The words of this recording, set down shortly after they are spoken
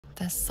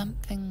There's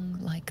something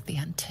like the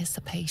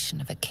anticipation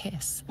of a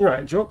kiss. You're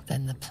right, Jock.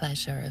 Then the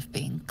pleasure of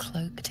being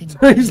cloaked in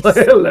He's like,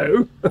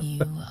 hello.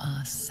 You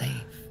are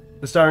safe.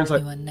 Astarion's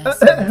like, You are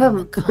nestled in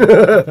the calm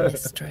of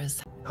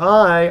Mystra's.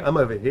 hi, I'm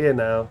over here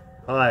now.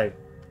 Hi,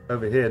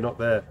 over here, not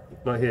there,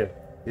 not here,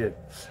 here.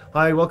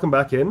 Hi, welcome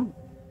back in.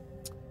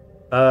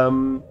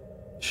 You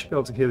should be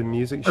able to hear the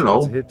music. You should be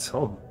able to hear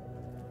Tom.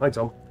 Hi,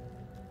 Tom.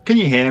 Can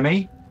you hear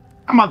me?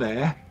 Am I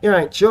there? You're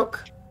right,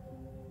 Chuck.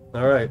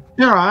 All right.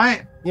 You're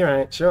right. You're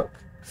right, Chuck.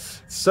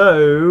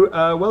 So,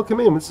 welcome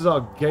in. This is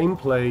our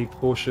gameplay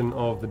portion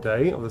of the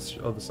day, of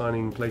the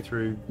signing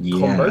playthrough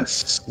combo.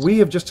 We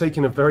have just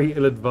taken a very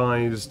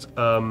ill-advised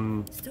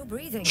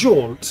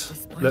jaunt,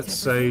 let's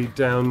say,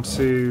 down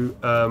to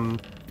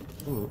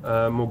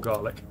more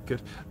garlic.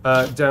 Good.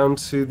 Down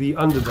to the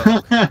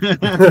Underdark.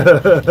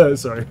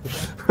 Sorry.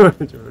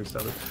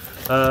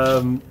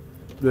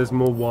 There's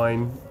more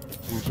wine.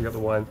 We got the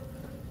wine.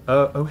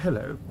 Oh,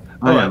 hello.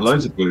 Oh, yeah,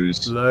 loads of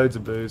booze. Loads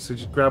of booze. So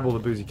just grab all the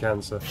booze you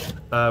can, sir.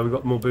 We've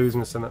got more booze. I'm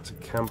going to send that to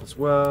camp as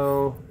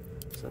well.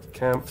 Send that to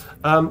camp.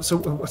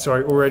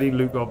 Sorry, already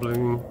loot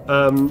gobbling.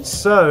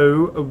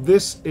 So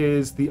this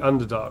is the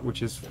Underdark,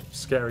 which is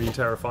scary and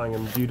terrifying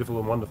and beautiful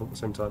and wonderful at the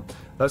same time.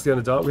 That's the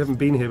Underdark. We haven't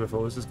been here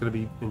before. This is going to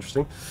be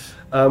interesting.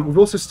 We've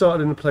also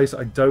started in a place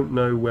I don't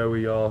know where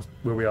we are,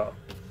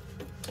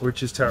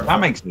 which is terrifying. That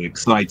makes it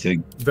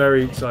exciting.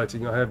 Very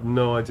exciting. I have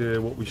no idea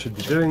what we should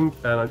be doing,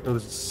 and I know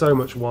there's so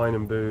much wine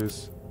and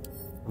booze.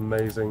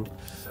 Amazing.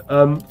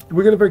 We're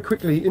going to very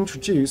quickly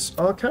introduce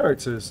our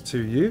characters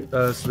to you,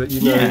 so that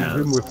you know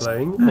whom we're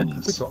playing.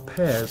 Yes. We've got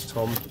pairs,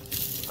 Tom.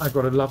 I've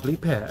got a lovely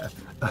pair.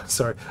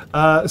 Sorry.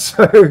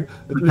 So,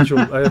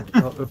 literal. I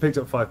picked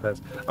up 5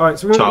 pairs. All right.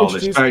 So we're going to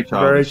introduce. Very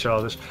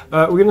childish.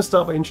 We're going to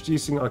start by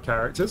introducing our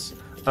characters.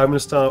 I'm going to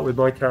start with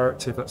my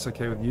character, if that's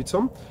okay with you,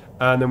 Tom.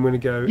 And then we're going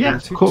to go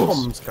into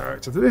Tom's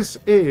character. This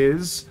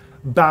is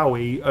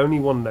Bowie, only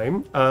one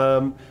name.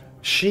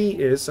 She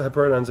is, her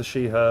pronouns are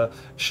she, her.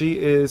 She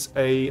is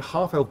a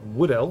half-elf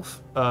wood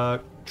elf,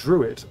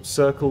 druid,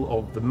 circle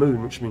of the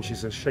moon, which means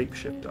she's a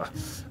shapeshifter.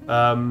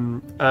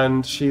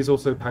 And she's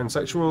also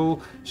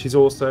pansexual. She's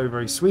also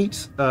very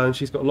sweet.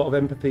 She's got a lot of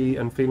empathy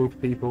and feeling for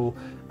people.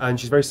 And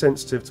she's very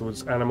sensitive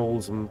towards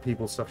animals and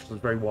people stuff. She's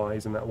very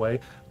wise in that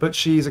way. But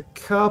she's a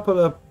couple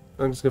of...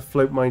 I'm just going to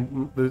float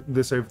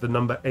this over the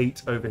number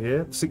 8 over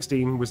here.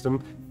 16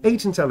 wisdom,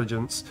 8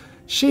 intelligence.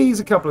 She's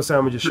a couple of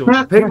sandwiches short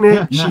of a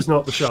picnic. She's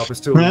not the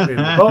sharpest tool in the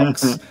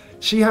box.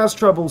 She has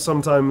trouble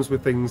sometimes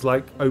with things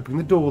like opening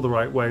the door the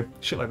right way,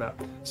 shit like that.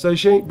 So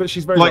but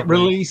she's very like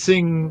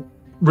releasing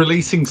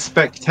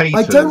spectators.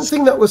 I don't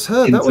think that was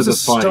her. That was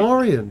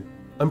Astarion.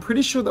 I'm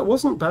pretty sure that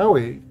wasn't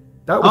Bowie.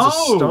 That was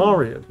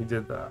Astarion who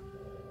did that.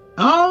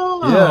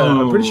 Oh,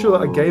 yeah, I'm pretty sure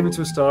that I gave it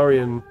to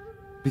Astarion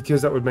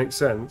because that would make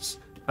sense.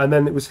 And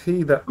then it was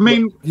he that... I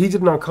mean... He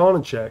did an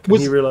Arcana check, and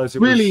he realised it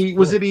was... Really,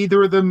 was it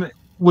either of them...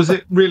 Was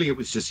it really... It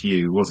was just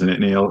you, wasn't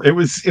it, Neil? It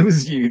was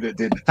you that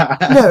did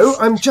that. No,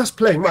 I'm just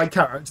playing my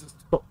character.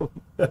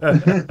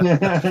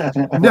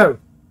 No.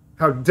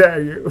 How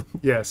dare you?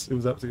 Yes, it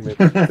was up to me.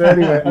 So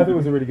anyway, I thought it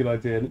was a really good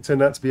idea, and it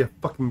turned out to be a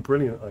fucking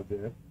brilliant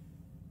idea,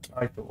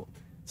 I thought.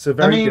 So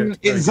very good.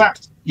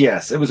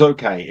 Yes, it was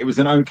okay. It was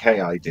an okay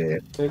idea.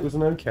 It was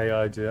an okay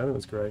idea. I think it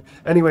was great.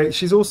 Anyway,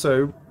 she's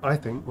also, I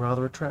think,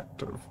 rather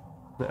attractive.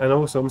 And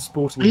also, I'm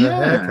sporting her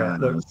haircut.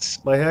 Look,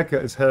 my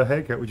haircut is her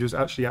haircut, which was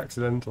actually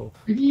accidental.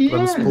 Yeah.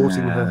 I'm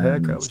sporting her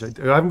haircut, which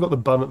I haven't got the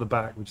bun at the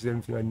back, which is the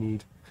only thing I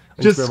need.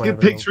 Just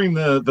picturing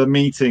the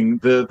meeting,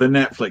 the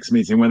Netflix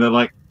meeting, when they're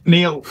like,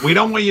 Neil, we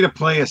don't want you to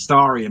play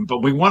Astarion,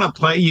 but we want to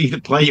play you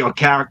to play your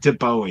character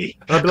Bowie.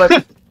 I'd be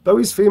like,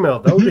 Bowie's female.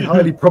 That would be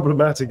highly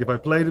problematic if I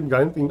played him.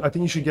 I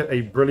think you should get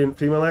a brilliant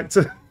female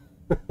actor.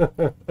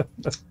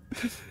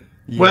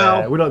 Yeah,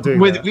 well, we're not doing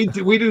that.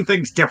 We do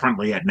things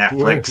differently at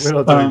Netflix. We're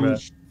not doing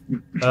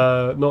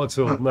that. Not at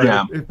all. No.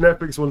 Yeah. If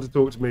Netflix want to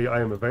talk to me, I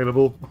am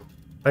available.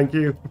 Thank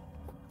you.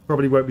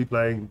 Probably won't be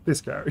playing this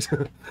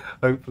character.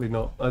 Hopefully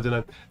not. I don't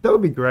know. That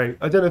would be great.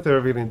 I don't know if they're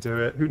ever going to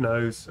do it. Who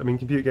knows? I mean,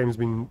 computer games have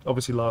been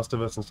obviously Last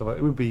of Us and stuff like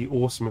that. It would be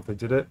awesome if they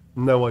did it.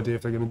 No idea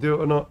if they're going to do it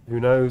or not. Who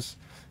knows?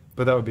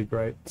 But that would be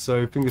great.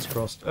 So fingers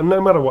crossed. And no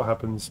matter what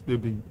happens, it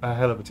would be a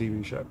hell of a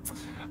TV show.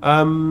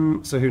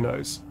 So who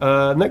knows?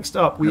 Next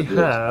up, we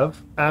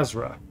have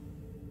Azra.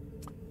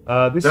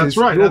 That's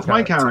right. That's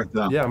my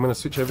character. Yeah, I'm going to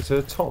switch over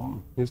to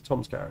Tom. Here's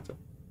Tom's character.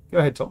 Go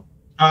ahead, Tom.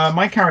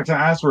 My character,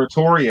 Azra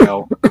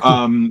Toriel,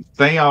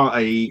 they are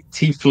a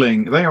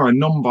tiefling. They are a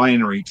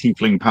non-binary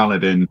tiefling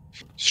paladin,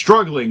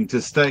 struggling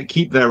to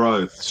keep their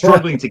oath,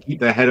 struggling to keep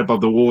their head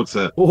above the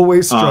water.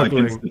 Always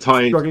struggling. Against the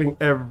tide, struggling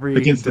every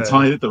against day. the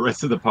tide of the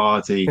rest of the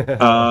party.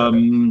 But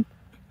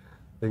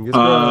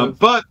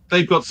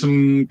they've got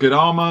some good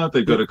armor.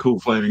 They've got a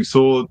cool flaming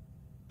sword.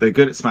 They're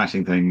good at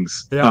smashing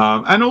things.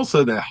 Yeah. And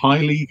also they're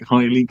highly,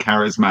 highly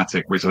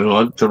charismatic, which I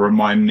like to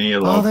remind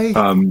Neil of.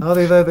 Are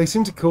they though? They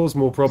seem to cause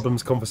more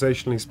problems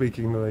conversationally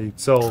speaking than they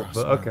solve,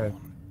 but okay.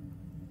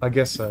 I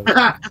guess so.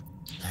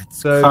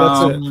 So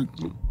that's it.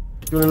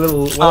 You want a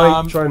little?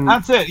 Try and...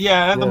 That's it.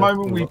 Yeah. At the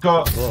moment, we've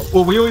got.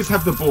 Well, we always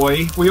have the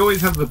boy. We always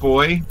have the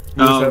boy.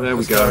 Oh, there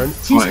we go.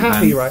 He's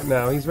happy right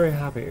now. He's very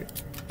happy.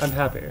 I'm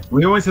happy.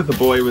 We always have the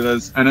boy with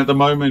us, and at the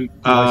moment,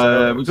 we've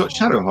got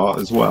Shadowheart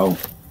as well.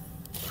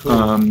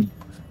 Cool.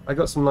 I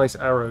got some nice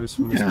arrows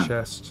from this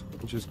chest,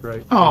 which is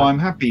great. Oh, I'm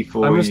happy for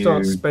you. I'm going to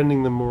start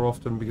spending them more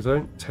often because I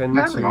don't tend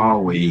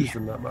to use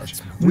them that much.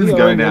 We're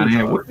going down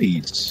here. What are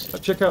these?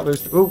 Check out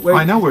those. Oh, wait.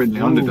 I know we're in the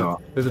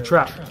Underdark. There's a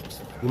trap.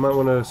 You might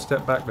want to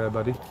step back there,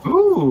 buddy.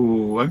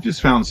 Ooh, I've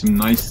just found some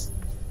nice.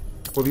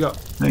 What have you got?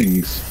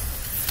 Things.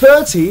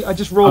 30? I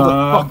just rolled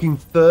a fucking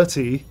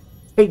 30.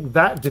 Take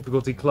that,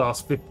 difficulty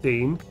class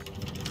 15.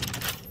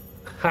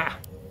 Ha!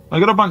 I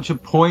got a bunch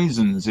of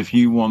poisons. If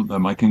you want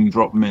them, I can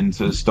drop them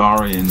into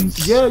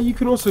Astarion's. Yeah, you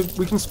can also.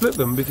 We can split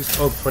them because.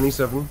 Oh,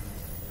 27.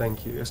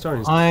 Thank you.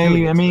 Astarion's. I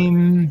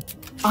mean.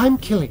 I'm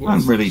killing it. I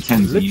don't really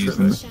tend to use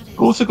them. I've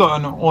also got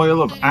an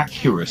oil of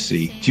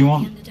accuracy. Do you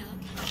want.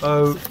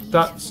 Oh,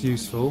 that's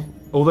useful.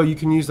 Although you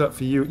can use that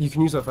for you. You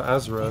can use that for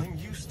Azra.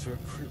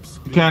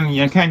 You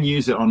can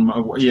use it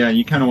on. Yeah,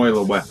 you can oil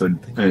a weapon.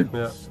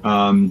 Yeah.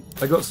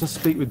 I got some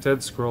speak with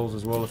dead scrolls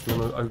as well. If you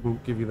want, I can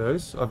give you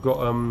those. I've got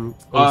Also,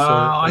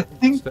 I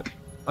think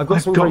I've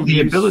got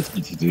the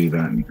ability to do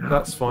that.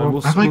 That's fine.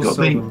 Have I got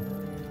the?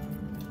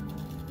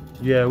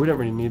 Yeah, we don't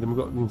really need them.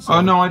 We've got.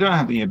 Oh no, I don't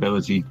have the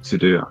ability to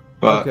do it.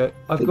 But okay,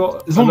 I've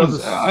got. As long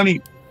as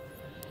only.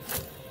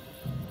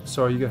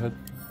 Sorry, you go ahead.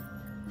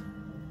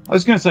 I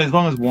was going to say, as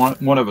long as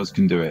one of us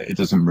can do it, it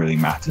doesn't really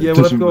matter. Yeah,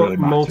 well, I've got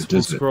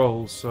multiple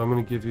scrolls, so I'm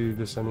going to give you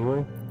this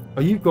anyway.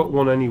 Oh, you've got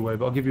one anyway,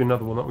 but I'll give you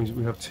another one. That means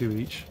we have 2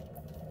 each.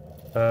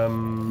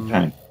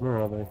 Okay. Where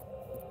are they?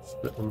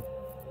 Split them.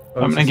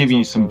 I'm going to give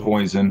you some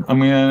poison. I'm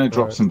going to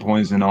drop some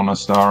poison on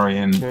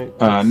Astarion.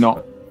 Okay.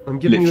 Not I'm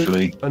giving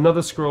literally. You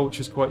another scroll, which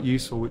is quite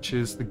useful, which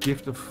is the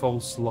Gift of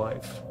False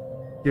Life.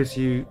 Gives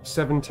you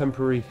 7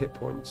 temporary hit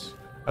points.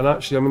 And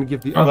actually, I'm going to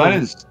give the other... that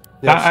is...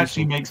 Yeah, that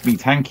actually makes me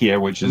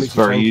tankier, which is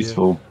very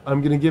useful.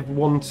 I'm going to give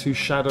one to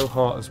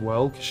Shadowheart as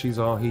well, because she's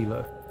our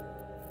healer.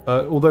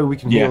 Although we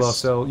can heal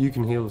ourselves, you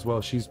can heal as well.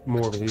 She's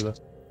more of a healer.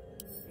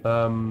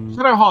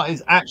 Shadowheart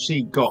has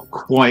actually got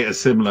quite a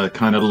similar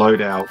kind of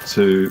loadout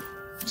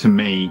to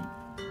me,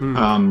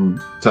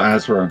 to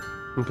Azra.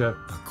 Okay,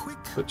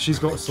 but she's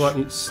got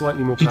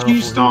slightly more. Did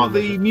you start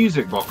the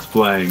music box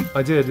playing?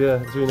 I did.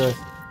 Yeah, it's really nice.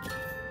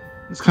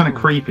 It's kind of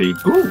creepy.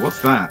 Ooh,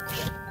 what's that?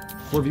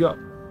 What have you got?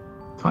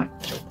 Fine.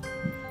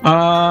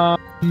 I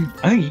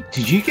think.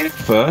 Did you get it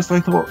first?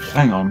 I thought.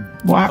 Hang on.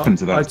 What happened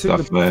to that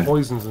stuff there? I took the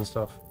poisons and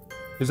stuff.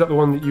 Is that the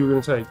one that you were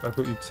going to take? I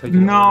thought you'd take it.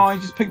 No, I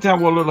just picked out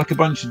what looked like a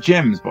bunch of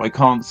gems, but I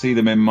can't see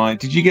them in my.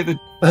 Did you get the?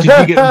 Did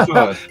you get them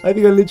first? I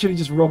think I literally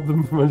just robbed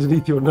them from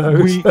underneath your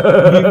nose. You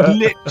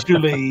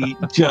literally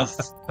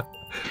just.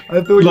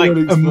 I thought like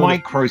a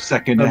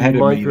microsecond ahead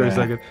of me.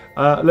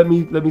 Let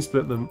me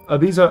split them.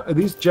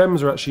 These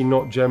gems are actually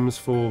not gems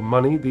for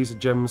money. These are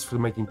gems for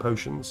making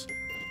potions.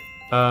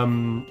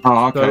 Okay. So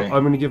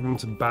I'm going to give them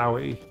to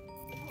Bowie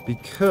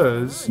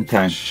because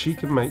she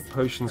can make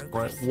potions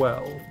quite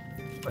well,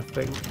 I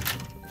think.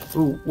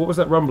 Ooh, what was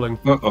that rumbling?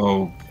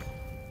 Uh-oh.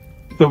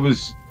 There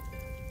was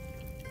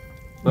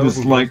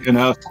like an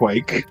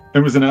earthquake.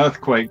 There was an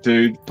earthquake,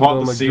 dude. Part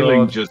of the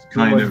ceiling just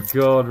kind of... Oh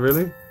my god,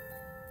 really?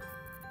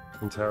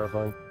 I'm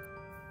terrifying.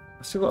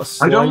 I still got a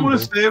slime. I don't want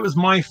to say it was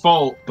my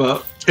fault,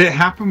 but it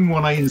happened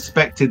when I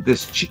inspected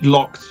this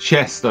locked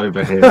chest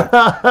over here.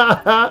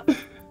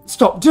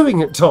 Stop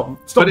doing it, Tom.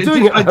 Stop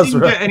doing it, I didn't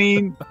get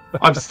any...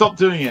 I've stopped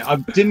doing it. I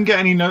didn't get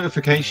any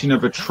notification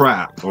of a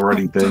trap or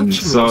anything,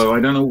 so I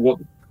don't know what...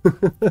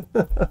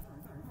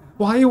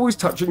 Why are you always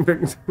touching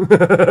things?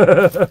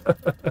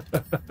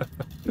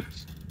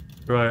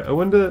 Right, I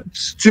wonder...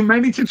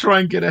 Mainly to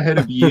try and get ahead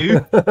of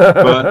you,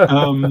 but...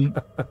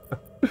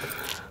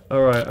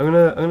 All right, I'm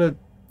gonna...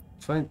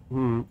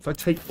 If I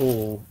take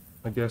all,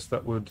 I guess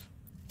that would...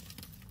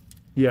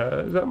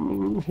 Yeah, is that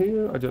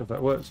here? I don't know if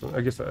that works.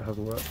 I guess that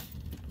hasn't worked.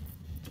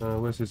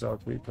 Where's his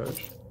alchemy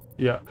potion?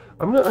 Yeah,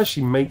 I'm gonna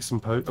actually make some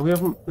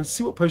potions. Let's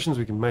see what potions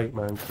we can make,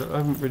 man. Because I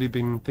haven't really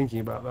been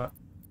thinking about that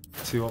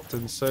too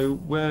often. So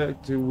where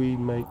do we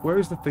make? Where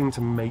is the thing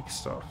to make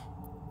stuff?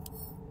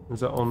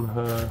 Is that on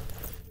her?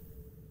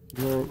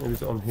 No, maybe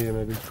it's on here.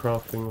 Maybe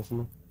crafting or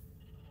something.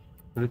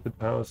 Lipid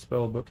power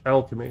spellbook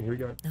alchemy. Here we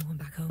go.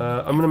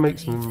 I'm gonna make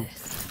some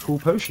cool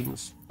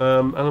potions.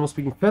 Animal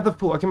speaking,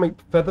 featherfall. I can make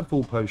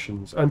featherfall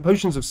potions and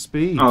potions of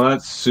speed. Oh,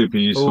 that's super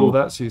useful. Oh,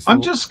 that's useful.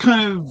 I'm just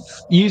kind of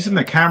using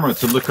the camera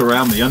to look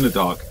around the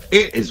Underdark.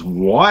 It is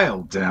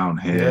wild down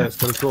here. Yeah, it's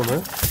kind of cool,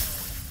 man.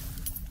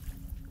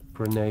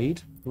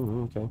 Grenade.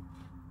 Ooh, okay.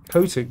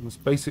 Coatings,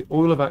 basic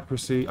oil of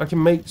accuracy. I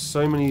can make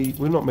so many.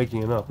 We're not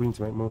making enough. We need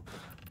to make more.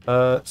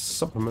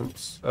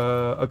 Supplements.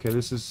 Okay,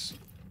 this is.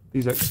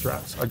 These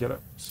extracts, I get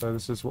it. So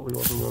this is what we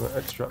want. We want to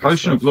extract.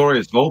 Potion of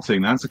Glorious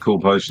Vaulting. That's a cool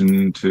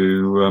potion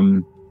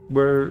to.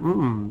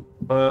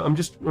 I'm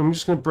just going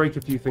to break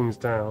a few things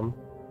down.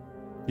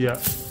 Yeah,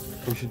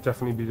 we should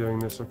definitely be doing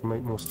this so I can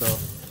make more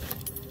stuff.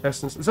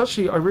 Essence. It's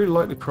actually I really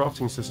like the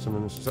crafting system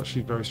in this. It's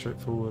actually very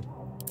straightforward.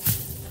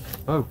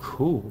 Oh,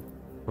 cool.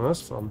 Well,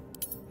 that's fun.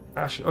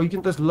 Ash. Oh, you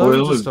can. There's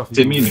loads of stuff.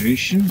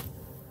 Diminution.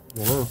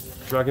 Yeah.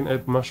 Dragon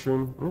egg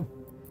mushroom.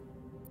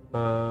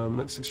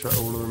 Let's extract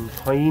all of them.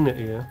 Hyena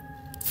ear.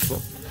 Yep.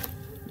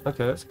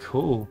 Okay, that's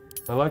cool.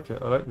 I like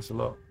it. I like this a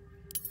lot.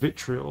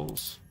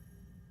 Vitriols.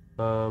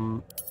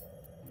 Bone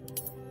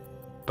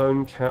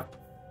cap.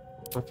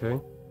 Okay.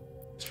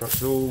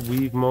 Extract all.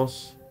 Weave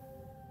moss.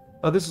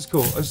 Oh, this is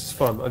cool. This is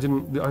fun.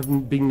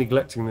 I've been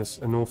neglecting this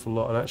an awful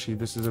lot, and actually,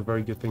 this is a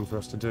very good thing for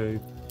us to do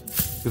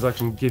because I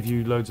can give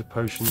you loads of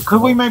potions.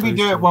 Could we maybe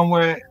do it when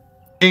we're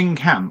in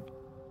camp?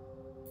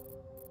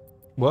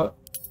 What?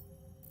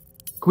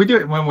 Can we do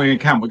it when we're in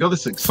camp? We've got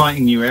this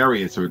exciting new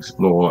area to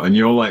explore, and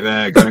you're like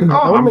there going,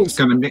 "Oh, I'm just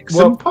going to mix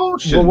some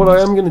potions." Well, what I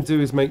am going to do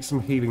is make some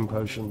healing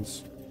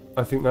potions.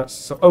 I think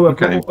that's. Oh,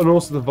 okay. And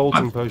also the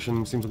vaulting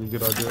potion seems like a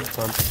good idea at the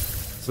time.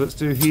 So let's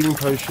do healing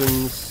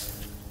potions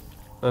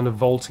and a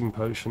vaulting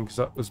potion because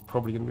that was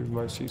probably going to be the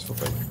most useful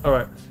thing. All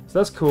right, so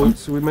that's cool.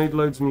 So we made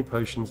loads of new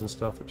potions and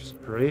stuff, which is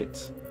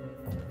great.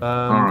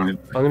 All right.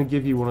 I'm going to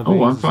give you one of these.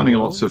 Oh, I'm finding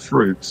lots of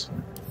fruits.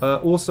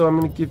 Also, I'm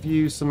going to give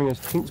you something I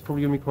think is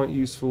probably going to be quite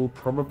useful,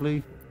 probably,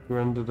 if we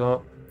ended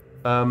up.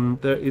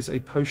 There is a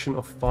potion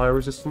of fire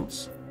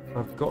resistance.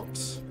 I've got...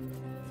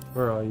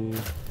 Where are you?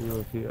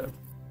 You're here.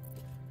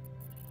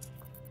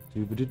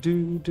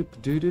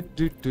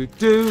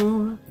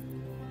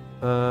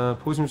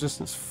 Poison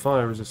resistance,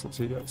 fire resistance.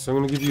 Here you go. So I'm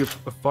going to give you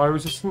a fire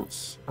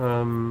resistance.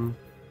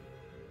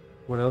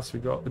 What else we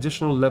got?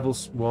 Additional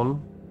levels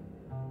 1.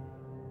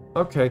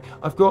 Okay,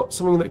 I've got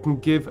something that can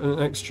give an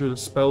extra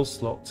spell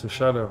slot to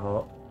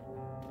Shadowheart.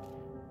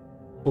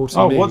 Or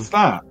to me. What's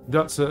that?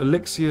 That's an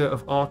elixir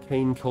of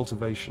arcane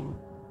cultivation.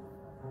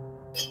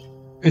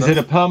 Is it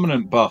a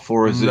permanent buff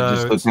or is it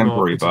just a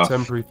temporary buff? It's a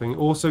temporary thing. It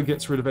also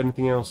gets rid of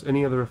anything else.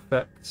 Any other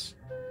effects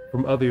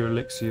from other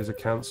elixirs are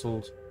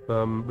cancelled.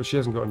 But she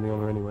hasn't got anything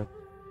on her anyway.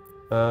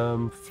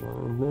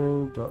 Flying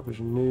new, dark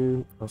vision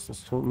new,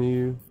 Lostness Talk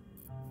new.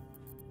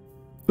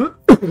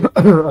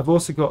 I've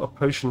also got a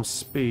potion of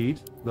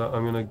speed that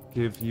I'm going to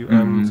give you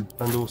and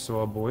also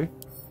our boy.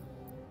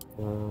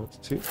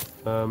 Two,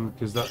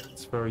 because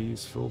that's very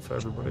useful for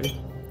everybody.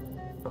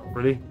 Oh,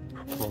 really?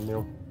 Come on,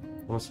 Neil.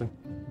 Honestly.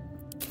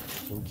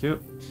 Thank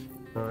you.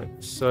 Alright,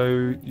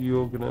 so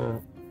you're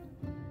gonna...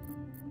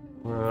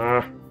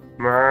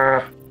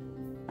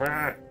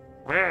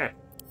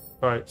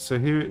 Alright, so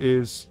here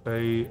is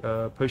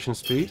a potion of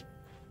speed.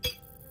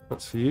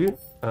 That's for you.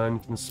 And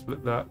you can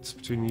split that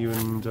between you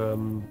and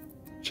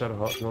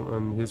Shadowheart if you want,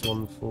 and here's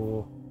one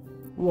for...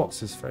 What's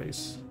his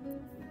face?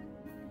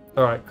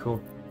 Alright, cool.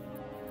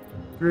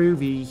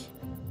 Groovy.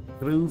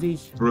 Groovy.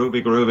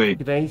 Groovy,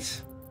 groovy.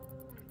 Great.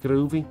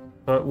 Groovy.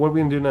 Alright, what are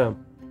we gonna do now?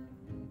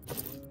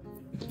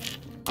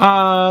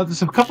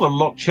 There's a couple of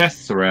locked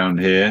chests around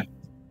here.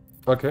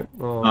 Okay.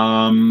 Well,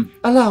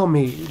 allow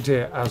me,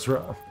 dear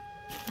Azra.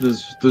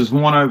 There's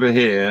one over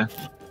here.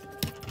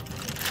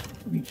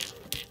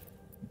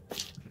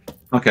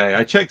 Okay,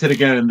 I checked it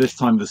again, and this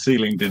time the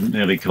ceiling didn't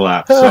nearly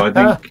collapse, so I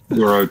think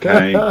we're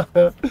okay.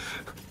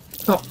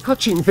 Stop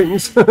touching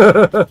things.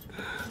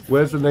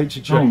 Where's the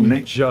nature check?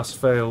 It just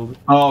failed.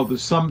 Oh,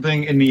 there's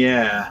something in the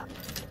air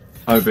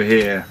over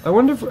here. I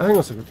wonder if... Hang on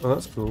a second. Oh,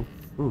 that's cool.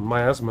 Ooh,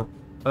 miasma.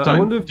 I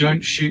wonder if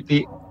don't shoot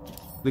the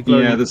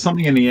yeah, there's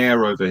something in the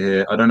air over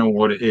here. I don't know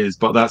what it is,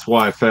 but that's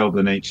why I failed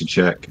the nature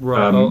check.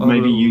 Right.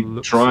 Maybe you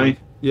try.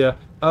 Yeah.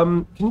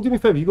 Can you do me a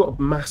favor? You got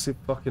a massive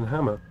fucking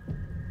hammer.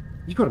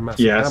 You got a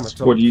massive hammer. Yes.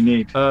 What do you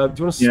need? Do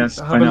you want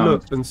to have a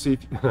look and see if?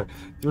 Do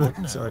you want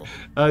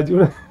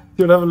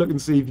to have a look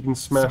and see if you can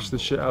smash the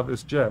shit out of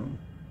this gem,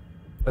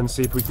 and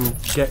see if we can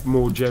get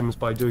more gems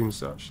by doing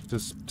such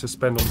to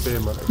spend on beer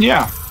money.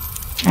 Yeah.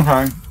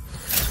 Okay.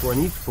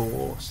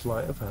 24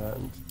 sleight of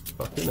hand.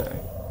 Fucking A.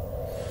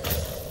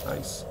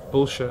 Nice.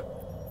 Bullshit.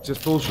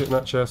 Just bullshit in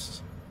that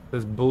chest.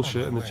 There's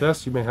bullshit in the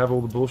chest. You may have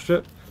all the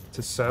bullshit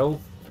to sell.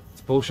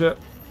 It's bullshit.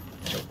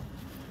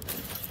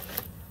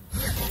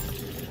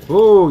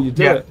 Oh, you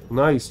did it.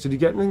 Nice. Did you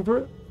get anything for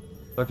it?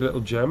 Like a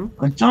little gem?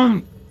 I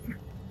don't...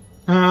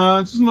 it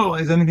doesn't look like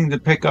there's anything to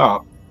pick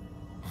up.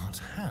 What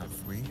have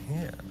we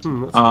here?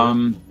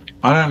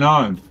 I don't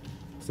know.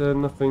 Is there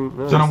nothing...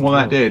 No, don't know what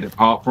that did,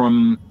 apart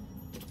from...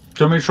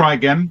 Do you want me to try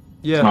again?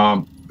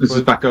 Yeah. This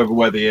is back over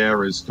where the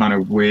air is kind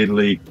of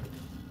weirdly...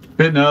 A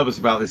bit nervous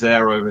about this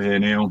air over here,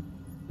 Neil.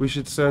 We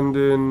should send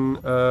in...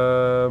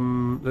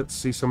 let's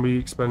see, somebody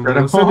expend...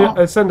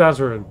 Send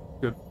Azra in.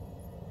 Good.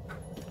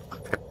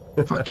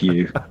 Fuck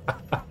you.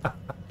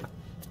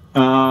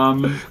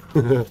 Can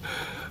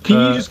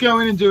you just go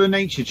in and do a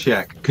nature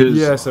check?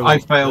 Because I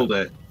failed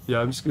it. Yeah,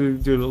 I'm just going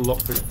to do a little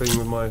lockpick thing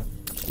with my...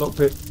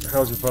 Lockpick,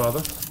 how's your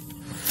father?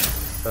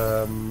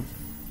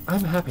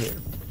 I'm happy.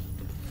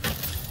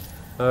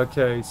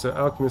 Okay, so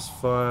Alchemist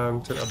Fire, I'm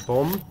going to take that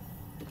bomb.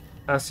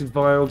 Acid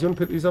Vial, do you want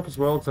to pick these up as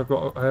well?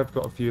 Because I have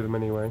got a few of them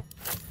anyway.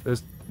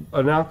 There's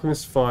an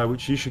Alchemist Fire,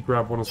 which you should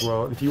grab one as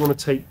well. If you want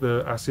to take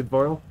the Acid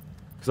Vial,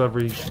 because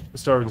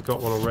Astarion's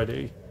got one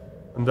already,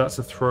 and that's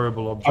a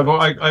throwable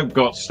object. I've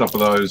got stuff of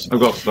those. I've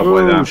got stuff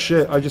like that. Oh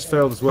shit, I just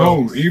failed as well.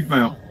 Oh, you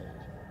failed.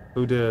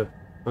 Oh dear.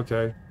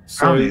 Okay.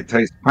 So Apparently it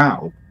tastes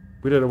foul.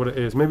 we don't know what it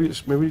is. Maybe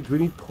do we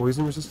need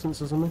poison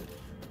resistance or something?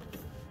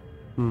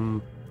 I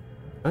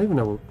don't even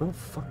know where the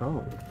fuck are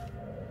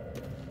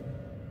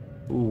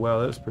we? Ooh, wow,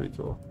 that's pretty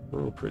cool.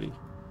 Really pretty.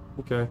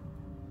 Okay.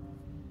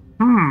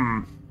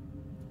 I'm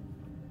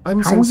How are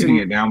we sensing... getting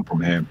it down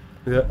from here?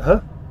 Yeah,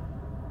 huh?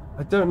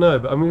 I don't know,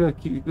 but I'm gonna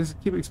keep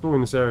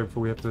exploring this area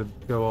before we have to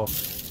go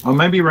off. Oh,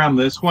 maybe around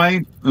this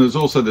way. There's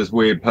also this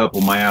weird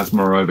purple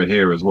miasma over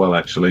here as well,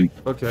 actually.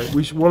 Okay,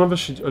 one of us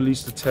should at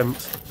least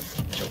attempt.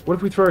 What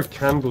if we throw a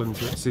candle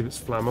into it to see if it's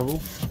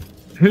flammable?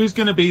 Who's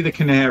going to be the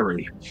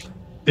canary?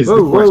 Is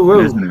Whoa, the question, whoa,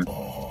 whoa. isn't it?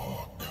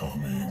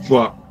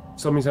 What?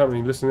 Something's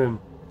happening. Listen in.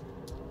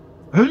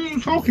 Who are you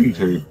talking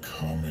to?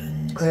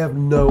 I have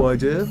no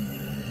idea.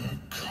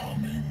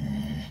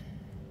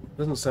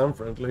 Doesn't sound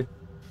friendly.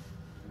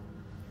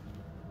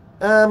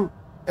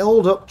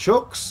 Hold up,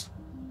 Chucks.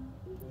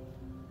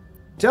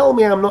 Tell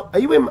me I'm not...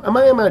 Am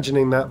I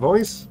imagining that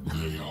voice?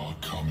 They are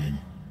coming.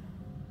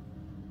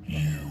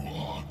 You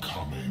are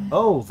coming.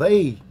 Oh,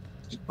 they...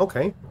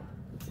 Okay.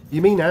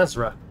 You mean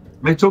Azra.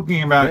 They're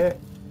talking about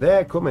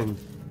They're coming.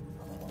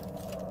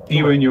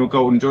 you and your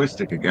golden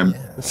joystick again.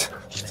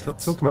 Stop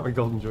talking about my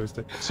golden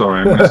joystick.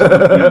 Sorry, I messed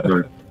up.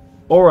 Yeah,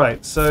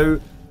 Alright,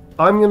 so...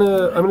 I'm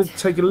gonna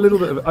take a little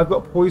bit of... I've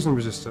got poison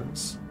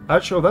resistance.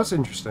 Actually, oh, that's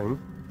interesting.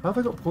 How have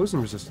I got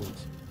poison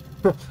resistance?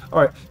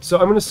 Alright, so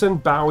I'm going to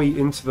send Bowie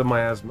into the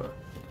miasma.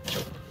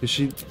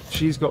 Because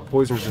she's got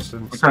poison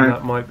resistance, okay. and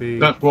that might be...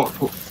 That's what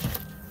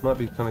Might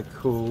be kind of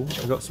cool.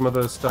 I've got some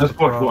other stuff. That's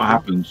what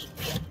happens.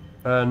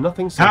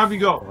 Nothing so How have you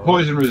got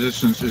poison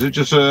resistance? Is it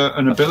just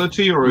an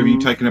ability, or have you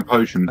taken a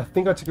potion? I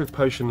think I took a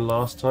potion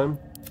last time.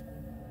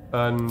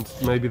 And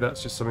maybe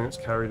that's just something that's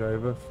carried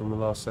over from the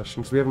last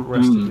session, because we haven't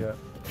rested yet.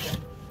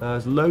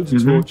 There's loads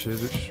of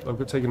torches, which I've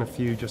got taken a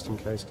few just in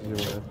case,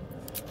 because you know.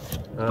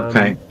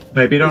 Okay.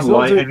 Maybe don't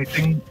light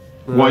anything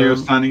while you're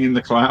standing in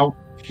the cloud.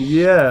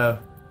 Yeah.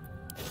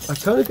 I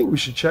kind of think we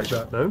should check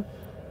that, no?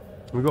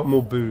 We've got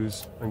more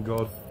booze, thank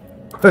God.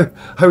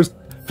 I was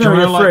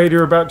very afraid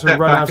you're about to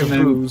run out of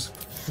booze.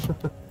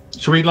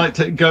 Should we like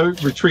to go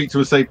retreat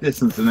to a safe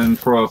distance and then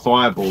throw a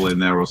fireball in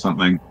there or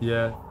something?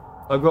 Yeah.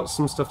 I've got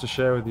some stuff to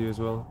share with you as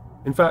well.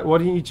 In fact, why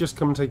don't you just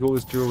come and take all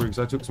this jewellery, because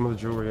I took some of the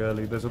jewellery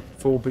early. There's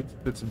 4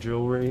 bits of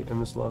jewellery in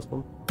this last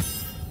one.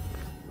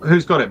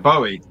 Who's got it?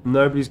 Bowie?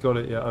 Nobody's got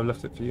it yet. I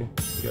left it for you.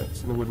 Yeah,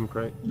 it's in the wooden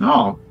crate.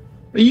 Oh.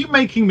 Are you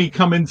making me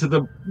come into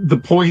the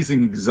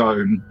poison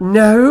zone?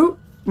 No.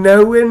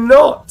 No, we're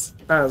not,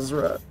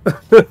 Azra.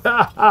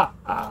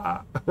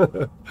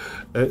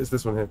 It's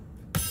this one here.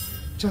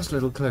 Just a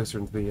little closer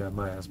into the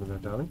miasma there,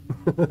 darling.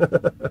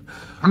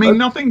 I mean,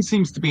 nothing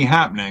seems to be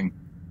happening.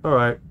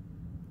 Alright.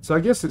 So I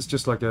guess it's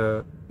just like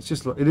a...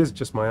 it is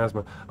just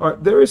miasma.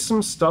 Alright, there is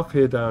some stuff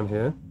here down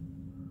here.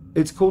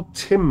 It's called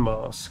Tim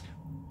Mask.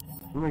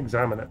 I'm going to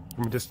examine it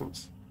from a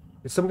distance.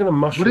 It's some kind of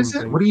mushroom What is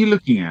it? thing. What are you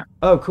looking at?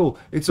 Oh, cool.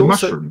 It's the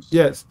also... mushrooms?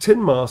 Yeah, it's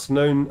tin mask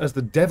known as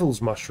the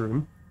Devil's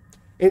Mushroom.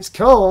 It's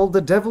called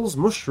the Devil's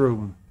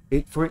Mushroom.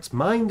 For its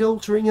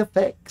mind-altering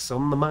effects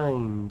on the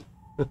mind.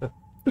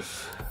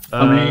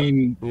 I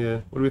mean...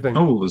 Yeah, what do we think?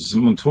 Oh, there's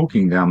someone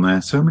talking down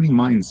there. So many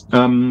minds.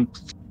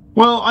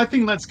 Well, I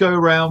think let's go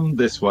around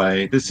this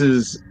way. This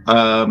is...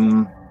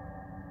 I'm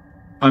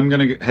going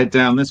to head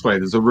down this way.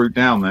 There's a route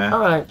down there.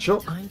 Alright,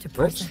 Chuck.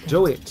 Let's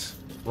do it.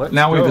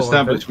 Now we've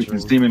established we can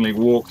seemingly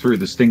walk through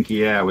the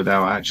stinky air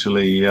without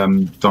actually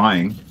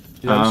dying.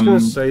 Yeah, I'm just going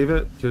to save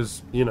it,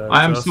 because, you know...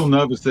 I am still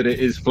nervous that it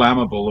is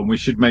flammable, and we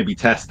should maybe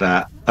test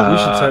that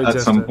at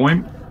some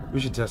point. We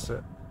should test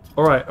it.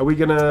 Alright, are we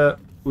going to...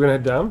 We're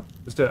going to head down?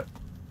 Let's do it.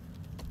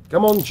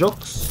 Come on,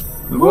 Jux.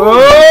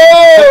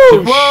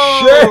 Whoa!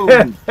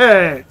 Whoa!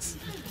 Shit!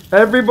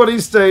 Everybody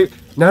stay...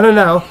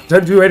 No.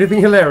 Don't do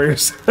anything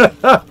hilarious.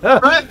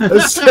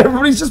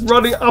 Everybody's just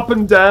running up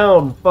and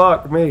down.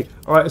 Fuck me.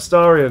 Alright,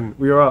 Astarion,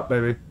 we are up,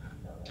 baby.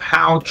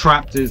 How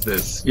trapped is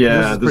this?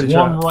 Yeah, there's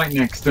one right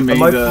next to me.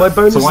 My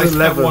bonus so is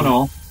 11. One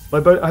off.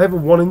 I have a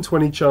 1 in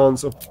 20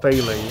 chance of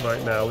failing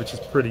right now, which is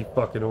pretty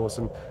fucking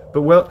awesome.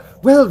 But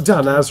well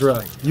done,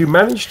 Azra. You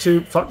managed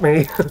to... Fuck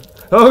me.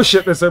 Oh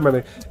shit, there's so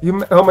many.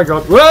 Oh my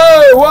god.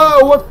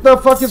 Whoa! What the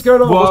fuck is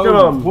going on? What's going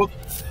on? What?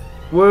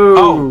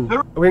 Whoa! Oh,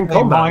 are we in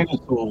combat?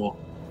 Minotaur.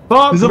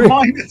 Fuck There's me. a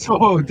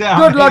Minotaur down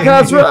Good luck, here.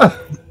 Azra!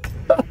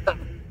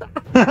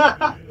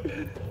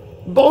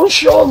 Bon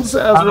chance,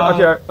 Azra!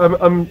 Okay,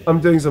 I'm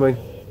doing something.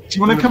 Do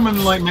you want to come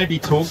and like maybe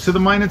talk to the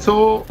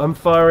Minotaur? I'm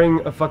firing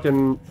a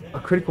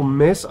critical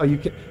miss. Are you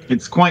kidding?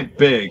 It's quite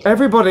big.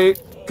 Everybody,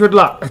 good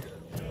luck.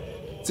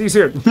 See you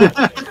soon.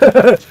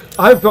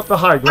 I've got the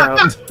high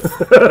ground.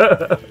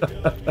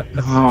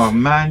 Oh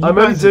man, I'm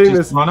only doing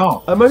this. Run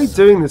off. I'm only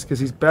doing this because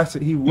he's better.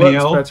 He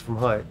works better from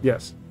height.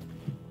 Yes.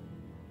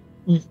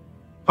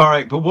 All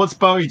right, but what's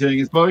Bowie doing?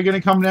 Is Bowie going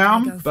to come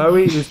down?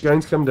 Bowie is going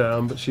to come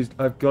down, but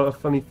I've got a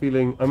funny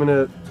feeling. I'm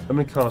gonna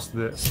cast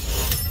this.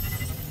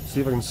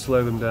 See if I can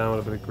slow them down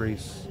with a bit of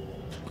grease.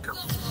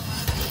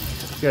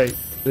 Okay,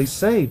 they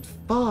saved.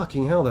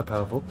 Fucking hell, they're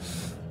powerful.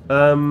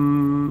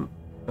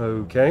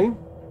 Okay.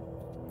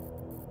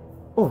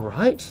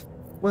 Alright.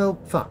 Well,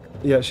 fuck.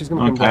 Yeah, she's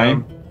gonna come Okay.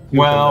 down.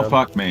 Well,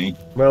 fuck me.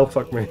 Well,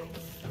 fuck me.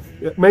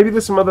 Yeah, maybe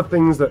there's some other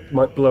things that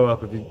might blow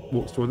up if he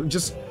walks towards it.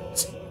 Just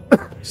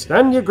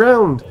stand your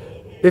ground.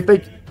 If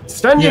they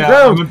stand your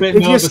ground,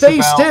 if you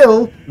stay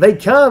still, they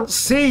can't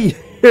see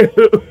you.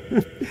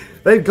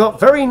 They've got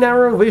very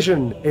narrow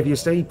vision. If you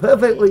stay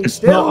perfectly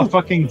still, it's not a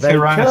fucking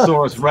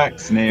Tyrannosaurus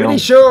Rex, Neil. Pretty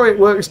sure it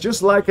works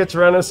just like a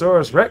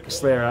Tyrannosaurus Rex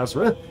there,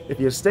 Azra. If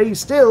you stay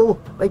still,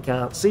 they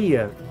can't see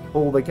you.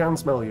 Or they can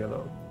smell you,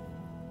 though.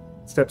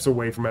 Steps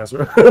away from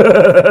Azra.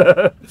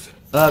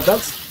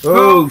 That's...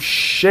 Oh,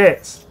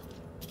 shit.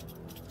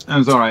 It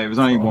was alright. It was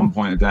only 1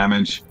 point of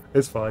damage.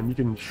 It's fine. You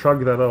can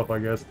shrug that off, I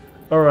guess.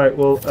 Alright,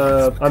 well,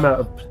 I'm out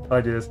of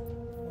ideas.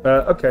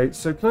 Okay,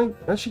 so can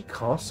I actually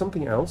cast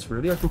something else,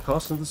 really? I can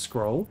cast another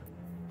scroll.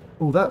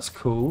 Oh, that's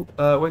cool.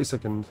 Wait a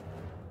second.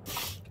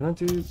 Can I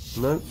do...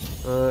 No.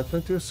 Can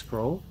I do a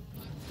scroll?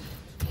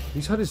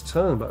 He's had his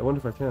turn, but I wonder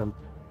if I can.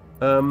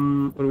 What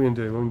are we going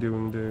to do? What are we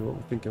going to do? What are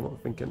we thinking? What are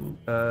we thinking?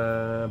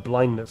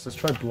 Blindness. Let's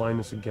try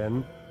blindness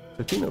again.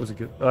 I think that was a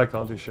good... Oh, I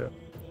can't do shit.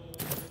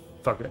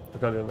 Fuck it. I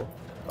can't do anything.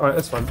 Alright,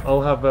 that's fine.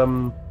 I'll have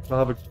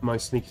my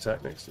sneak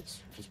attack next, which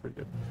is pretty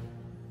good.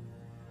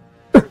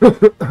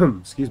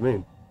 Excuse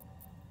me.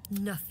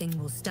 Nothing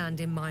will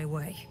stand in my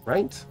way.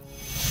 Right?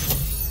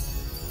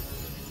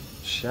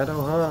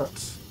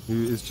 Shadowheart,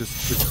 who is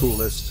just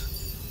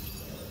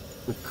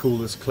the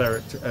coolest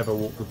cleric to ever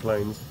walk the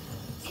plains.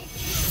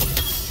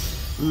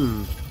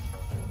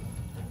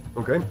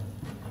 Okay.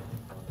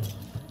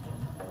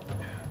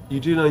 You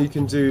do know you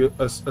can do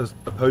a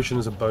potion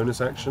as a bonus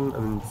action,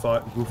 and you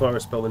can fire a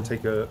spell and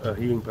take a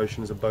healing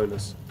potion as a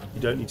bonus. You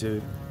don't need to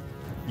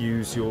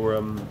use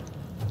your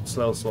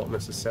spell slot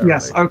necessarily.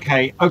 Yes.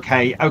 Okay.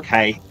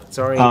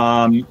 Sorry.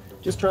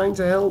 Just trying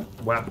to help.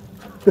 Wow.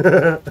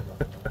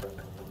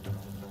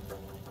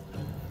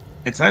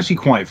 It's actually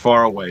quite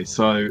far away,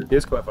 so It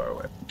is quite far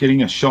away.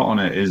 getting a shot on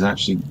it is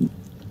actually.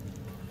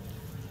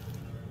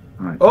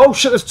 Right. Oh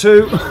shit! There's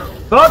two.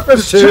 Fuck!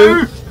 There's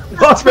two. Two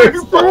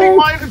fucking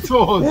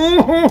Minotaurs!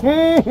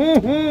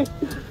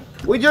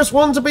 We just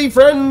want to be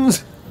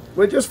friends.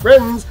 We're just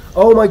friends.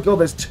 Oh my god!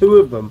 There's two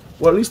of them.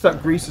 Well, at least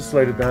that grease has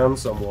slowed it down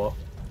somewhat.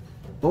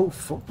 Oh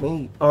fuck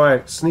me! All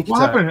right, sneak attack.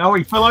 What happened? Oh,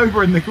 he fell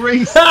over in the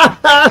grease.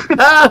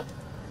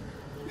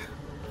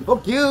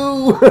 Fuck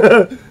you!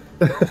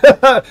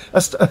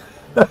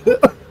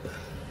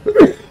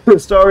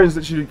 Astarions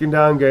that shooting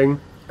down going,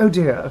 oh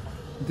dear,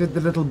 did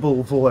the little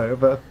bull fall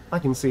over? I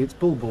can see its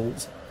bull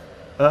balls.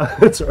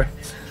 Sorry.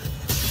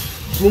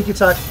 Sneak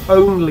attack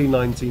only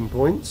 19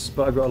 points,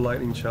 but I've got a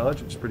lightning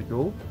charge, which is pretty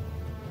cool.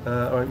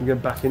 Alright, I'm going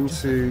back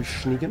into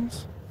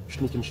Schneekens.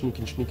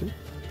 Schneeken.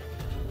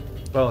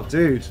 Oh,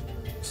 dude.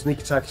 Sneak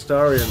attack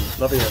Astarion.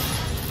 Loving it.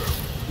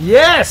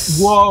 Yes!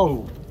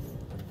 Whoa!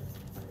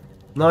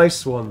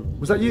 Nice one.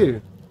 Was that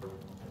you?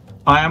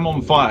 I am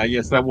on fire.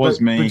 Yes, that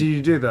was me. But did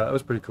you do that? That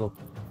was pretty cool.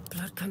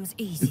 Blood comes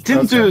easy. It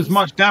didn't do as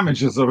much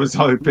damage as I was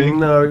hoping.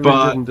 No, it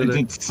but didn't, did it?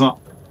 did some.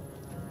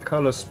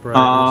 Color spray.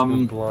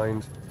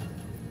 Blind.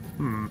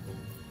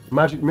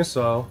 Magic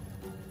missile.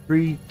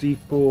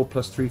 3d4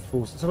 plus 3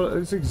 force.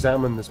 Let's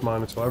examine this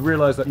Minotaur. I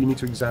realise that you need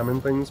to examine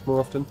things more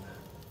often.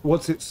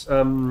 What's its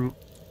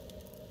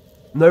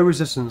no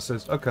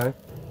resistances? Okay.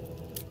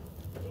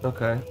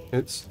 Okay.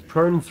 It's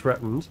prone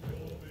threatened.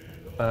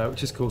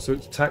 Which is cool, so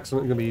its attacks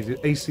aren't going to be easy.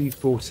 AC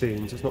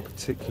 14, so it's not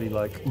particularly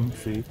like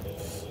oomphy.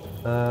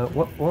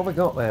 What have I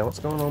got there? What's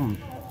going on?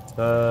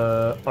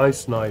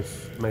 Ice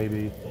knife,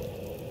 maybe.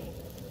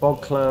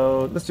 Fog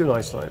cloud. Let's do an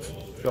ice knife.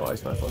 Got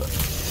ice knife on it.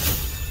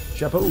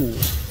 Chapeau.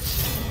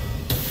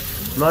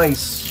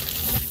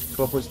 Nice.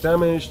 12 points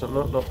damage.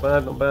 Not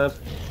bad. Not bad.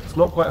 It's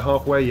not quite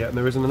halfway yet, and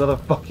there isn't another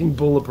fucking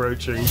bull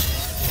approaching.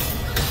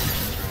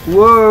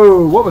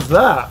 Whoa! What was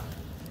that?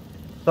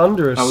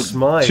 Thunderous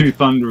smite. 2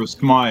 thunderous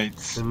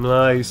smites.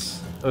 Nice.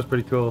 That was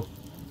pretty cool.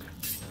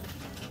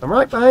 I'm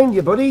right behind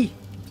you, buddy.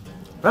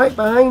 Right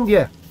behind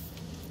you.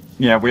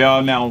 Yeah, we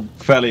are now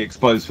fairly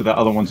exposed for that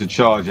other one to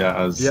charge at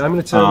us. Yeah, I'm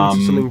going to turn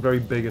into something very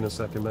big in a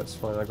second. That's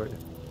fine. I got you.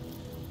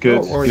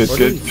 Good. Worry,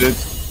 good.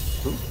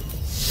 Ooh.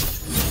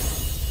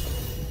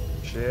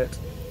 Shit.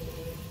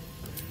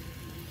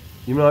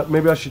 You know,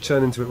 maybe I should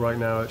turn into it right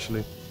now,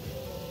 actually.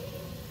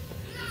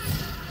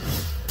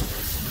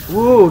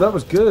 Whoa, that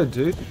was good,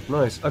 dude.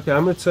 Nice. Okay,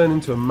 I'm going to turn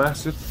into a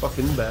massive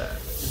fucking bear.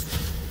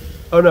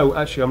 Oh, no,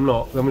 actually, I'm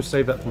not. I'm going to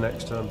save that for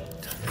next turn.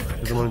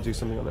 Because I want to do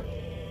something on it.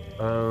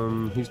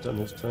 He's done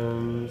his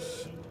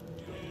turns.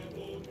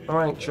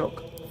 Alright,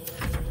 Shock.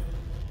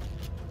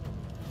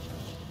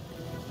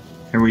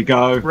 Here we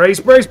go. Brace!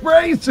 Whoa, he's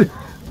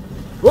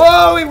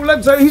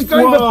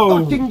going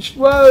for fucking...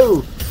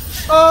 Whoa!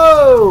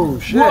 Oh,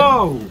 shit.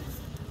 Whoa!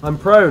 I'm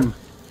prone.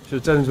 Should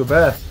have turned into a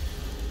bear.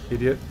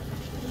 Idiot.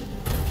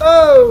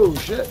 Oh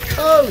shit!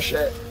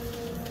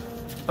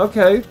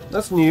 Okay,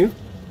 that's new.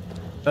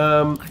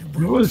 It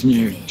was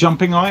new.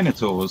 Jumping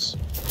Minotaurs.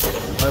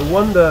 I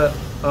wonder...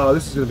 Oh,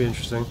 this is going to be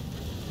interesting.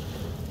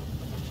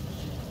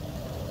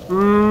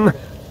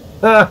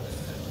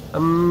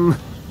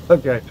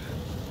 Okay.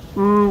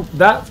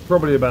 That's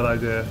probably a bad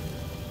idea.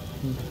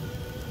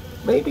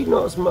 Maybe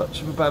not as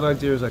much of a bad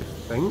idea as I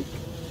think.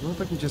 I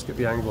wonder if I can just get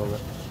the angle on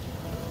that.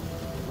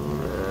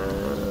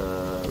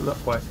 Not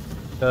quite.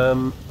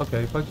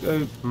 Okay, if I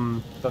go...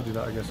 don't do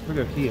that, I guess. If I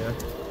go here,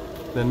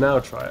 then now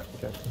try it.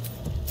 Okay.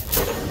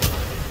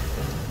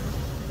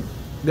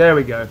 There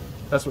we go.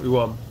 That's what we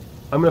want.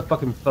 I'm gonna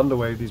fucking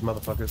thunderwave these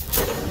motherfuckers.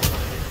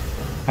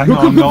 Hang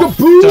on, don't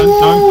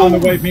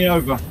thunderwave me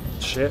over.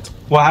 Shit.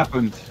 What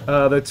happened?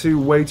 They're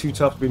way too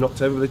tough to be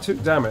knocked over. They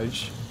took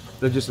damage.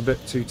 They're just a bit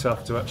too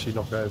tough to actually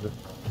knock over.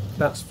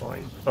 That's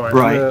fine. Alright,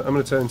 right. I'm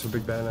gonna turn into a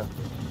big bear now.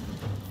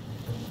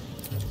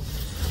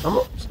 I'm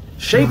not...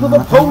 Shape of a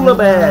polar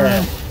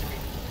bear!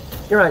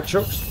 You're right,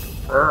 Chucks.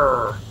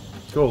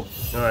 Cool.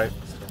 Alright.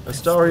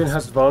 Astarion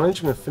has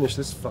advantage. I'm gonna finish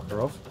this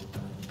fucker off.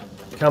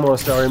 Come on,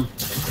 Astarion.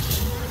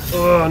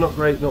 Oh, not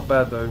great, not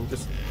bad though.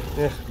 Just,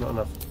 not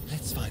enough.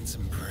 Let's find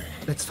some prey.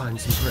 Let's find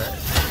some prey.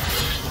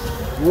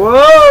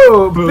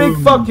 Whoa! Boom. Big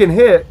fucking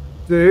hit,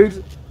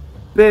 dude.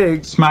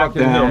 Big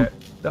smackdown. Hit.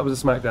 That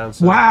was a smackdown.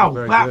 So wow,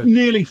 that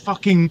nearly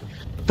fucking...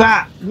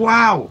 That,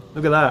 wow.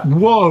 Look at that.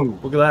 Whoa.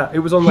 Look at that. It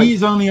was on like...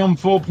 He's only on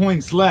 4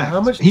 points left.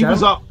 How much he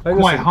was up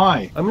quite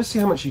high. I'm going to see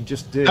how much he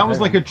just did. That was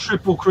like a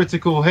triple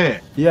critical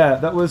hit. Yeah,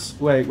 that was...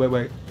 Wait.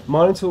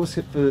 Minotaur was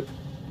hit for...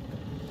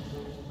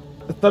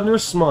 A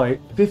Thunderous Smite,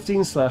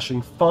 15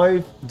 slashing,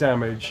 5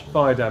 damage,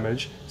 fire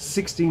damage,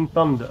 16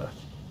 thunder.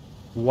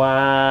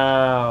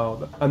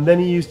 Wow. And then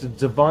he used a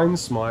Divine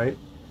Smite,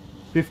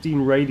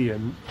 15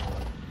 radiant.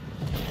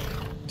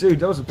 Dude,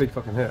 that was a big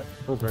fucking hit.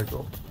 That was very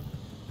cool.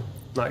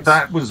 Nice.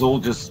 That was all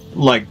just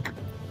like...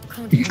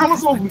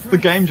 the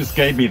game just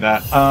gave me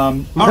that.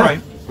 Alright.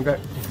 Okay.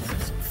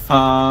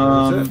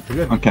 We're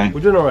good. Okay.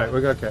 We're doing alright.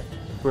 We're okay.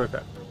 We're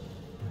okay.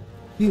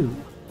 You.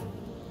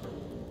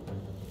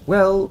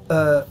 Well,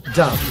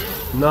 done.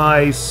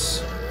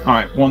 Nice.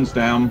 Alright, one's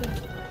down.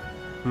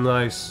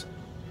 Nice.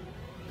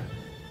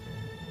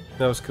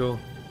 That was cool.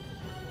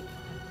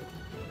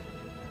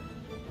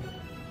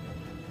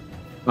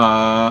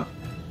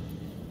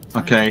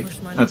 Okay,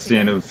 that's the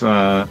end of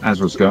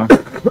Azra's go.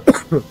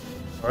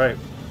 Alright.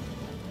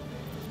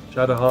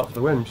 Shadowheart for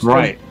the win. Just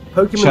right.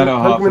 Poke him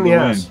in the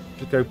ass.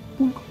 Just go,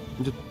 and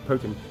just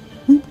poke him.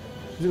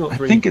 I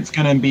think it's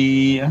going to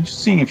be... I'm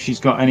just seeing if she's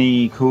got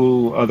any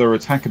cool other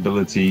attack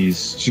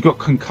abilities. She's got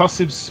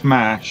Concussive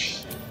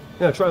Smash.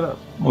 Yeah, try that.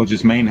 Or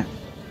just main it.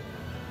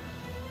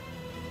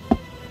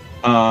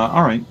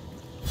 Alright.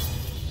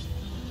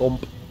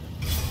 Bump.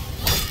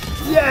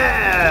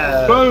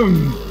 Yeah!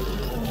 Boom!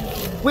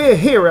 We're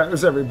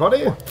heroes,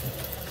 everybody!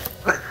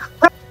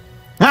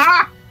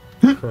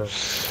 That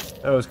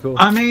was cool.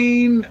 I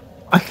mean,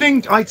 I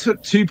think I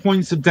took 2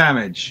 points of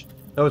damage.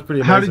 That was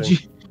pretty amazing. How did you...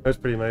 That was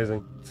pretty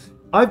amazing.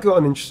 I've got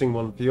an interesting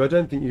one for you. I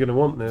don't think you're going to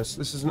want this.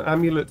 This is an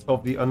Amulet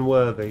of the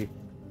Unworthy.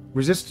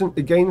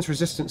 It gains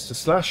resistance to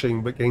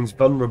slashing, but gains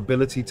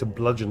vulnerability to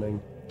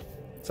bludgeoning.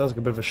 Sounds like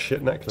a bit of a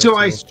shit necklace. Do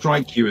I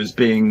strike you as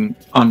being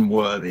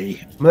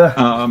unworthy?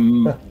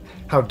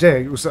 How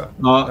dare you, sir?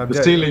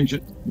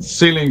 The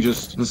ceiling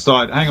just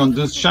started. Hang on,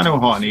 does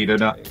Shadowheart need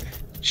it?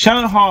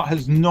 Shadowheart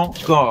has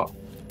not got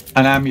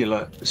an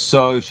amulet,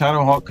 so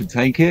Shadowheart could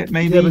take it,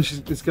 maybe? Yeah, but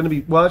it's going to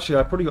be... Well, actually,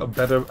 I've probably got a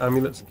better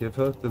amulet to give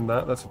her than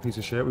that. That's a piece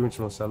of shit. We just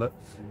want to sell it.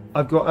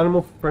 I've got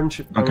Animal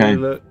Friendship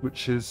Amulet,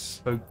 which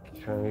is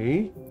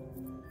okay.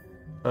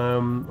 I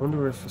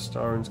wonder if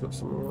Astarion's got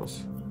something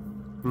else.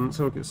 Let's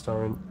have a look at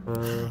Astarion.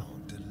 How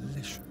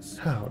delicious.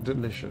 How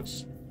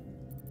delicious.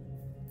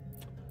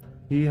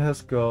 He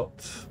has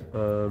got...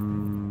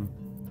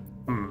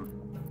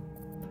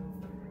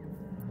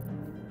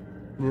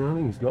 Yeah, I don't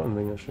think he's got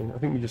anything, actually. I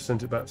think we just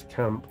sent it back to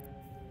camp.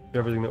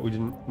 Everything that we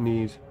didn't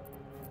need.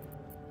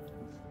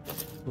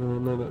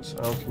 No, that's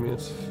alchemy,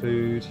 it's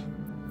food.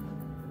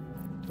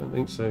 Don't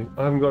think so.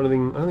 I haven't got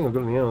anything... I don't think I've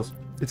got anything else.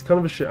 It's kind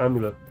of a shit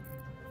amulet.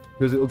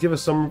 Because it'll give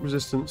us some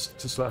resistance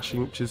to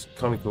slashing, which is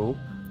kind of cool.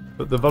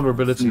 But the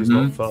vulnerability is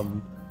not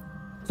fun.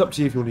 It's up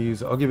to you if you want to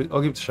use it. I'll give it to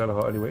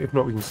Shadowheart anyway. If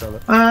not, we can sell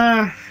it.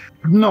 I'm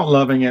not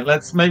loving it.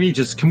 Let's maybe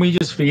just... Can we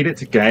just feed it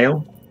to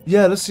Gale?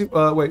 Yeah, let's see...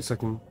 wait a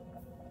second.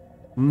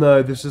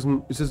 No, this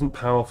isn't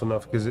powerful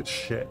enough because it's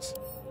shit.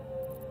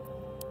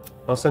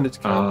 I'll send it to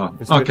camp.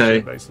 It's okay.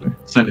 Shit, basically.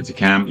 Send it to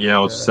camp. Yeah,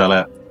 I'll just sell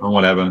it or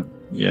whatever.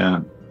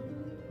 Yeah.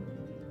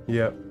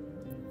 Yeah.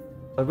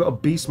 I've got a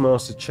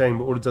Beastmaster chain,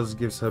 but all it does is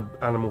gives her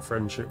animal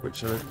friendship,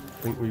 which I don't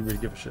think we really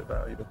give a shit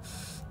about either.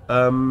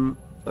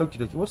 Okie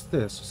dokie. What's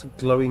this? It's a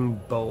glowing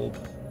bulb.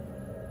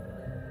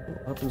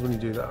 What happens when you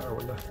do that? I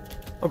wonder.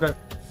 Okay.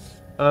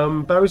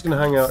 Barry's gonna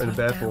hang out in a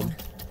bear form.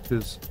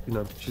 Because, you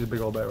know, she's a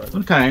big old bear, right?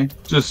 Okay,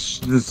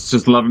 just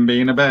loving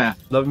being a bear.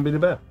 Loving being a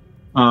bear.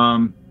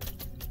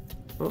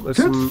 There's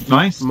good. some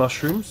nice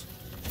mushrooms.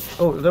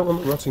 Oh, I don't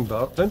want the rotting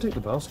bark. Don't take the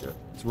basket.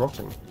 It's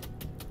rotting.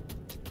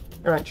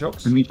 All right,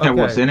 Chocks. Let me check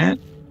what's in it.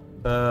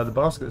 The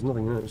basket. There's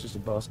nothing in it. It's just a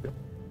basket.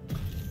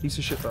 Piece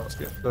of shit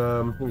basket.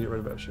 Let me get rid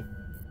of that shit.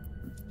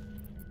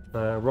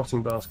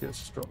 Rotting basket. Let's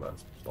just drop that.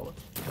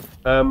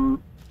 Bollocks.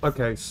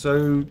 Okay,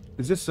 so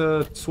is this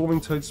a swarming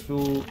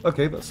toadstool?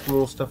 Okay, that's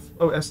more stuff.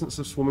 Oh, essence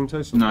of swarming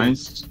toadstool.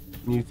 Nice.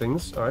 New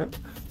things. All right.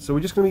 So we're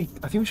just gonna be.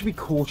 I think we should be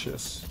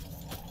cautious.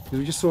 Because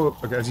we just saw.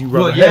 Okay, as you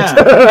run Well, ahead.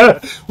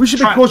 yeah. We should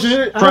be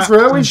cautious.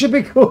 Azra, we should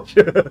be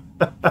cautious.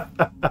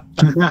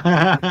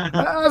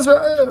 Azra,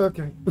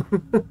 okay.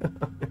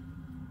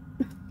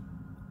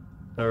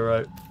 All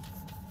right.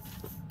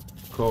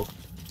 Cool.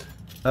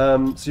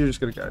 So you're just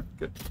gonna go.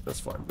 Good. That's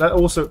fine. That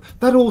also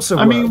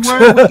I mean, works.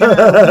 where we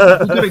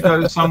gotta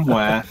go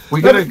somewhere.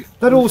 We gotta.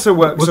 That also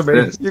works for me.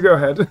 this? You go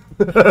ahead.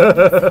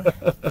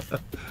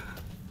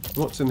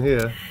 What's in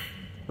here?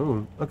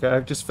 Oh, okay.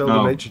 I've just failed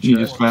the nature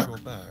you check.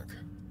 just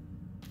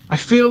I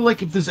feel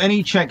like if there's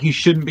any check you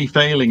shouldn't be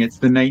failing, it's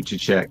the nature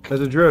check.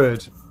 As a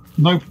druid.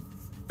 Nope.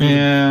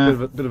 Yeah.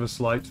 Bit of a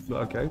slight,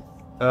 but okay.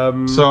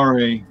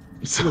 Sorry.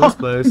 Just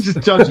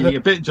judgy, a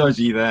bit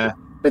judgy there.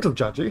 Little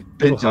judgy.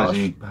 Bit little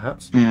judgy. harsh,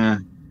 perhaps. Yeah.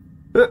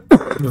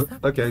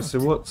 Okay, so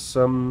what's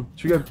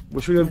should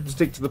we go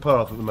stick to the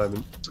path at the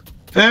moment?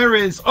 There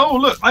is. Oh,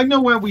 look! I know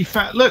where we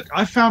found. Look,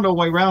 I found our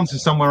way round to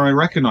somewhere I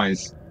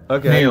recognise.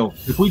 Okay. Neil,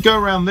 if we go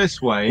around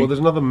this way, Well, there's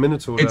another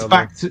minotaur. it's down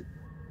back to.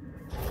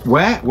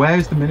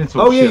 Where's the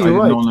minotaur? Oh yeah, Shit, you're I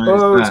right. did not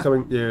notice Oh, it's that.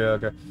 coming. Yeah,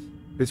 okay.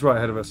 It's right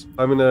ahead of us.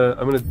 I'm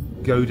gonna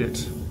goad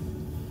it.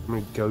 I'm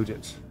gonna goad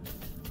it.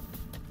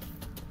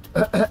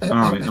 All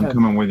right, I'm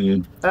coming with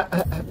you.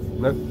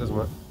 No, doesn't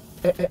work.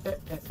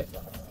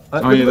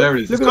 Oh yeah, there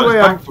it is. Look It's at the way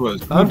back to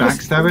us. Can we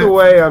backstab the it?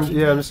 way I'm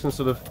just gonna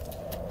sort of.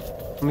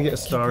 I'm gonna get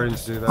Astarion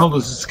to do that. Oh,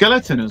 there's a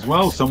skeleton as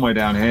well somewhere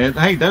down here.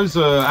 Hey, those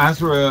are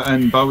Azra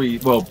and Bowie.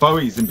 Well,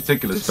 Bowie's in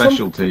particular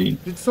specialty.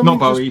 Not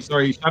Bowie,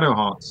 sorry,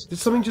 Shadowhearts. Did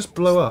something just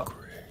blow up?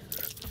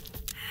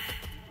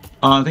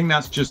 I think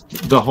that's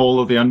just the whole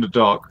of the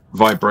Underdark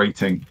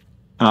vibrating.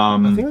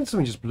 I think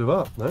something just blew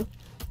up. No.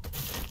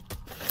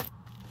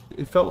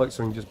 It felt like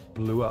something just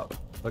blew up.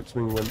 Like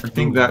something went. I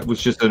think that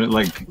was just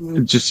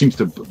it just seems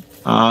to.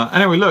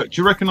 Anyway, look,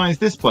 do you recognise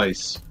this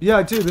place? Yeah,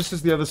 I do. This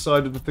is the other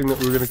side of the thing that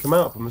we were going to come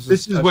out from.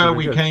 This is where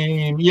we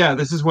came. Yeah,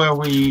 this is where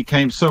we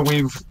came. So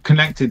we've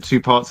connected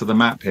two parts of the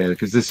map here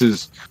because this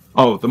is.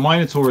 Oh, the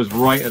Minotaur is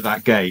right at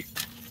that gate.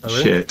 Oh,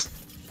 really? Shit.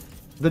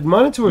 The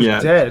Minotaur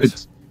is dead.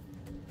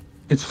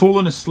 It's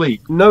fallen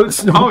asleep. No,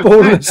 it's not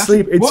fallen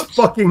asleep. It's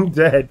fucking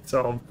dead,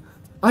 Tom.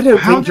 I don't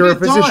think you're a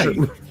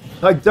physician.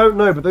 I don't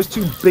know, but those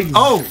two big.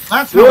 Oh,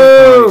 that's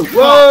whoa!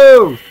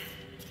 Whoa!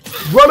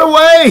 Run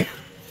away!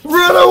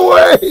 Run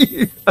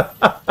away!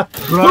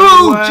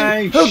 Run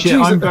away! Oh, shit,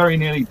 I'm very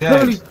nearly dead.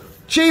 Holy,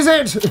 cheese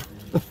it!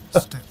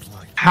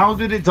 How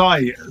did it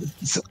die?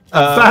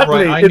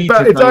 Badly. Right,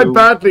 it died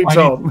badly,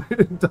 Tom.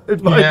 It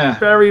died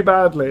very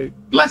badly.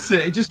 Bless it.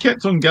 It just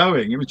kept on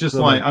going. It was just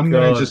I'm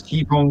going to just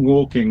keep on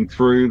walking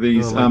through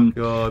these.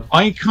 God.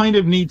 I kind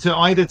of need to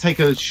either take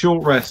a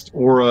short rest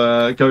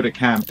or go to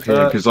camp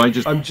here because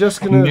I'm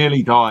just going to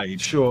nearly died.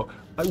 Sure.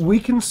 We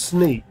can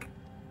sneak.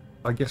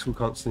 I guess we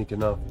can't sneak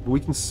enough, but we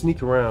can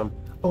sneak around.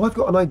 Oh, I've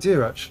got an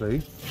idea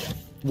actually.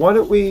 Why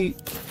don't we?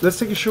 Let's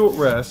take a short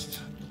rest.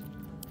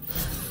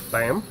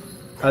 Bam.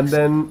 And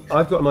then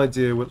I've got an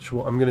idea what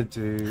I'm going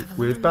to do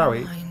with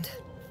Bowie.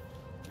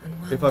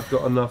 If I've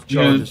got enough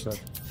charges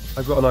left.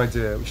 I've got an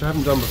idea, which I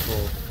haven't done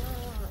before.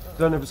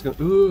 Don't know if it's going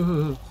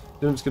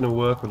to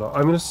work or not.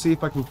 I'm going to see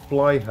if I can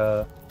fly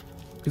her.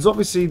 Because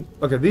obviously,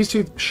 okay, these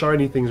two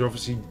shiny things are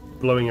obviously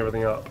blowing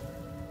everything up.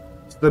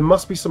 So there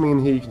must be something in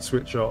here you can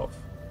switch off.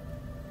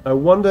 I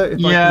wonder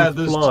if I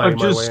can fly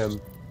my way in.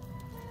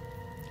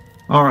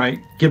 All right,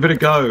 give it a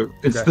go.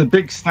 It's the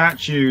big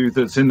statue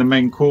that's in the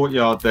main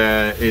courtyard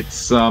there. It's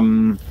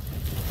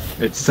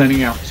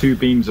sending out two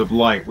beams of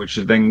light, which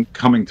are then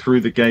coming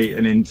through the gate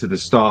and into the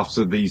staffs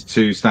of these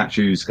two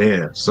statues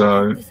here.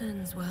 So,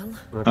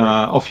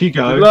 off you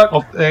go.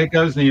 Off, there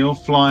goes Neil,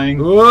 flying.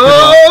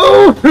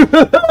 Whoa!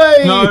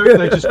 No,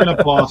 they're just going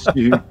to blast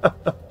you.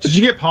 Did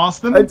you get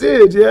past them? I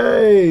did,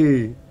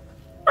 yay!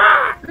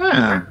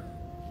 Yeah.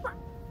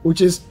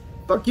 Which is...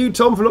 Fuck you,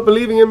 Tom, for not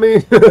believing in me.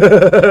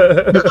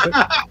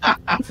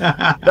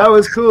 That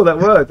was cool. That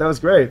worked. That was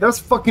great. That's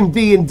fucking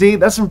D&D.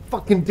 That's some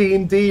fucking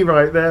D&D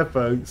right there,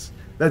 folks.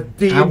 That's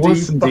D&D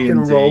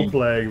fucking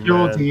role-playing,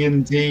 Pure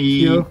D&D.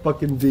 Pure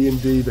fucking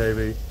D&D,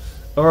 baby.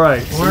 All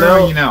right. So where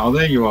are you now? Oh,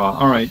 there you are.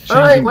 All right. All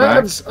right,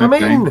 lads. I'm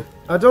in.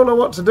 I don't know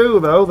what to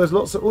do, though. There's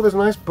lots of... Oh, there's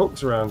nice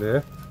books around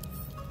here.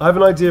 I have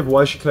an idea of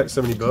why she collects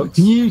so many books.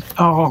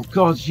 Oh,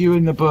 God, you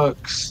in the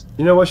books.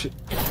 You know what she...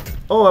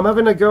 Oh, I'm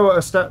having a go at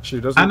a statue,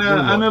 doesn't it?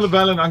 Anna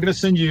Llewellyn, I'm going to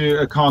send you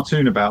a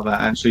cartoon about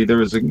that, actually.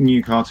 There is a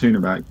new cartoon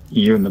about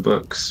you in the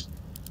books.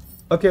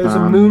 Okay, there's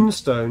a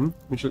moonstone,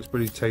 which looks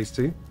pretty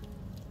tasty.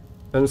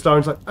 And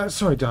Astarion's like,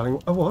 sorry,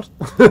 darling, a what?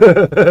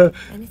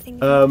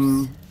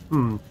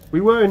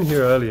 We were in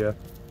here earlier.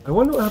 I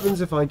wonder what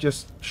happens if I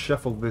just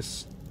shuffle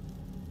this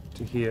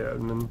to here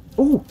and then...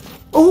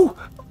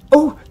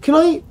 Oh! Can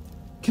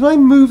I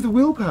move the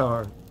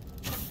willpower?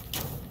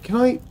 Can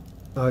I...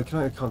 Oh, I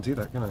can't do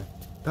that, can I?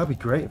 That'd be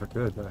great if I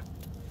could. Can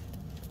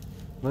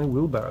I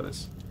wheelbarrow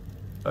this?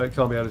 Oh, it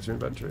can't be added to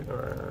inventory.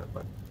 Alright,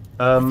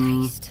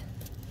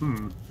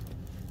 fine.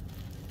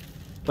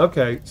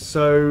 Okay,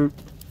 so...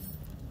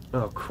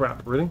 Oh,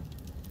 crap, really?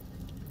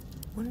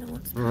 Wonder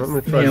what's I'm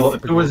gonna try Kneel.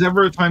 If there was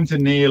ever a time to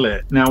kneel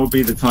it, now would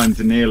be the time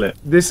to kneel it.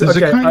 This There's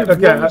a okay, kind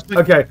of almost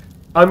like okay.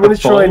 I'm going a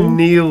to try bowl. and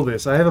kneel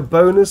this. I have a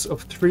bonus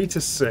of 3 to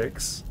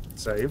 6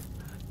 save.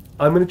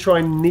 I'm going to try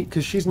and kneel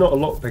because she's not a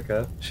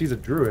lockpicker. She's a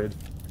druid.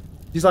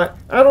 She's like,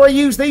 how do I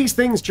use these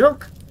things,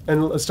 Chuck?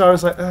 And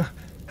Astarion's like,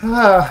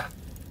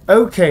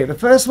 okay. The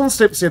first one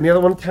slips in, the other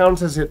one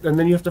counters it, and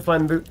then you have to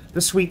find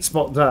the sweet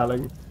spot,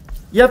 darling.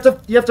 You have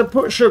to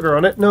put sugar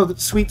on it. No,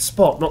 that's sweet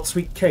spot, not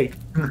sweet cake.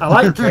 I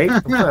like cake.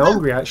 I'm quite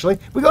hungry actually.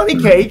 We got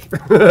any cake?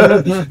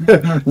 So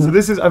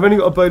this is. I've only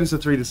got a bonus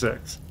of 3 to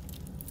 6.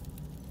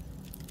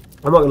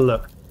 I'm not gonna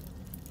look.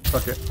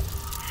 Fuck it.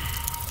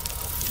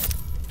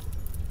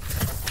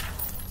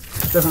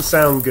 Doesn't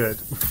sound good.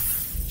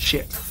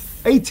 Shit.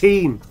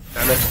 18.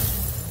 Damn it.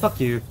 Fuck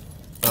you.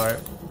 All right.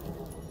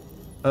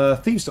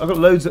 Thieves. I've got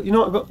loads. You know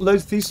what? I've got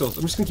loads of thieves swords.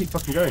 I'm just gonna keep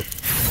fucking going.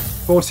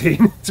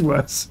 14. It's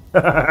worse.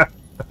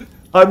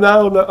 I'm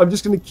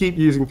just going to keep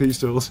using thieves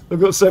tools.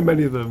 I've got so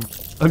many of them.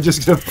 I'm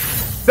just going to...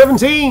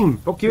 17!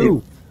 Fuck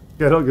you!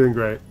 Yeah, not doing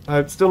great.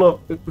 I'm still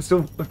not...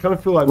 I kind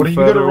of feel like... What are you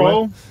going to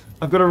roll?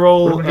 I've got to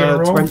roll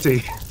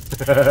 20.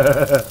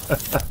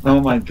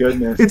 Oh my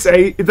goodness. It's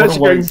 8. It's actually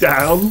going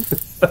down.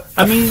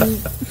 I mean,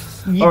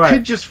 you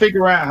could just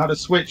figure out how to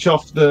switch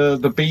off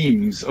the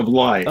beams of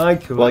light. I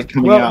could. Like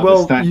coming out of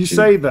the statue. You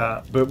say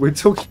that, but we're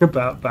talking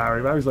about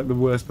Barry. Barry's like the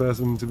worst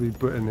person to be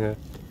put in here.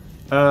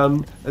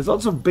 There's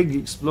lots of big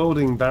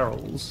exploding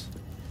barrels.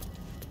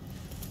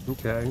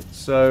 Okay,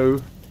 so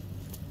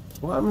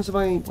what happens if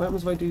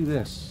I do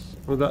this?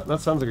 Well, that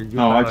sounds like a good.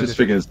 Oh, I just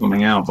figured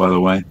something out, by the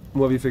way.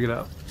 What have you figured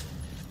out?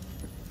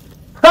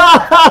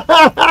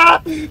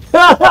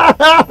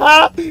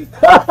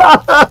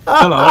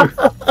 Hello.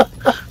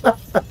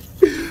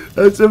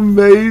 That's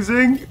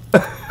amazing.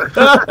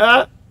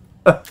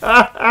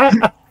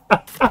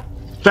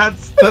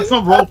 That's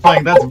not role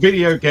playing. That's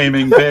video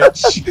gaming,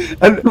 bitch.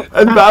 and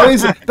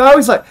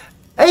Bowie's like,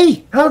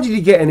 hey, how did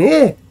you get in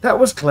here? That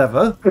was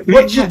clever.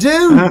 What'd you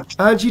do?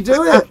 How'd you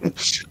do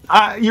it?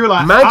 You were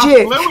like,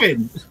 magic. I flew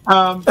in.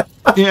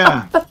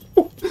 Yeah.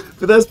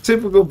 But that's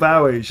typical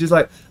Bowie. She's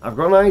like, I've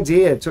got an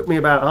idea. It took me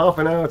about half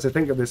an hour to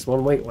think of this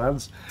one. Wait,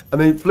 lads.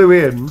 And then flew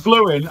in.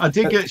 I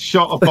did get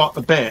shot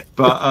a bit,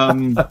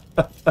 but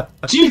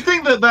do you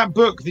think that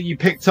book that you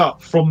picked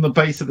up from the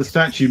base of the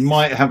statue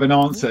might have an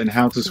answer in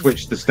how to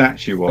switch the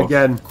statue off?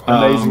 Again,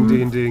 amazing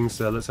D&Ding,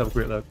 so let's have a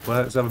quick look.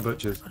 Well, let's have a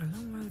butcher's.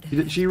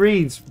 She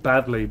reads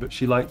badly, but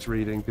she likes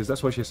reading, because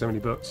that's why she has so many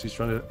books. She's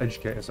trying to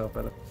educate herself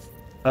better.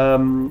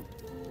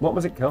 What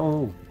was it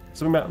called?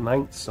 Something about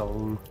Night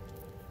Song.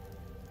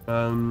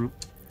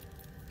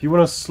 If you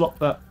want to slot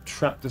that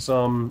trap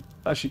disarm,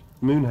 actually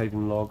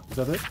Moonhaven log, is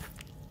that it?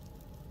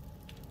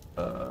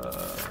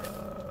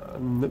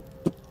 Nope.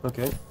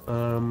 Okay.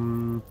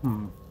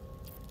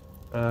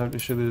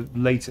 Just show the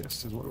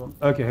latest is what we want.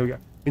 Okay, here we go.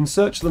 In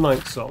Search of the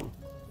Night Song.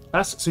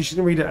 So she's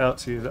gonna read it out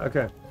to you. Is that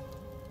okay?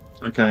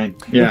 Okay.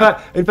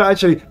 Yeah. In fact,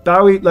 actually,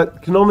 Bowie,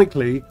 like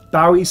canonically,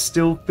 Bowie's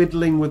still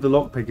fiddling with the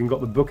lockpick and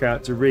got the book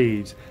out to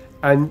read,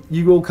 and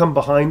you all come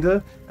behind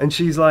her, and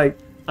she's like,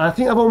 I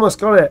think I've almost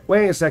got it.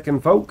 Wait a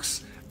second,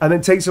 folks. And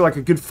it takes her like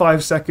a good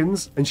 5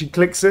 seconds, and she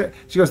clicks it.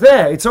 She goes,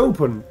 there, it's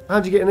open.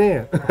 How'd you get in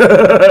here?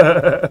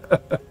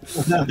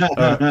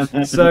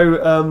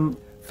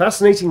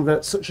 Fascinating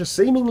that such a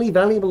seemingly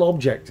valuable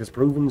object has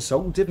proven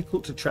so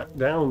difficult to track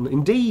down.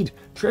 Indeed,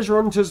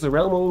 treasure hunters the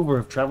realm over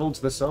have travelled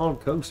to the Sard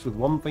coast with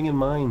one thing in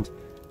mind,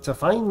 to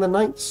find the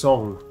Night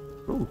Song.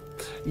 Ooh.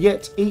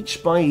 Yet,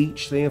 each by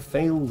each, they have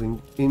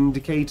failed,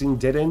 indicating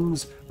dead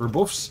ends,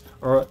 rebuffs,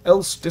 or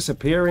else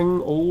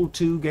disappearing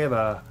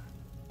altogether.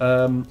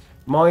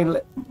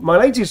 My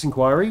latest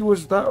inquiry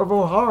was that of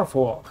O'Hara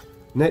Fork.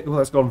 Well,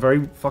 that's gone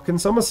very fucking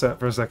Somerset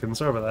for a second,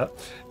 sorry about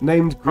that.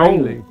 Named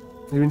Grayley,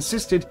 who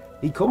insisted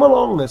he come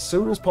along as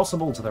soon as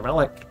possible to the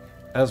relic,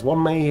 as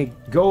one may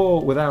go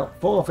without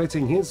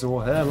forfeiting his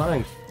or her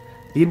life.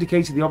 He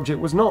indicated the object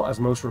was not, as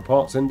most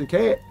reports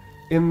indicate,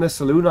 in the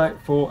Saloonite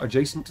fort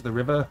adjacent to the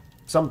river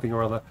something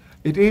or other.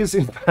 It is,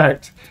 in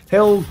fact,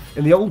 held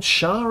in the old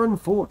Sharon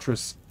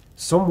fortress,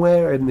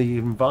 somewhere in the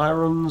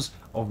environs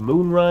of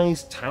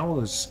Moonrise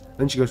Towers.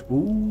 Then she goes,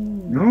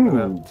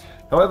 ooh.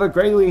 However,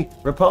 Grayley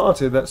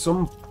reported that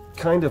some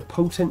kind of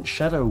potent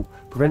shadow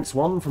prevents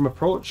one from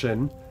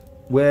approaching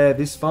where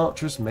this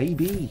fortress may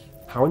be.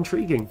 How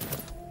intriguing.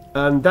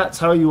 And that's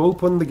how you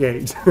open the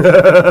gate. I've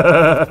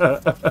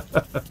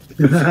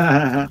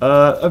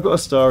got a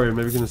Astarion.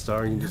 Maybe we can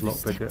Astarion and just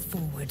lockpick it.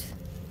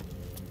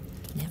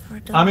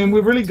 I mean,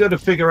 we're really good to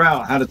figure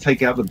out how to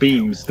take out the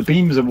beams. The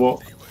beams are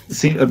what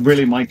are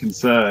really my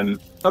concern.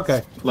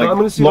 Okay, like, I'm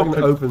going to see if I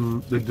can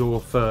open the door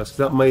first.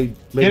 That may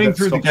getting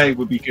through the gate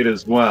would be good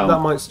as well. That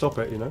might stop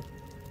it, you know.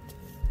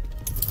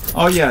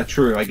 Oh yeah,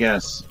 true. I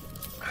guess.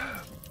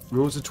 It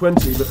was a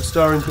 20, but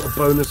Astarion's got a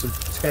bonus of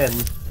 10.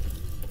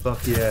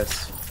 Fuck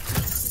yes.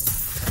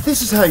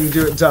 This is how you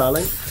do it,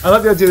 darling. I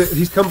like the idea that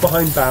he's come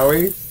behind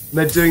Bowie, and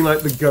they're doing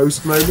like the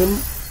ghost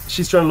moment.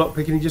 she's trying to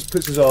lockpick and he just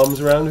puts his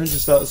arms around her and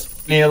just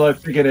starts... Neil, I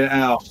figured it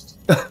out.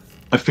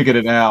 I figured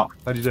it out.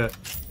 How'd you do it?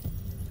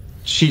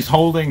 She's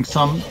holding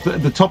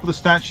the top of the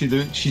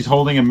statue, she's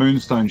holding a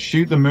moonstone.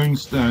 Shoot the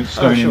moonstone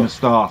in the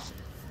staff.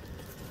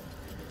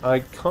 I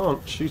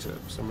can't shoot it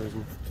for some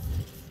reason.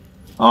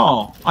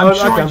 Oh, I'm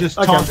sure I just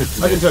targeted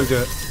it. I can totally do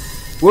it.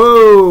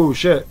 Whoa,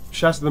 shit.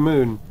 Shatter the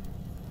moon.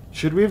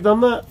 Should we have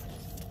done that?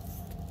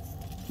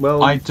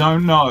 Well, I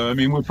don't know. I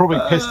mean, we're probably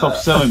pissed off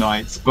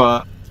Selenites,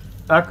 but...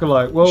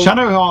 Acolyte, well...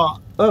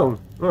 Shadowheart... Oh,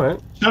 alright.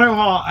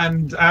 Shadowheart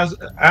and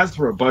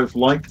Azra both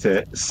liked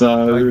it,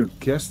 so... I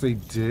guess they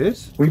did?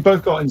 We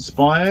both got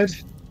inspired.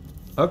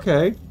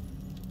 Okay.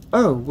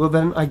 Oh, well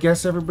then I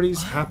guess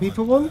everybody's happy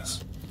for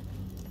once?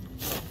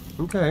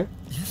 Okay.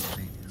 Yes,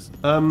 please.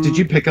 Did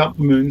you pick up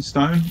the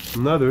moonstone?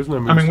 No, there is no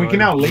moonstone. I mean, we can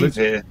now leave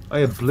here. I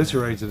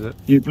obliterated it.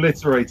 You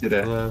obliterated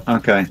it? Yeah.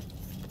 Okay.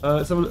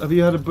 So have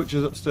you had a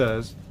butcher's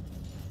upstairs?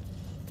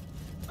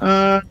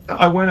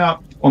 I went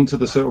up onto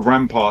the sort of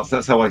ramparts.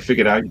 That's how I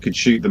figured out you could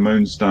shoot the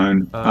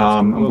moonstone.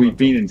 And we've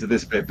been into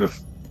this bit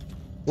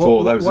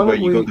before. That was where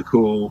you got the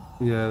cool...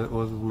 Yeah, it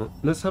was, wasn't it?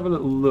 Let's have a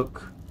little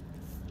look.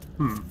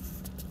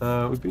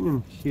 We've been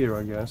in here,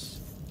 I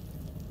guess.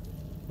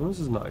 Well, this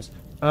is nice.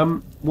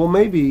 Well,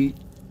 maybe...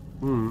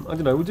 I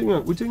don't know.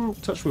 We're doing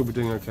touch wood. We're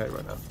doing okay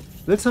right now.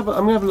 Let's have.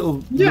 I'm gonna have a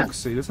little look.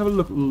 See. Let's have a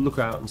look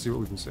out and see what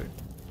we can see.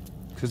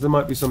 Because there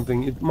might be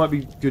something. It might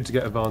be good to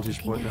get a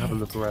vantage point and have a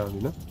look around.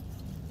 You know.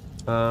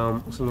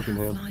 Let's have a look in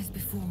here.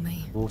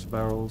 Water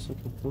barrels.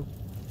 Okay. Cool.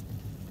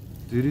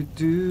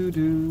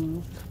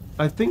 Do.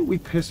 I think we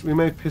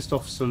may have pissed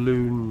off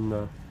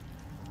Saloon.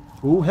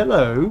 Oh,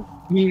 hello.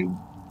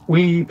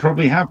 We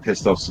probably have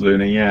pissed off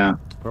Saluna. Yeah.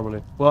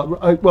 Probably.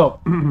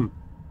 Well,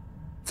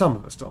 some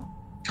of us don't.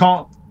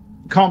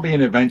 Can't be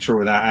an adventure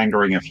without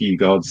angering a few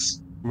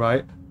gods.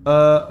 Right.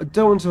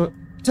 Don't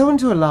want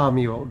to alarm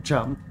you, old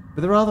chum,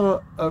 but there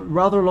are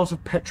rather a lot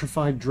of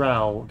petrified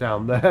drow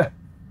down there.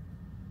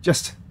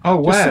 Just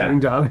sitting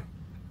down.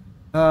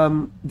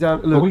 Down.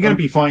 Look, are we going to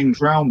be fighting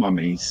drow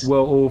mummies?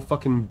 Well, or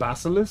fucking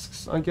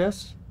basilisks, I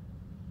guess,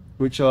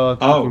 which are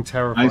fucking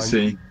terrifying. I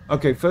see.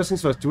 Okay, first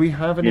things first. Do we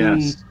have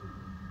any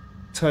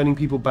turning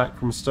people back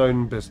from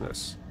stone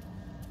business?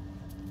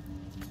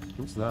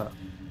 What's that?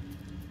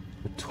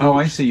 Oh,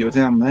 I see. You're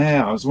down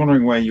there. I was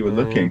wondering where you were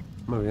looking.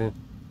 Oh, yeah.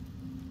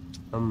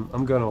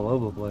 I'm going all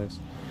over the place.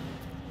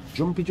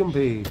 Jumpy.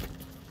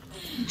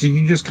 Did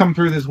you just come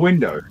through this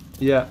window?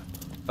 Yeah.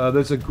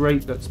 There's a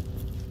grate that's...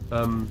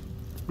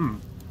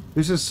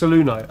 This is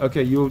Saloonite.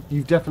 Okay,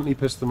 you've definitely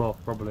pissed them off,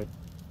 probably.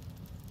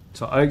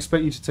 So I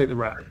expect you to take the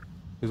rat,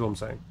 is what I'm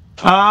saying.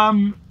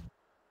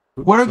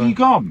 Where have you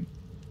gone?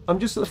 I'm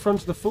just at the front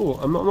of the fort.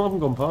 I haven't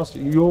gone past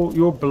you.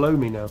 You're below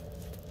me now.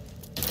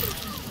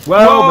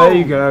 Well, there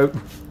you go.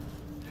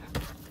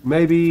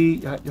 Maybe...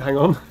 Hang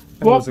on.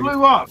 What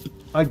blew up?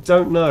 I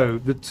don't know.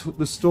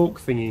 The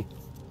stalk thingy.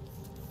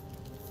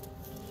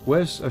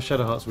 Where's... Oh,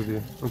 Shadowheart's with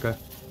you. Okay.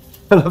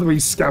 Another wee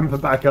scamper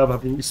back up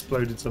having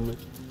exploded something.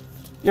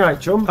 You're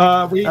right, chum.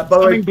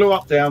 Something blew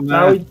up down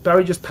there.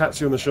 Barry just pats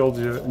you on the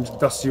shoulder and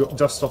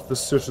dusts off the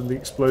soot and the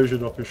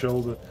explosion off your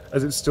shoulder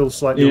as it's still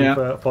slightly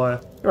on fire.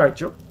 You're right,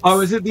 chum.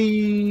 Oh, is it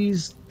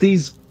these...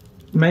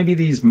 Maybe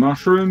these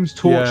mushrooms?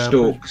 Torch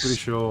stalks? Pretty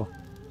sure.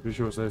 Pretty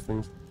sure it's those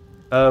things.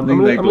 I'm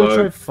gonna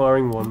try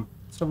firing one.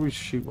 Let's have we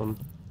shoot one.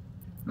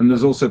 And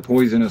there's also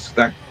poisonous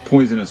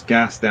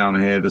gas down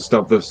here. The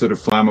sort of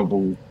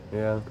flammable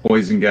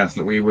poison gas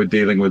that we were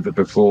dealing with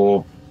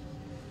before.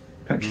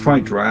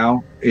 Petrified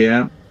drow.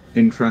 Yeah,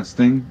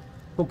 interesting.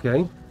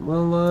 Okay,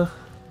 well,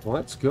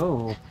 let's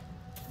go.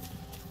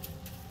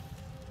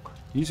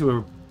 You two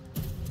are...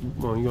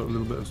 Well, you got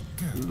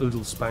a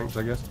little spanked,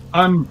 I guess.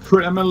 I'm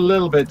a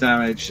little bit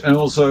damaged, and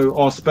also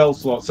our spell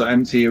slots are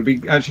empty. It would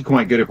be actually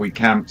quite good if we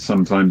camped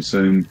sometime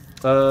soon.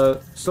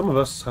 Some of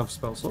us have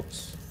spell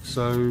slots,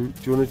 so do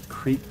you want to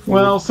creep?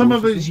 Well, some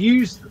of us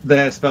used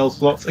their spell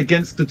slots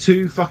against the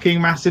two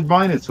fucking massive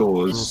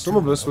minotaurs. Well, some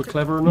of us were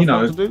clever enough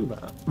not to do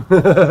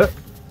that.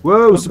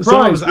 Whoa!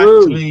 Surprise!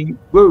 Actually,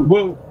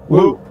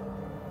 whoa!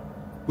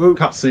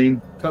 Cutscene.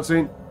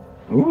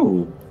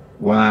 Ooh!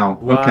 Wow.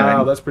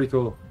 Okay. That's pretty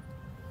cool.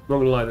 Not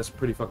gonna lie, that's a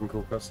pretty fucking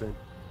cool cutscene.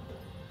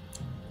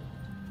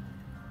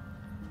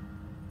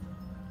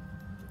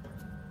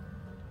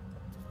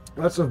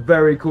 That's a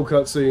very cool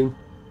cutscene.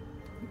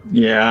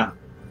 Yeah.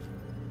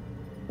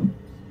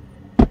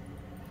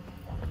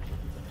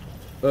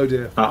 Oh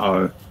dear.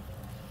 Uh-oh.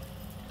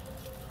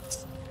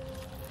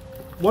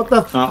 What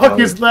the fuck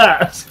is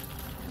that?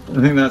 I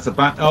think that's a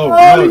bat. Oh,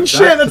 holy no,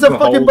 shit, that's a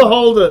fucking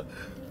beholder!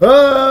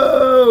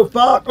 Oh,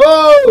 fuck!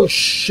 Oh,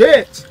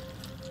 shit!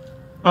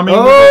 I mean,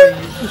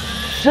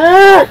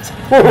 shit!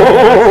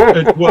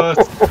 It's worse.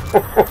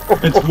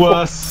 It's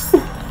worse.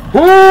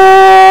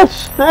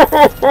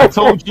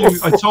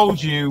 I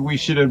told you we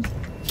should have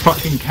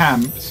fucking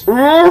camped.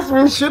 Yes,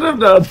 we should have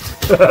done.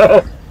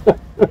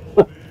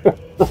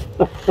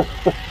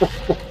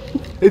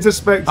 It's a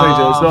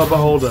spectator, it's not a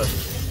beholder.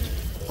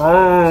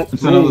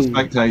 It's another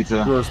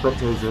spectator. Another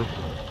spectator.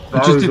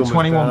 I just did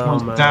 21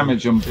 points of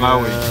damage on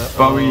Bowie. Yeah.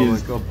 Bowie oh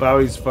is... my god,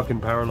 Bowie's fucking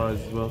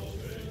paralyzed as well.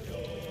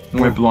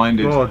 We're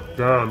blinded. God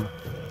damn.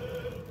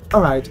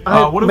 Alright,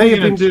 what are we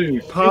going to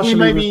do? Should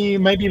we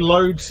maybe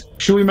load...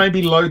 Should we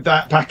maybe load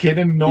that back in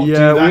and not do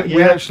that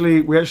we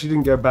actually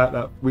didn't go back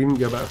that... We didn't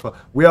go back far.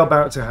 We are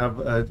about to have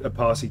a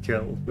party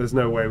kill. There's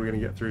no way we're going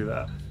to get through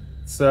that.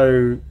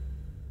 So,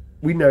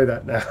 we know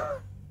that now.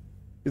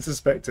 It's a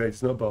spectator,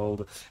 it's not a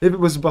beholder. If it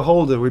was a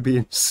beholder, we'd be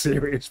in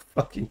serious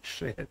fucking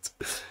shit.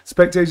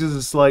 Spectators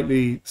are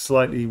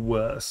slightly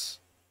worse.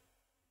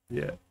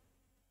 Yeah.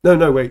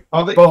 No, wait.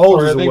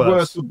 Beholders are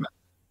worse.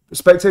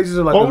 Spectators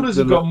are like beholders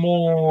have got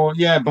more.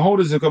 Yeah,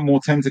 beholders have got more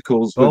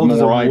tentacles with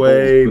more eyeballs,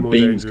 way with more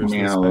beams dangerous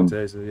coming than out.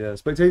 spectators. Yeah,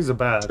 spectators are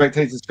bad.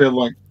 Spectators feel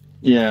like,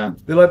 yeah,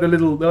 they're like the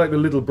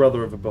little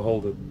brother of a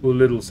beholder or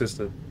little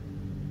sister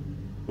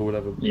or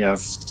whatever.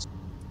 Yes,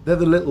 they're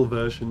the little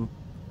version.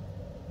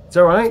 It's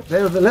all right.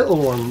 They're the little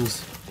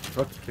ones.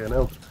 Fucking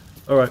hell.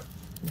 All right.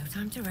 No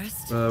time to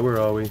rest. Where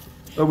are we?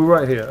 Oh, we're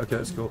right here. Okay,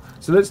 that's cool.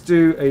 So let's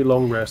do a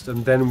long rest,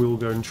 and then we'll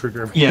go and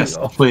trigger everything yes,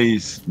 off.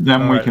 please.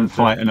 Then we can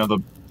fight another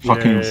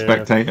fucking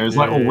spectator. It's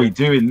like all we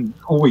do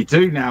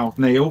now,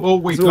 Neil. All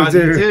we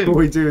do. All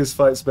we do is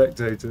fight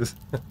spectators.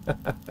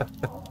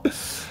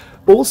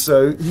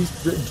 Also,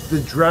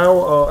 the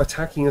drow are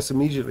attacking us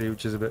immediately,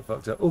 which is a bit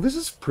fucked up. Oh, this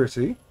is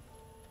pretty.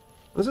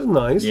 This is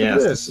nice.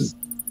 Yes, this is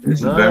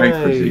very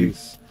pretty.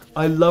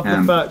 I love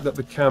the fact that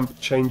the camp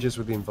changes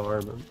with the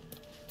environment.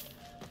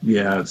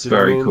 Yeah, it's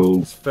very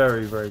cool. It's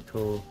very, very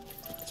cool.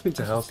 Speak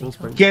to Halston.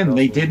 Again,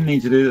 they didn't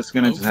need to do this.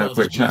 Going to have a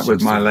quick chat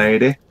with my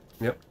lady.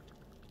 Yep.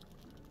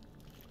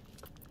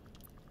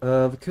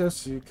 The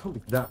curse, you can't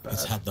be that bad.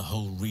 It's had the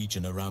whole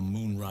region around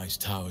Moonrise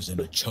Towers in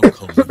a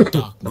chokehold of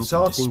darkness.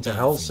 I'm talking to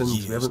Halston.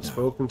 We haven't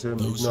spoken to him.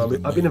 No,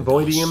 I've been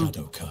avoiding him.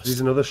 He's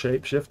another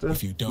shapeshifter.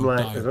 If you don't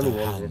die at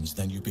their hands,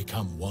 then you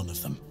become one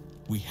of them.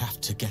 We have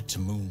to get to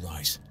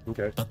Moonrise.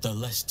 Okay. But the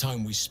less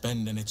time we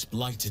spend in its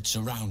blighted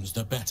surrounds,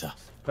 the better.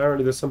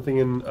 Apparently there's something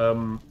in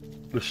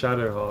the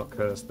Shadowheart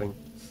curse thing.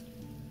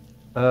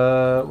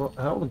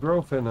 How the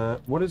growth in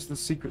it? What is the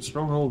secret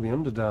stronghold of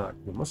the Underdark?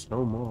 We must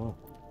know more.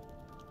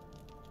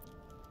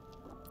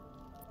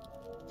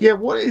 Yeah,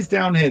 what is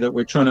down here that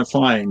we're trying to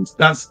find?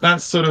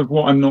 That's sort of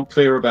what I'm not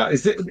clear about.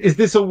 Is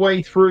this a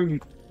way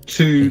through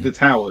to the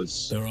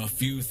towers? There are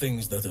few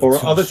things that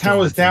are the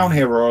towers down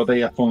here, or are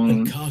they up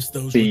on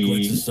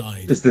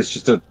the? Is this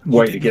just a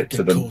way to get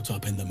to them? Caught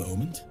up in the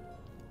moment.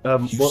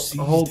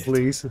 Hold,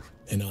 please.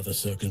 In other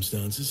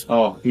circumstances.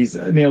 Oh,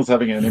 Neil's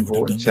having an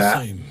important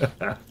chat.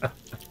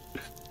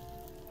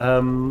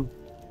 A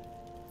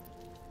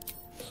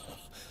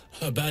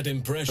bad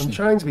impression. I'm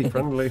trying to be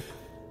friendly.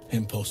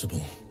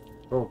 Impossible.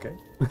 Okay.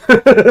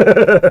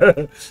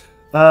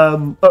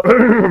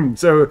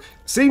 So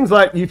seems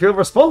like you feel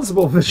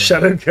responsible for the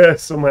Shadow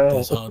Curse somehow.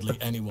 There's hardly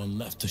anyone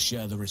left to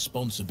share the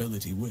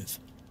responsibility with.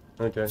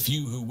 Okay.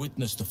 Few who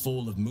witnessed the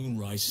fall of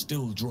Moonrise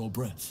still draw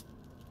breath.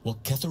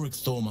 What Ketheric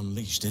Thorm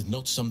unleashed is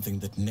not something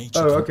that nature.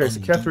 Oh, okay.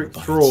 So Ketheric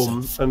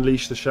Thorm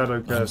unleashed the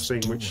Shadow Curse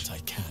thing, which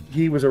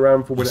he was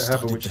around for when it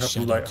happened, which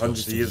happened like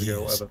hundreds of years ago,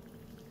 or whatever.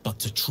 But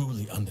to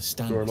truly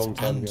understand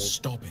it and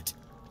stop it,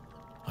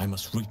 I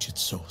must reach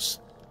its source.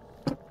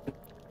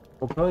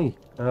 Okay.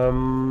 How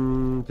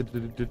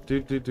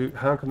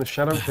can the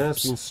Shadow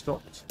Curse be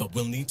stopped? But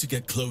we'll need to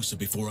get closer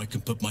before I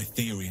can put my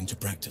theory into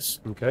practice.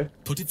 Okay.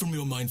 Put it from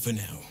your mind for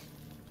now.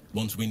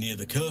 Once we near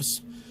the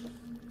curse,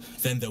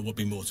 then there will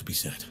be more to be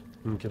said.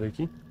 Okay.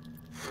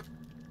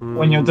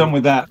 When you're done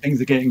with that, things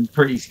are getting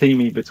pretty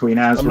steamy between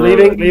Azra. I'm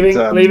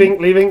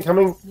leaving,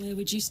 coming. Where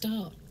would you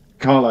start?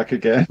 Karlach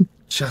again.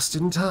 Just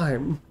in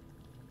time.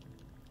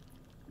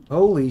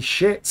 Holy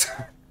shit.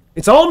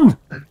 It's on!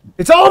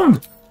 It's on!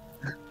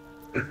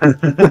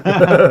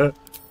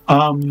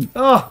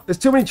 There's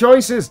too many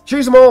choices.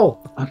 Choose them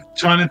all. I'm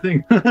trying to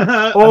think.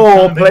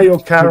 Play your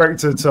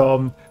character,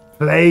 Tom.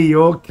 Play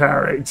your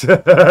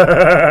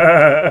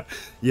character.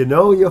 You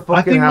know you fucking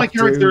I think my have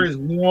character is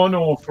 1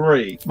 or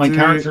 3. My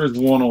character is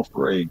 1 or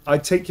 3. I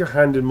take your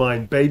hand in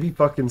mine. Baby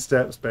fucking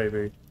steps,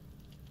 baby.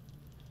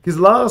 Because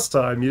last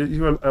time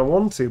you went, I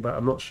want to, but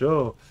I'm not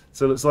sure.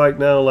 So it's like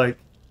now, like,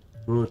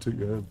 oh, I took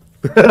your hand.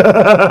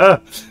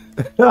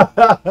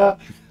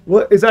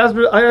 What is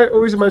Asper? I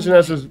always imagine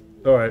Asper's.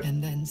 All right.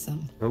 And then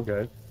some.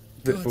 Okay.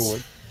 Bit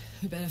forward.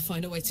 We better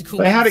find a way to call.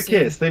 They had a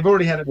kiss. They've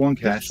already had it one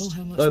kiss.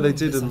 Oh, they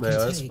did, didn't they?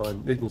 That's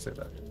fine. You can say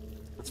that.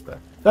 That's fair.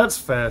 That's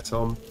fair,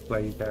 Tom.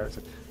 Play your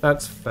character.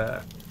 That's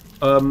fair.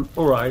 All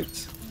right.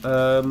 Just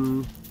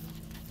want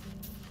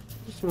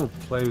to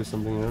play with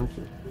something.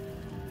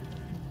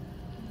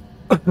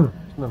 Just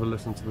have a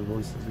listen to the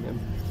voices again.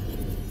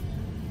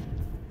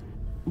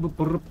 I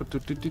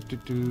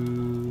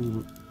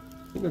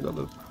think I got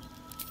the.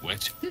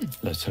 Wet.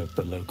 Let's hope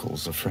the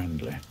locals are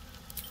friendly.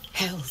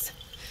 Hells.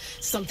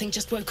 Something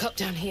just woke up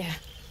down here.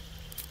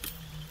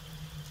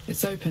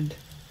 It's opened.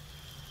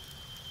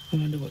 I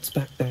wonder what's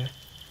back there.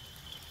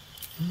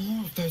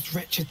 More of those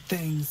wretched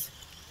things.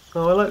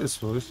 Oh, I like this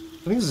voice. I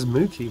think this is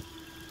Mookie.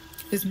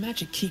 There's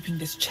magic keeping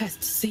this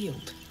chest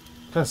sealed.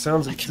 That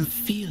sounds. I can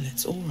feel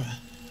its aura.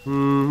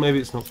 Maybe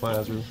it's not quite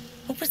Azrael.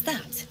 What was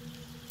that?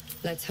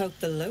 Let's hope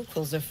the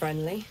locals are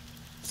friendly.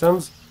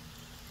 Sounds.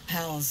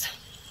 Pals,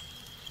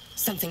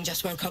 something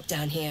just woke up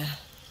down here.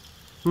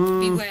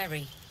 Be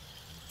wary.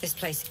 This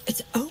place,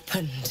 it's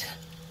opened.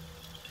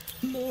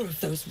 More of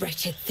those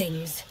wretched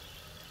things.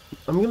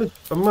 I might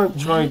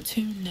try. Where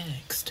to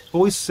next?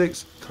 Voice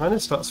 6 kind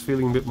of starts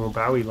feeling a bit more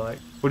Bowie-like.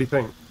 What do you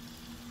think?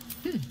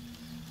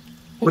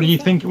 What do you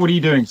think? What are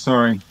you doing?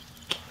 Sorry.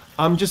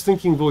 I'm just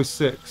thinking voice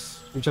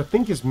 6, which I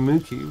think is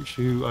Mookie,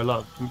 who I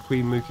love.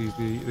 Queen Mookie's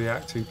the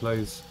actor who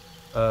plays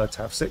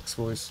Tav 6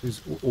 voice,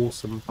 who's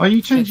awesome. Are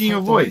you changing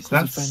your voice?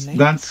 That's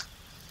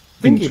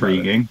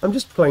intriguing. I'm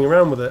just playing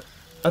around with it.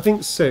 I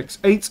think 6,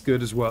 8's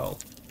good as well,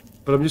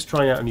 but I'm just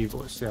trying out a new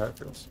voice, see how it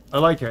feels. I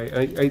like 8.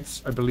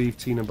 8's, I believe,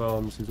 Tina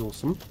Barnes, who's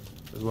awesome,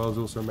 as well as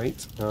also a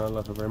mate. I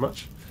love her very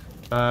much.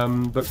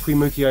 But Queen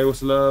Mookie I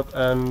also love,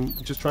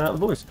 and just trying out the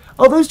voice.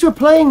 Oh, those two are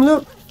playing,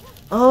 look!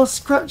 Oh,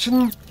 Scratch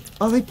and...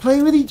 Oh, they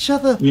play with each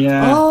other.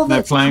 Yeah, oh,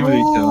 they're playing with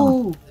each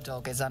other. The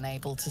dog is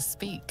unable to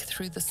speak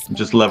through the small I'm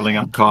just leveling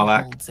up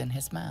Karlach. holds in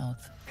his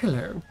mouth.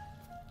 Hello.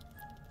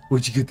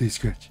 What'd you get there,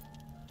 Scratch?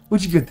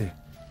 What'd you get there?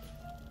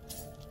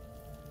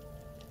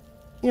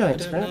 Yeah, I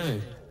don't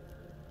know.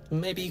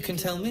 Maybe you can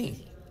tell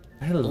me.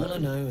 Hello. All I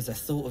know is I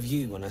thought of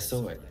you when I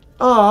saw it.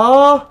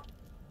 Ah,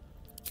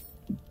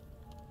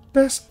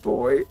 best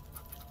boy.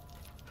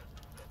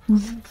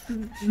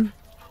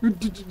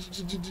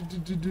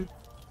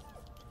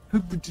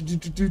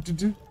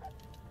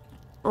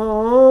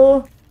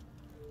 Aww.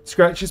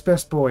 Scratch is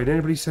best boy, and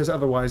anybody says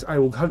otherwise, I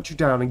will hunt you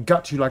down and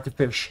gut you like a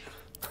fish.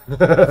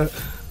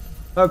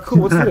 Oh,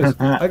 cool. What's this?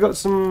 I got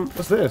some.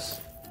 What's this?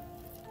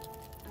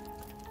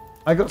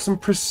 I got some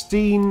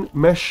pristine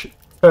mesh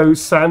toe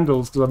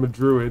sandals because I'm a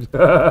druid.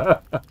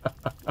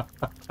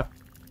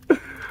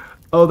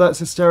 Oh, that's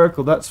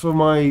hysterical. That's for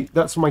my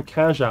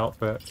cash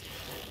outfit.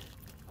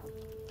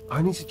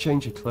 I need to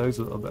change her clothes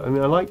a little bit. I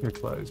mean, I like her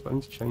clothes, but I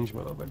need to change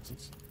them a little bit.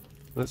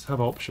 Let's have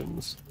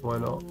options. Why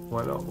not?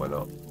 Why not? Why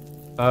not?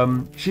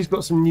 She's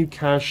got some new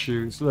cash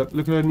shoes. Look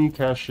at her new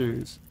cash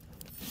shoes.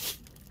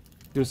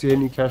 You want to see her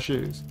new cash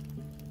shoes?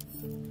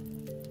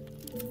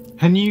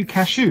 Her new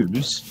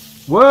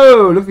cashews?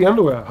 Whoa! Look at the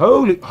underwear.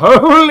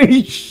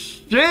 Holy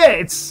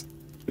shit!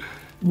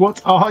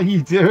 What are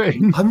you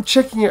doing? I'm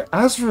checking it.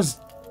 Azra's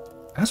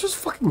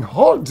fucking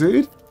hot,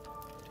 dude.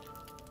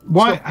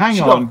 Why? Hang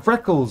she on. Got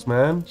freckles,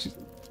 man.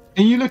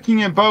 Are you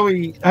looking at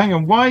Bowie? Hang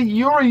on. Why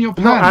you're in your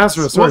pants? Not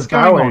Azra. Sorry, What's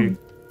going Bowie. on?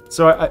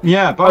 So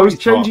I was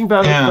changing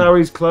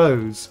Bowie's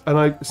clothes, and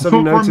I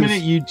suddenly noticed. For a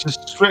minute, you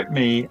just stripped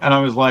me, and I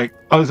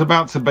was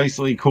about to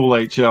basically call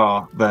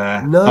HR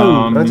there.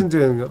 No, I didn't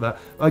do anything like that.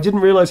 I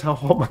didn't realize how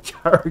hot my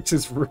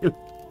character's really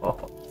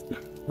hot.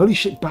 Holy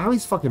shit,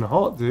 Bowie's fucking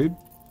hot, dude.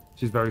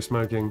 She's very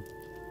smoking.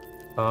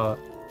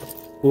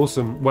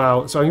 Awesome.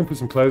 Wow. So I'm gonna put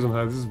some clothes on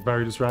her. This is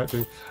very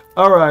distracting.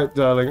 All right,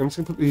 darling. I'm just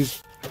gonna put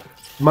these,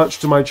 much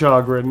to my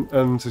chagrin,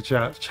 and to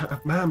chat.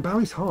 Man,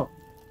 Bowie's hot.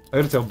 I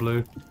gotta tell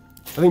Blue.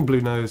 I think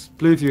Blue knows.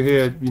 Blue, if you're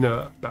here, you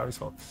know Barry's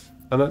hot.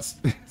 And it's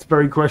a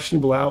very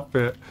questionable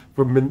outfit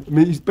from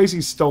he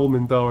basically stole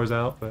Mindara's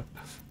outfit.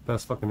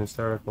 That's fucking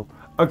hysterical.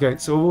 Okay,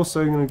 so we're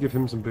also going to give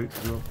him some boots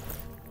as well.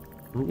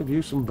 I'm going to give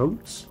you some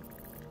boots.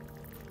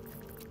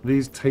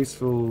 These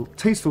tasteful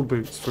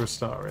boots for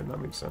Astarion,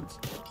 that makes sense.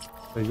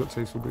 So you've got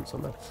tasteful boots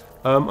on there.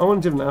 I want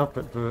a different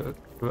outfit for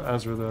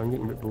Azra though, I'm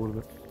getting a bit bored of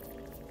it.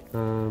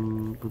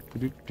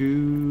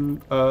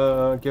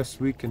 I guess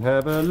we can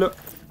have a look.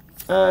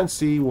 And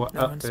see what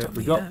outfit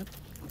we got.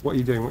 What are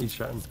you doing? What are you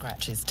chatting?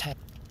 Scratch his tail.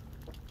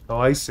 Oh,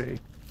 I see.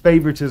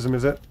 Favoritism,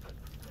 is it?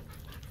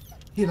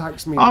 He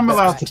likes me. I'm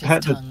allowed to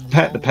pet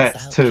the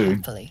pets too.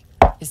 Carefully,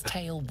 his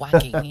tail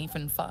wagging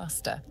even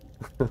faster.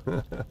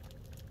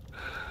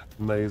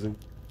 Amazing.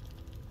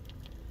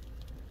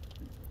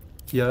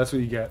 Yeah, that's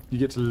what you get. You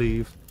get to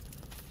leave.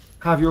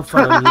 Have your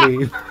fun and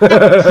leave.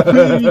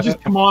 You're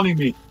just commanding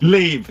me.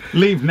 Leave.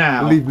 Leave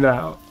now. Leave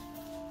now.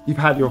 You've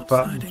had your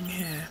fun.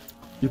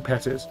 You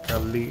pet it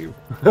and leave.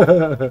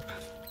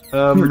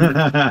 I'm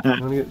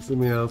gonna get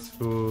something else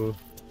for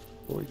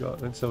what we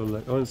got. Let's have a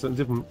look. Oh, some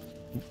different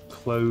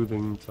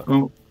clothing type.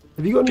 Oh,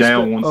 have you got any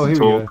GALE wants to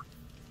talk.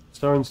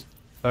 Starion's.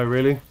 Oh,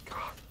 really?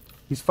 God,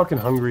 he's fucking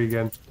hungry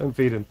again. Don't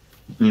feed him.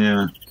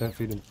 Yeah. Don't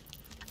feed him.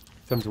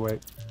 Tell him to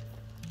wait.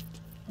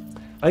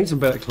 I need some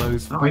better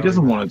clothes. Oh, he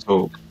doesn't want to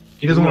talk.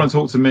 He doesn't want to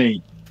talk to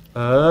me.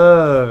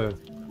 Oh,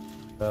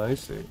 I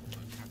see.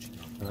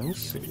 I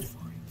see.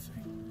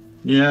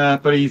 Yeah,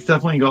 but he's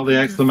definitely got the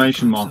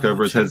exclamation mark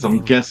over his head, so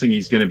I'm guessing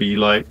he's going to be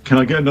like, can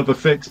I get another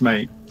fix,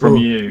 mate, from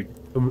you?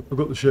 I've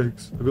got the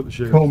shakes. I've got the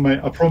shakes. Come on, mate.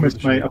 I promise,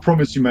 mate. I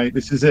promise you, mate.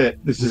 This is it.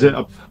 This is it.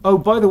 Oh,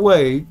 by the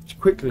way,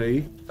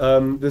 quickly,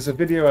 there's a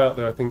video out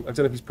there, I think. I don't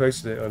know if he's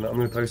posted it or not. I'm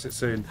going to post it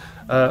soon.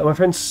 My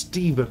friend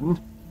Stephen,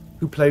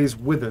 who plays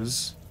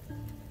Withers,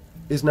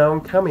 is now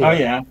on Cameo. Oh,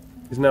 yeah.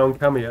 Is now on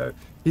Cameo.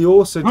 He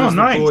also does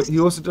nice. He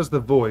also does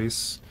the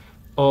voice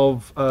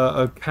of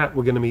a cat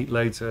we're going to meet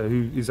later,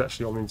 who is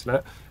actually on the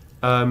internet,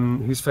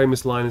 whose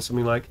famous line is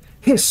something like,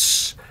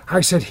 "Hiss! I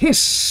said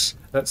hiss!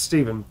 That's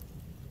Stephen,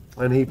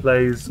 and he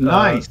plays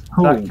nice.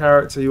 Cool. That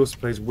character. He also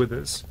plays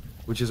Withers,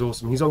 which is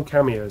awesome. He's on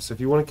Cameo, so if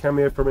you want a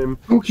cameo from him,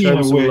 show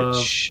him some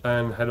love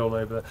and head on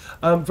over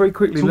there. Very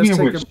quickly,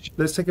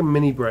 let's take a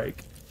mini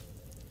break.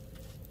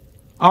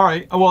 All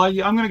right. Well, I'm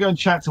going to go and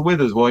chat to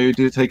Withers while you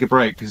do take a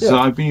break, because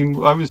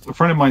a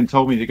friend of mine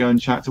told me to go and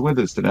chat to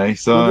Withers today.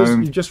 So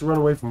you just run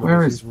away from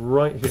Withers. He's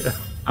right here.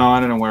 Oh, I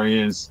don't know where he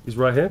is. He's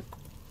right here.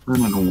 I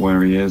don't know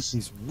where he is.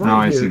 He's right here.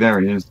 I see. There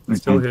he is. He's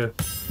still here.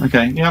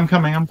 Okay. Yeah, I'm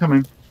coming. All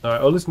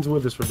right. I'll listen to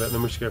Withers for a bit, and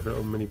then we should go for a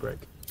little mini break.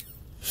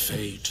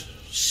 Fate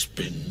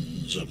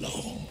spins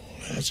along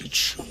as it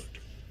should.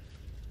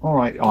 All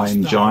right,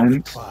 Iron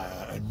Giant.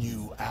 Require a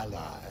new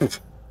ally.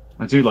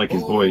 I do like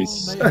his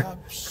voice.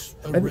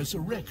 A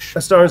resurrection.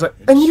 Astarion's like,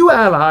 a new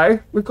ally?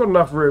 We've got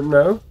enough room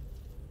now.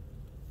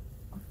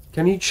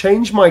 Can you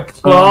change my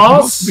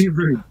class? Not to be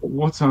rude, but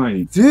what are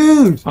you?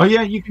 Dude! Oh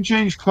yeah, you can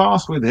change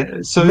class with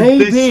it. So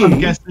maybe. This, I'm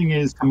guessing,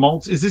 is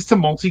this to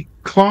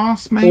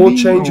multi-class, maybe? Or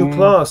change your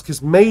class,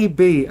 because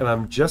maybe, and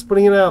I'm just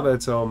putting it out there,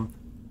 Tom,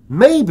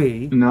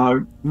 maybe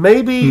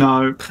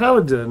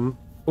Paladin,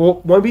 or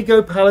when we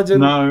go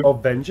Paladin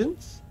of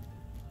Vengeance?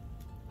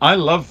 I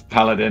love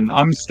Paladin.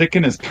 I'm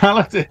sticking as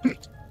Paladin.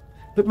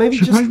 But maybe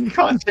just... You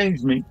can't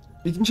change me.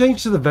 You can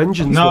change to the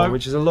Vengeance one,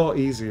 which is a lot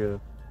easier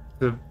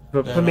for me.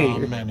 There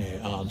are many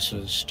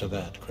answers to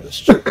that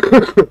question.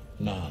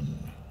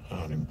 None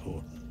are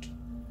important.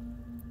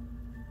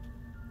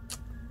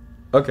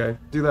 Okay,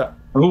 do that.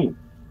 Oh.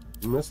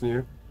 That's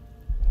new.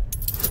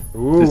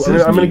 Ooh,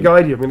 I'm going to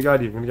guide you.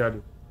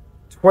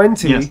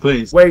 20. Yes,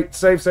 please. Wait,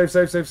 save.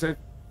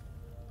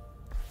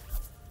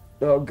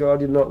 Oh, God,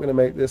 you're not going to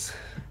make this.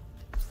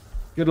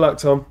 Good luck,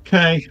 Tom.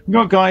 Okay,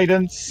 got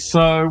guidance.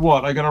 So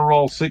what? I got to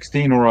roll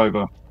 16 or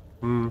over.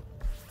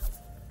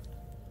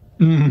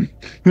 That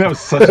was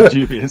such a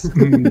dubious.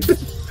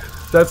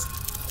 That's.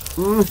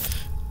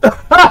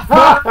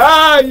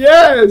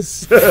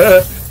 Yes.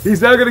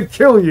 He's now going to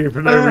kill you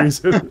for no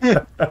reason.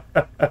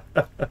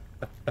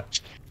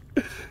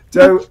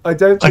 I don't.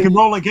 Think, I can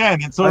roll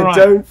again. It's all right.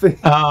 I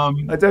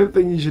don't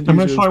think you should. I'm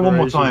going to try one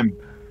more time.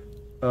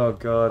 Oh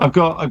God! I've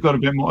got a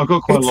bit more. I've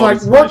got quite a lot.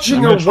 It's like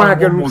watching a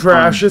wagon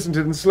crash, isn't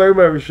it, in slow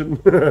motion?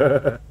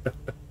 Do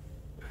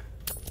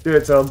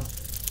it, Tom.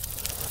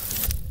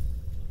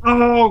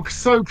 Oh,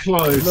 so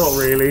close. Not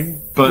really.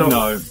 But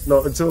no.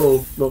 Not at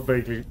all. Not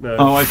vaguely. No.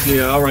 Oh, I see.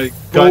 All right.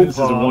 Guidance is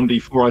a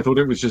 1d4. I thought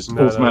it was just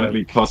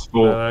automatically +4.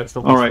 No, it's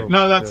not all right.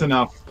 No, that's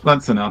enough.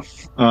 That's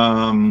enough.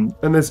 And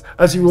there's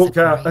as you walk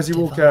out,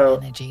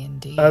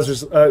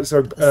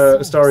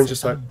 Astarion's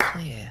just like.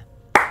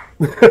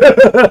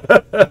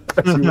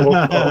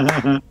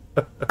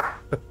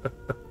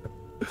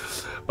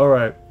 All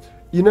right.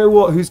 You know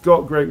what? Who's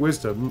got great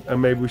wisdom?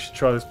 And maybe we should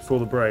try this before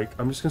the break.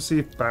 I'm just going to see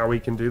if Bowie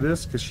can do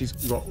this because she's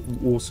got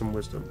awesome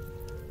wisdom.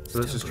 So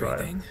let's just try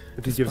it.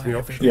 If he gives me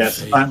options.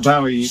 Yes,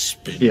 Bowie.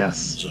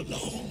 Yes.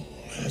 Along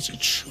as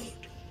it should.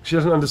 She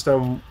doesn't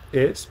understand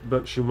it,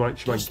 but she might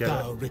get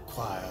it.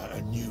 Require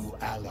a new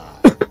ally.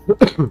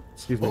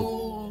 Excuse me.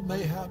 Or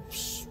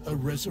mayhaps a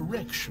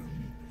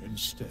resurrection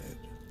instead.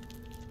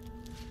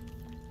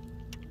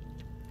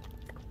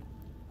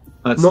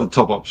 That's the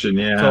top option,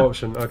 yeah. Top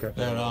option, okay.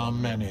 There are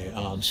many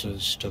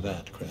answers to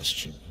that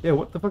question. Yeah,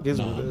 what the fuck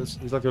is with this?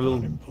 He's like a little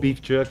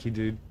beef jerky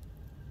dude.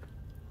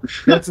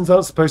 Skeletons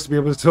aren't supposed to be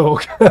able to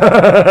talk.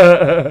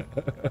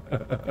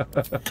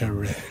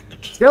 Correct.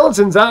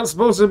 Skeletons aren't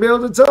supposed to be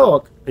able to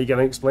talk. Are you going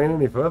to explain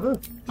any further?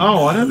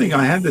 Oh, I don't think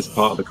I had this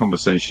part of the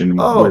conversation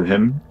with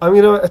him. I'm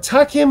going to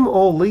attack him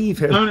or leave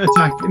him. Don't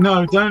attack him.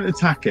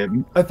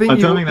 I don't think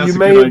that's a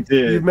good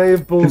idea. You may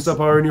have ballsed up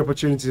our only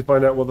opportunity to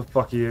find out what the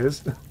fuck he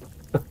is.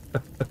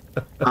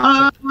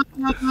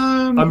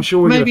 I'm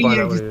sure we're going to find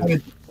out what it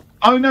is.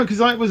 Oh no, because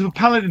it was a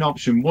paladin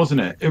option,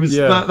 wasn't it? It was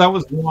that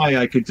was why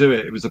I could do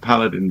it. It was a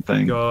paladin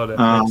thing. Got it.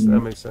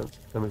 That makes sense.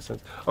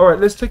 All right,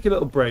 let's take a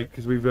little break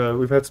because we've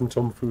had some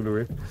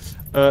tomfoolery.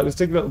 Let's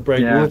take a little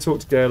break. We're going to talk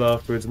to Gale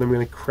afterwards, and then we're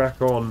going to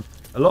crack on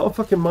a lot of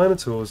fucking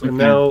minotaurs, and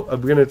now we're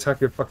going to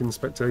attack a fucking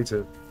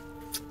spectator.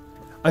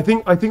 I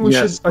think we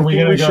should. I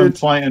think we should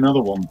fight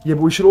another one. Yeah,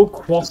 but we should all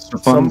quaff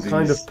some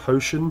kind of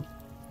potion.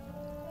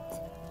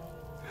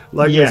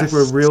 Like as if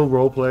we're real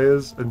role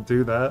players and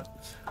do that.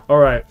 All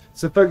right,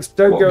 so folks,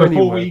 don't go anywhere.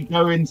 Before we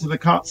go into the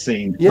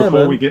cutscene. Yeah,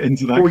 before we get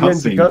into that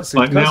cutscene.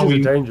 Like now are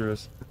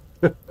dangerous.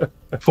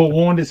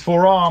 Forewarned is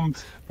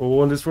forearmed.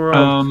 Forewarned is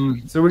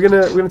forearmed. So we're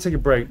gonna take a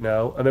break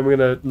now, and then we're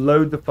gonna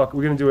load the fuck.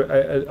 We're gonna do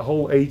a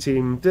whole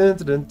 18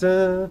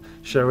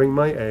 showing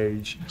my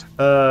age,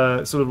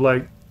 sort of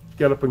like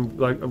get up and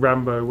like a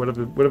Rambo,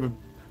 whatever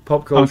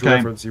pop culture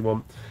reference you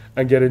want,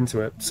 and get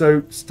into it.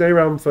 So stay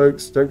around,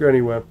 folks. Don't go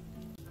anywhere.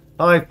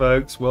 Hi,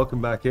 folks. Welcome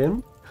back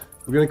in.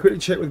 We're going to quickly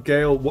check with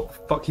Gale what the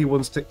fuck he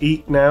wants to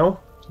eat now.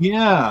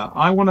 Yeah,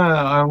 I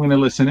wanna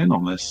listen in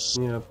on this.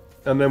 Yeah,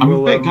 and then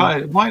we'll.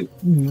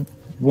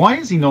 Why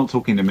is he not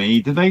talking to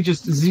me?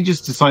 Has he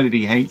just decided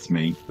he hates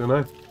me? I don't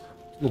know.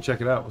 We'll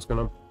check it out. What's going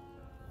on?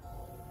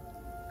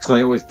 Because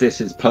I always diss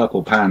his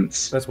purple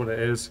pants. That's what it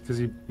is. Because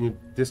you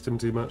dissed him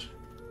too much.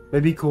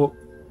 Maybe he caught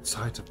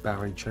Sight of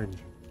Barry changing.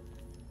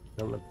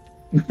 Oh,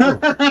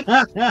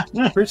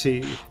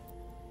 pretty.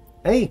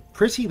 Hey,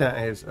 pretty that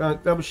is.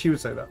 That was, she would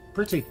say that.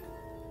 Pretty.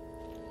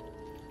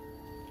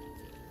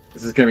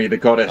 This is going to be the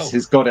goddess,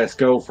 his goddess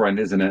girlfriend,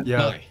 isn't it?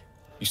 Yeah. Hi.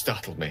 You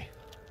startled me.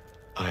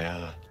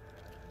 I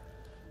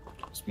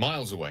was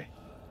miles away.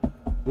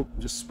 Oh,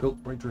 just spilt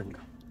my drink.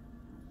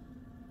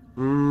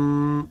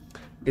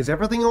 Is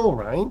everything all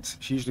right?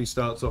 She usually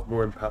starts off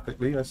more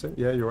empathically. I say,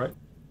 yeah, you're right.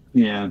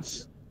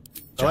 Yes.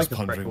 Just like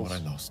pondering what I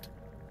lost.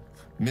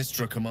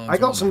 Mistra commands. I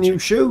got some new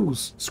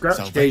shoes.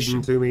 Scratch gave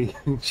them to me.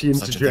 She interjects.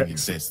 Such a thing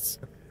exists.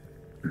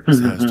 It's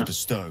hers to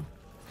bestow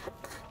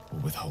or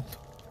withhold.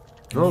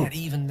 And Oh, yet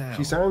even now,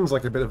 she sounds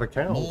like a bit of a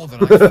cow. more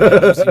than I fear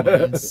losing my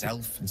own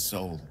self and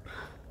soul,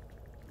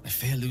 I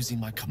fear losing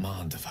my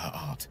command of her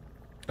art.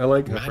 I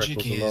like her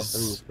Magic freckles a lot. I think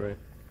is it's great.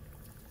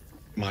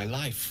 my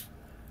life.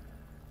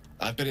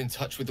 I've been in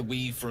touch with the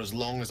weave for as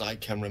long as I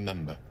can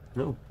remember.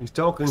 No, he's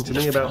talking There's to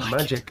me nothing about like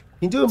magic. Can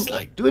you do It's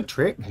like do a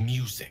trick?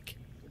 music,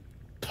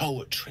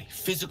 poetry,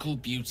 physical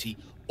beauty,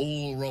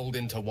 all rolled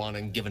into one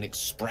and given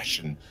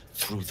expression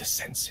through the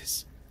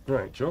senses.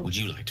 Right, sure. Would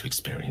you like to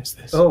experience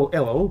this? Oh,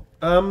 hello.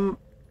 Hello.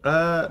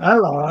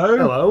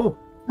 Hello.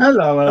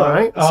 Hello. All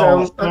right.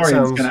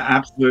 Astarion's going to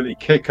absolutely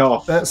kick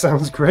off. That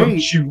sounds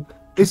great.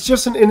 It's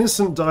just an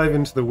innocent dive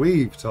into the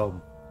weave,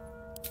 Tom.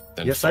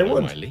 Then yes, I follow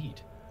would. my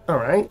lead. All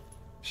right.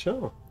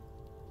 Sure.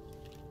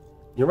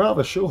 You're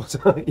rather short,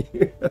 aren't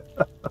you?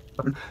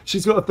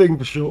 She's got a thing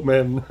for short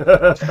men.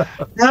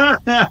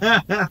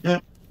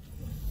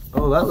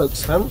 Oh, that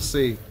looks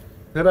fancy.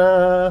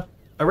 Ta-da!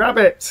 A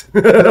rabbit!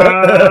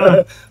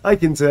 I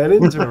can turn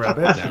into a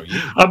rabbit.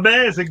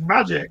 Amazing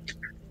magic!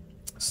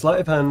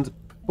 Sleight of hand.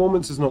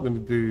 Performance is not going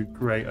to do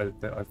great, I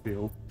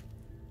feel.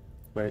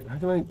 Wait, how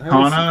do I...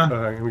 Arcana?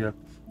 Oh, here we go.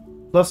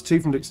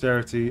 +2 from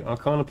dexterity.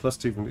 Arcana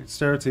 +2 from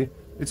dexterity.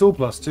 It's all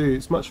 +2.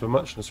 It's much for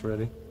muchness,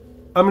 really.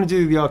 I'm going to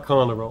do the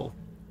Arcana roll.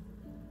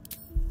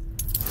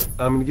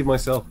 I'm going to give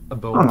myself a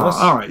bonus.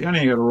 All right, you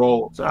only got to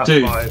roll. So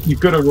Dude, 5. you've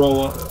got to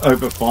roll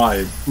over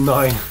 5.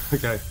 9.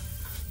 Okay,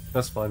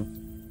 that's fine.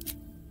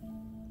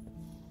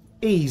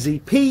 Easy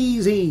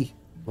peasy,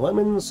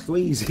 lemon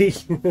squeezy.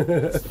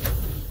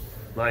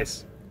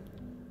 Nice.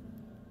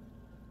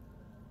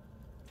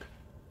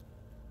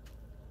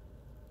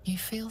 You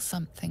feel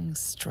something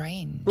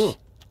strange,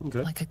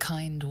 okay. like a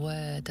kind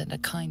word and a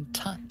kind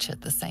touch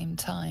at the same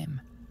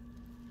time.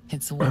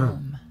 It's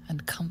warm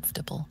and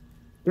comfortable.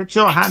 Get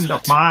your hand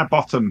off my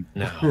bottom.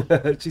 Now,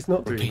 she's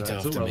not doing repeat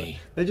that. after me.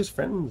 They're just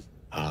friends.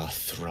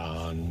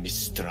 Athran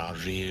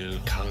Mistraril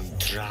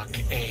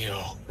Kantrak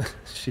Eo.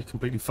 She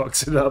completely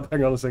fucks it up.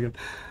 Hang on a second.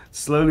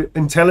 Slowly.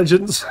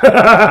 Intelligence. That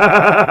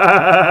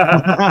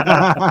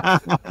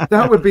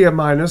would be a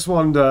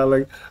 -1,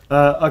 darling.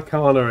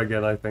 Arcana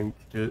again, I think.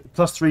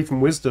 +3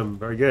 from wisdom.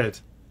 Very good.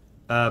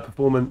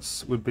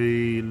 Performance would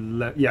be...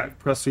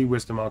 +3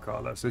 wisdom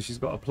Arcana. So she's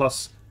got a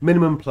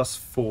minimum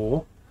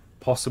 +4.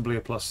 Possibly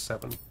a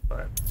 +7.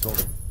 Alright,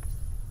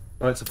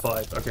 oh, it's a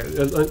 5. Okay,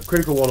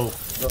 critical 1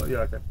 off. Oh, yeah,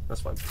 okay,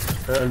 that's fine.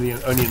 Only in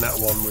that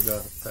one would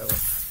fail.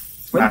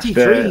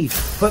 23!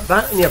 Put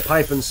that in your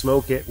pipe and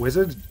smoke it,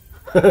 wizard.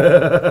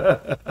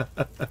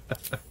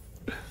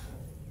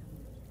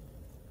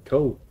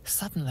 Cool.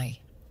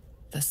 Suddenly,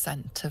 the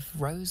scent of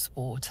rose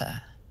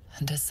water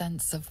and a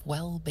sense of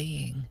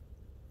well-being.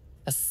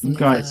 You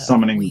guys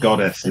summoning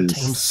goddesses.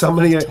 I'm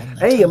summoning a...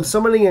 Hey, I'm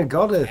summoning a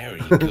goddess. Very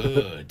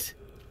good.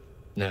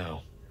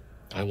 Now,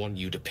 I want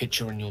you to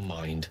picture in your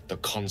mind the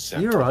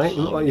concept. You're right.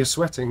 You look like you're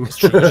sweating. As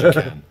true as you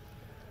can.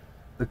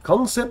 The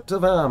concept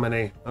of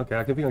harmony. Okay,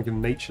 I think I can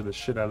nature the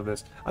shit out of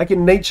this. I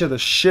can nature the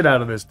shit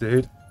out of this,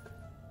 dude.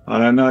 I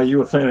don't know. You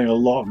were failing a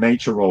lot of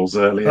nature rolls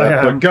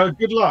earlier. But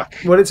good luck.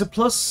 Well, it's a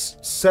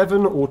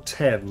 +7 or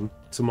 10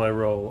 to my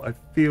roll. I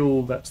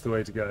feel that's the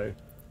way to go.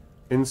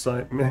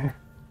 Insight.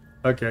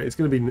 Okay, it's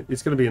gonna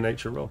be a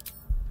nature roll.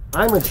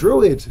 I'm a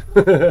druid.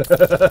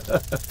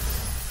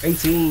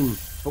 18.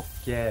 Fuck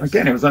yes.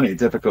 Again, it was only a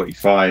difficulty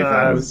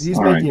 5. He's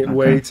making it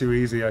way too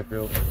easy, I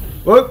feel.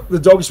 Oh, the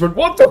dog just went,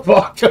 what the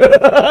fuck?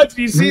 Did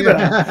you see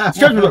that?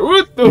 Like,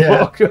 what the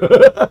fuck?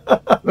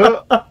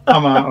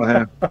 I'm out of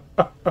here.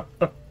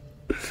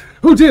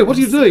 Oh dear, what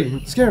are you doing?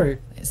 It's scary.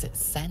 Is it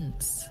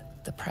sense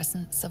the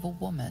presence of a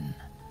woman?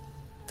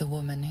 The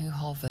woman who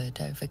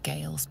hovered over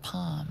Gale's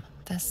palm.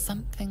 There's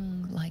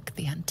something like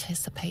the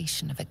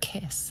anticipation of a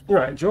kiss. You're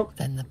right, Jock.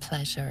 Then the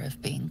pleasure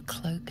of being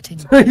cloaked in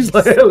He's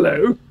like,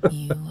 hello.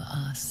 You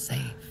are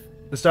safe.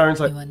 The Astarion's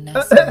like, you are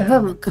nestled in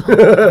the calm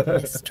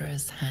of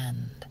Mistra's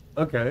hand.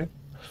 Okay.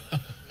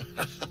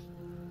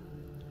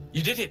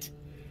 You did it.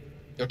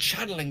 You're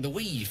channeling the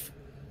weave.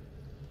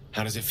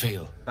 How does it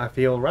feel? I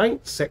feel right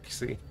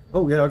sexy.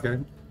 Oh yeah, okay.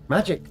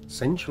 Magic,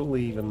 sensual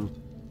even.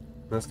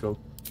 That's cool.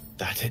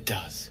 That it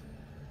does.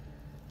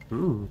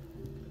 Hmm.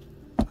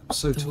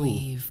 So the tall.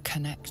 weave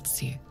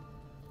connects you.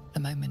 The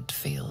moment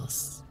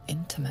feels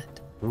intimate.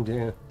 Oh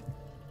dear.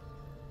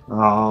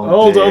 Oh,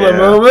 hold on a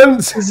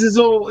moment. Is this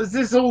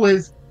all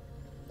his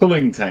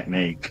pulling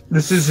technique?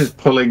 This is his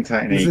pulling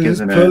technique,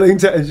 isn't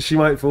it? She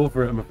might fall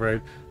for it, I'm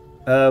afraid.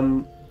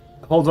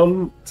 Hold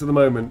on to the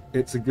moment.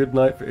 It's a good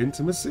night for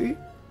intimacy.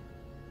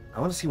 I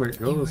want to see where it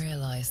goes. You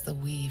realize the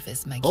weave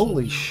is making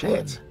Holy you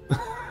shit.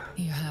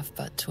 You have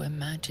but to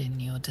imagine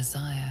your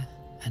desire,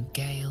 and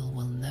Gale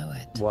will know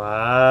it.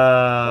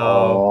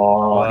 Wow.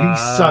 Oh, wow. He's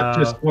such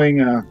a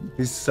swinger.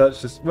 He's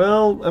such a...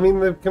 Well, I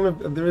mean, I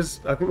think there is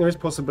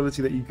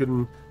possibility that you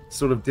can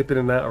sort of dip in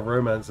and out of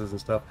romances and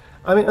stuff.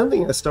 I mean, I don't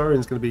think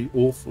Astarion's going to be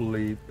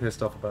awfully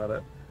pissed off about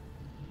it.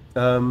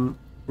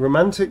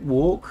 Romantic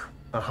walk,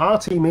 a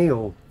hearty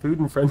meal, food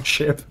and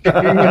friendship. Kick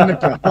him in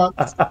the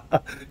guts.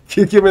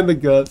 Kick him in the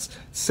guts.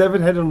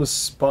 Severed head on a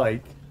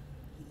spike.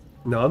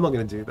 No, I'm not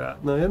going to do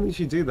that. No, I don't think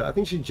she'd do that. I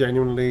think she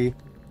genuinely...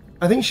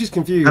 I think she's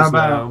confused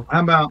now.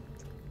 How about...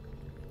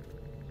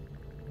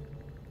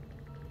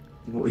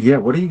 Yeah,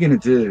 what are you going to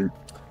do?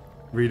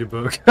 Read a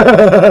book.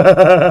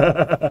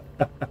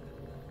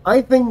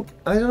 I think...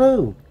 I don't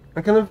know.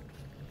 I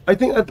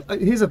think...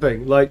 here's the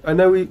thing. Like, I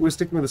know we're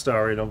sticking with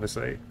Astarion,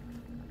 obviously.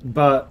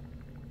 But...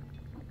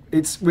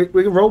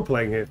 We're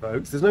role-playing here,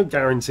 folks. There's no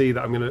guarantee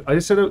that I'm going to... I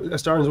just said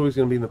Astarion's always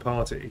going to be in the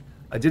party.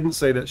 I didn't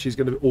say that she's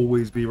going to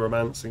always be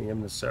romancing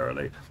him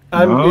necessarily.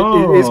 And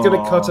it is going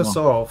to cut us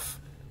off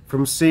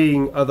from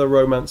seeing other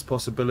romance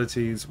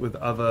possibilities with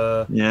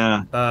other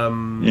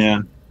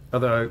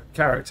other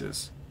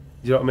characters.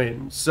 You know what I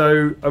mean?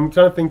 So I'm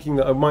kind of thinking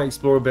that I might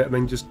explore a bit and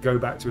then just go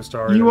back to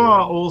Astarion.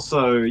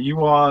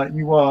 You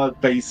are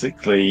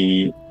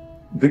basically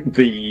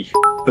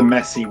the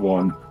messy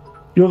one.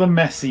 You're the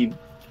messy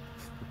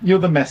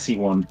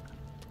one.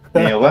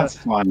 Neil, that's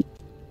fine.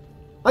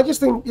 I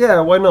just think, yeah,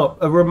 why not?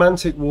 A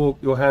romantic walk,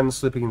 your hands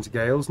slipping into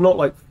Gale's, not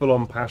like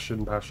full-on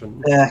passion.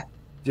 Yeah. Do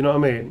you know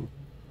what I mean?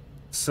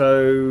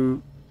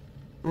 So,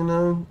 you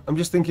know, I'm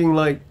just thinking,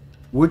 like,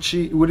 would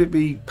it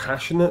be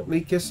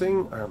passionately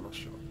kissing? I'm not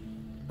sure.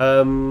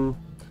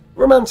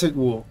 Romantic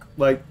walk,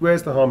 like,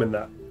 where's the harm in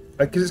that?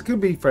 Because it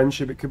could be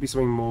friendship, it could be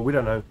something more, we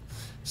don't know.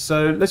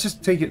 So let's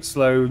just take it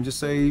slow and just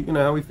say, you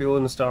know, how we feel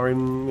in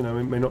Astarion, you know,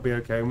 it may not be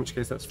okay, in which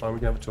case that's fine, we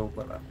can have a talk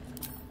about that.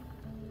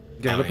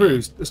 Gale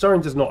approves.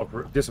 Astarion does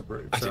not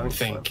disapprove. I didn't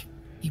think.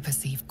 You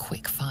perceive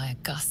quick-fire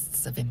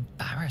gusts of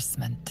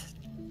embarrassment,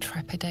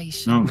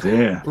 trepidation. Oh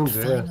dear. Oh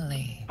dear.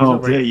 Finally. Oh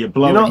dear, you're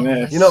blowing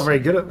this. You're not very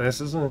good at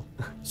this, isn't it?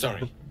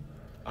 Sorry.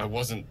 I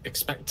wasn't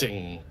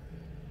expecting...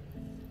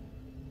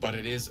 But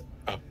it is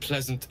a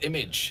pleasant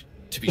image,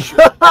 to be sure.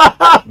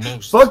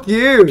 Fuck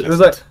you! It was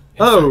like,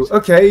 oh,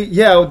 okay,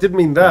 yeah, I didn't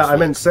mean that. I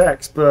meant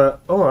sex, but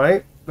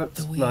alright.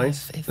 That's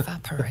nice.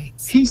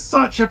 Evaporates. He's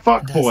such a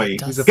fuckboy.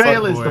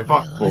 Gale is the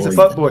fuckboy. He's a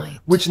fuckboy,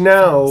 which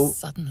now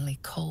suddenly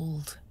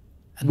cold.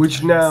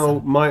 Which now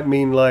might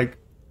mean like,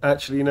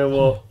 actually, you know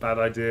what? Bad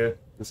idea.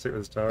 Let's stick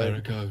with Astarion. There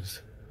it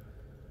goes.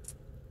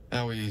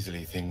 How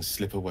easily things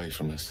slip away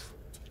from us.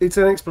 It's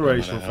an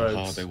exploration, no matter how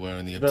folks. hard they were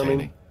in the You know what I obtaining.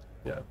 mean?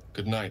 Yeah.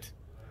 Good night.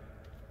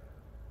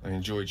 I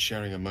enjoyed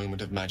sharing a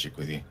moment of magic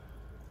with you.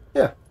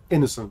 Yeah,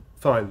 innocent,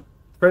 fine.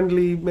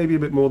 Friendly, maybe a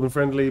bit more than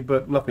friendly,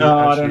 but nothing.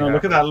 Oh, I don't know.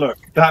 Look at that look.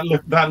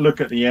 That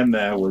look at the end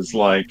there was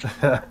like,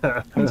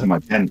 come to my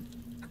tent.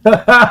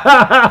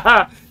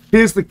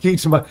 Here's the key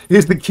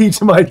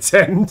to my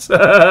tent.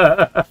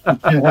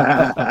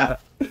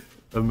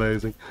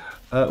 Amazing.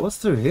 What's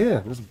through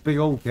here? There's a big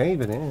old cave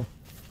in here.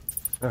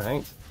 All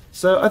right.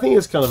 So I think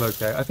it's kind of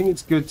okay. I think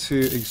it's good to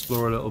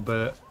explore a little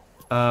bit.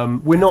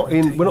 We're not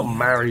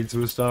married to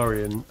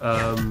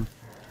Astarion.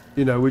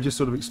 You know, we're just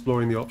sort of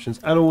exploring the options,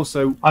 and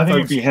also I think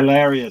it'd be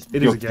hilarious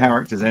if your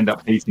characters end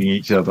up hating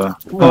each other.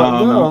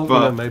 Well,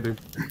 but... yeah, maybe.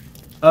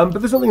 But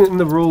there's nothing in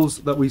the rules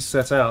that we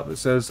set out that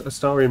says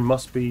Astarion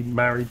must be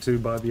married to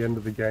by the end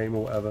of the game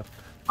or whatever.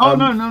 Oh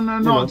no,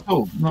 not at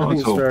all. I think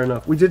it's fair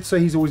enough. We did say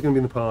he's always going to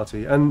be in the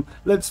party, and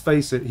let's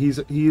face it, he is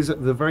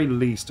at the very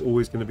least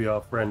always going to be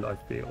our friend. I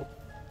feel.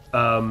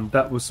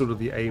 That was sort of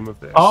the aim of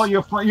this. Oh,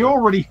 you're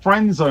already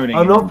friend zoning.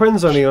 I'm not friend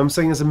zoning. I'm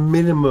saying as a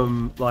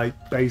minimum, like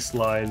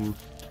baseline.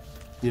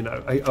 You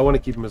know, I want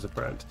to keep him as a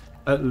friend.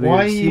 At least.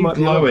 Why are you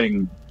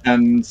glowing?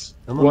 And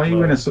why are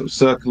you in a sort of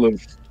circle of?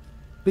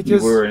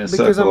 Because you were in a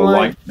circle of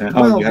light.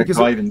 Oh, you had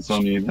guidance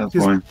on you. That's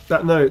why.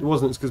 No, it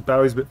wasn't. It's because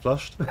Bowie's a bit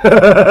flushed.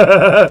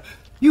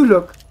 You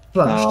look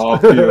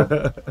flushed.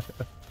 Oh,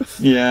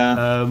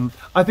 yeah.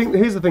 I think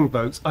here's the thing,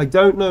 folks. I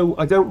don't know.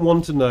 I don't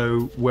want to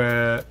know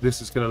where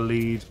this is going to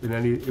lead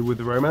with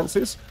the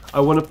romances.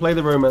 I want to play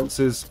the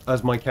romances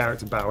as my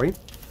character Bowie.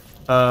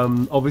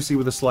 Obviously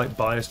with a slight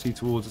bias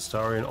towards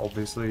Astarion,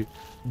 obviously,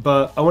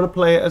 but I want to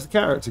play it as a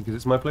character because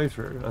it's my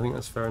playthrough. I think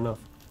that's fair enough.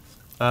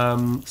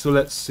 So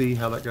let's see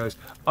how that goes.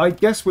 I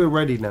guess we're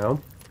ready now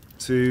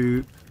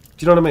to. Do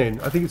you know what I mean?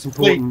 I think it's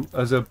important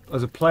as a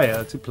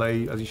player to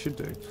play as you should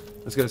do.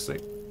 Let's go see.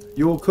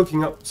 You're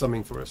cooking up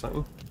something for us, aren't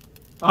you?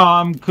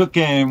 I'm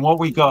cooking. What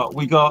we got?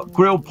 We got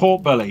grilled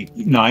pork belly.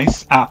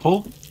 Nice.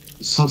 Apple,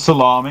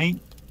 salami.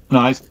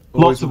 Nice.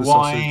 Lots of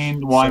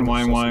wine.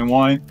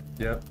 Wine.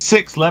 Yeah.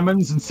 6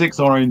 lemons and 6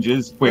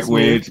 oranges.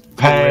 Weird.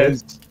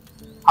 Pears.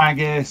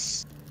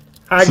 Haggis.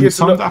 Haggis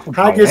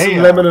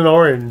and lemon and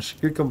orange.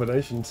 Good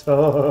combination,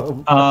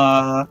 Tom.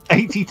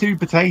 82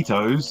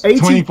 potatoes. 82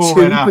 24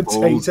 red apples.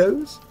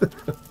 potatoes?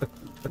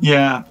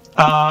 Yeah.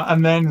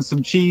 And then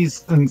some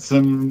cheese and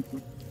some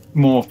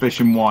more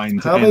fish and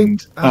wine to how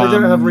end. They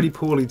don't have really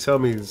poorly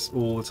tummies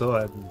all the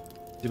time. Do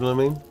you know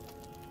what I mean?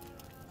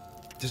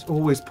 Just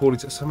always poorly.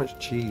 So much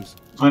cheese.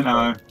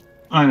 I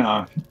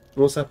know.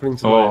 What's happening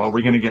tonight? Oh, are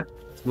we going to get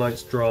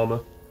tonight's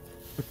drama?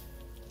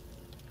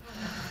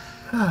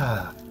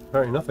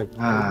 Apparently nothing.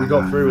 We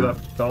got through without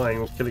dying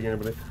or killing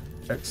anybody.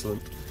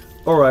 Excellent.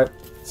 Alright,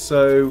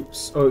 so...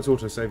 Oh, it's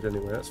auto-saved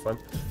anyway, that's fine.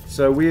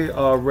 So we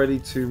are ready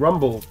to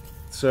rumble.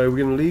 So we're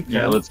going to leave.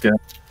 Yeah, let's go.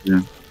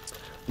 Yeah.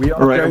 We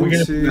are going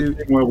to... do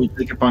the thing where we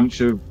take a bunch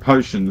of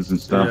potions and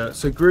stuff. Yeah,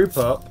 so group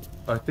up.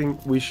 I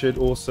think we should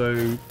also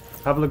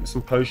have a look at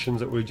some potions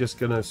that we're just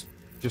going to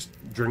just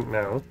drink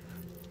now.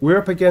 We're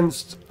up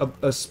against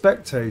a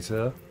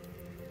spectator.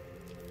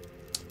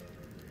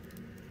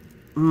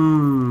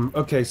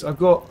 Okay, so I've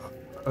got...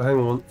 Oh, hang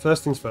on.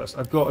 First things first.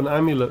 I've got an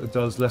amulet that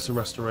does lesser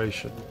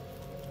restoration.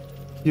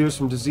 Cures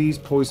from disease,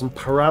 poison,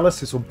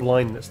 paralysis, or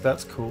blindness.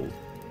 That's cool.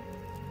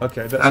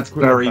 Okay, that's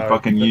very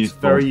fucking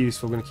useful. Very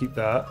useful. I'm going to keep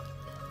that.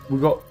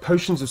 We've got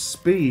potions of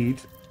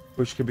speed,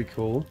 which could be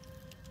cool.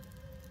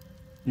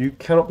 You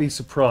cannot be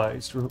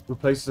surprised.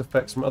 Replaces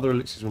effects from other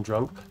elixirs when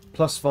drunk.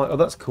 +5. Oh,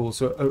 that's cool.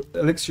 So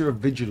elixir of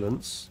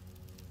vigilance.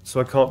 So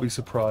I can't be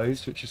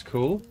surprised, which is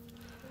cool.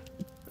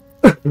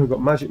 We've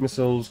got magic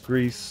missiles,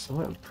 grease. I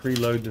might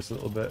preload this a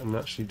little bit and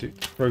actually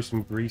throw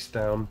some grease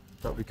down.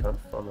 That would be kind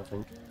of fun, I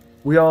think.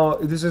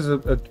 This is a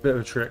bit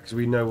of a trick because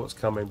we know what's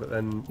coming, but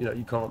then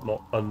you can't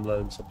not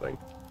unlearn something.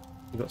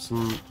 We've got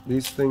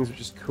these things, which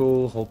is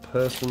cool. Whole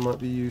person might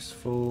be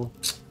useful.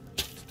 Let's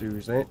do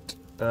that.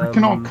 I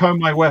cannot coat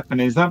my weapon.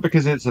 Is that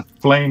because it's a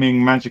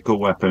flaming magical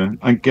weapon?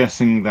 I'm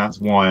guessing that's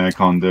why I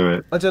can't do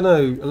it. I don't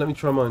know. Let me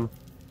try mine.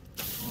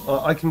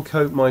 I can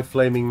coat my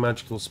flaming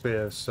magical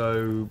spear,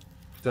 so...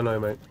 Don't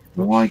know, mate.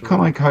 Why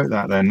can't I coat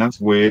that then?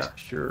 That's weird. Yeah,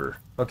 sure.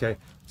 Okay,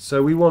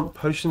 so we want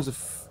potions of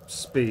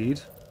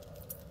speed.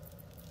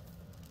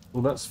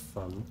 Well, that's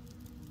fun.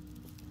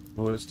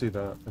 Well, let's do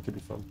that. That could be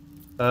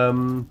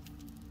fun.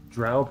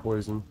 Drow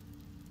poison.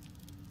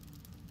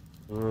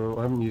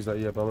 I haven't used that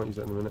yet, but I might use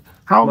that in a minute.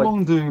 How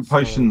long do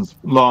potions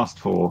last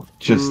for?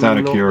 Just out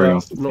of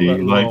curiosity. Not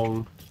that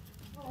long.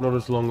 Not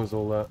as long as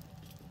all that.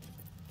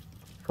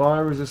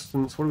 Fire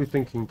resistance. What are we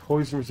thinking?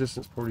 Poison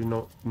resistance probably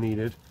not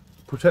needed.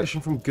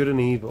 Protection from good and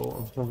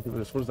evil. I'm look at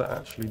this. What does that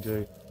actually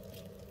do?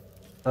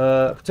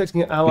 Protecting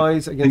your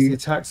allies against the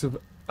attacks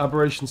of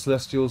aberration,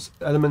 celestials,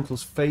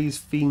 elementals, phase,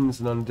 fiends,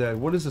 and undead.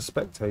 What is a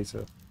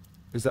spectator?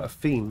 Is that a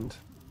fiend?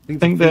 I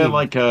think they're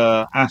like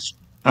a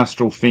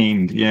astral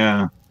fiend.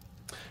 Yeah.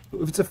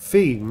 If it's a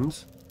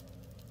fiend,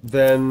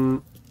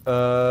 then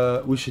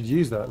we should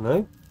use that.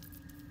 No.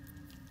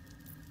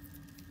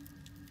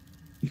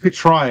 You could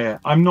try it.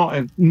 I'm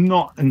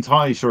not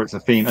entirely sure it's a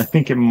fiend. I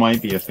think it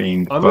might be a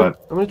fiend, I'm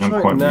but I'm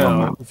gonna try it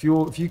now. If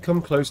you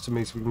come close to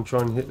me, so we can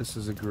try and hit this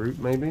as a group,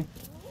 maybe.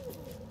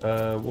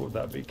 What would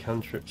that be?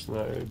 Cantrips?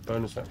 No.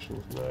 Bonus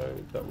actions? No.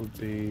 That would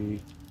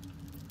be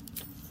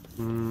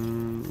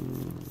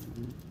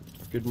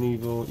good and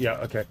evil. Yeah.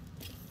 Okay.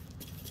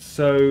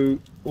 So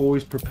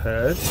always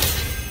prepared.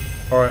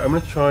 All right. I'm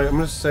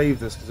gonna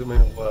save this because it may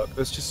not work.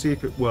 Let's just see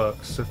if it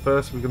works. So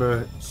first we're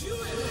gonna.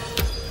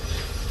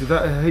 Did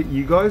that hit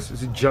you guys?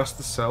 Is it just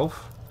the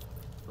self?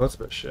 Oh, that's a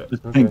bit shit.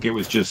 I think it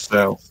was just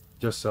self.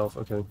 Just self.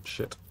 Okay,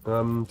 shit.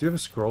 Do you have a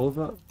scroll of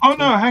that? Oh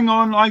no, hang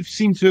on. I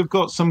seem to have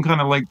got some kind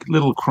of like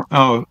little.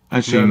 Oh,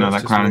 actually, no,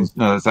 that crown is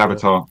that's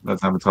Avatar.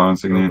 That's Avatar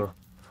insignia.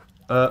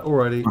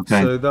 Alrighty.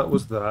 Okay. So that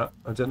was that.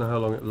 I don't know how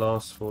long it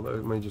lasts for. Though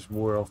it may just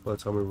wear off by the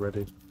time we're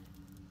ready.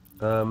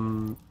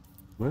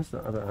 Where's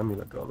that other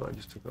amulet gone that I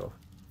just took off?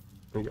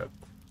 There you go.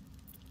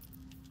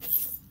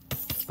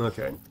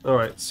 Okay,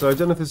 alright, so I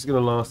don't know if this is going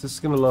to last. This is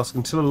going to last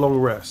until a long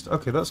rest.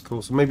 Okay, that's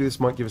cool. So maybe this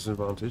might give us an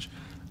advantage.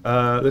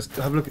 Let's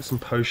have a look at some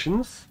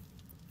potions.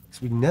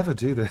 Because we never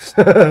do this.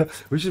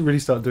 We should really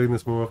start doing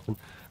this more often.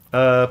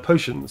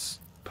 Potions.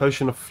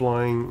 Potion of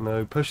flying.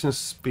 No, potion of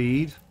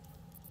speed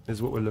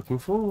is what we're looking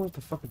for. Where the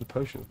fuck are the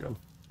potions gone?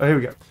 Oh, here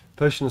we go.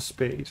 Potion of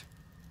speed.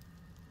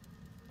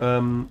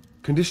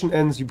 Condition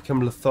ends, you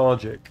become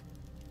lethargic.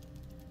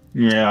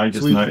 Yeah, I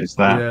just noticed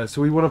that. Yeah,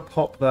 so we want to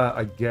pop that,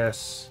 I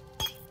guess...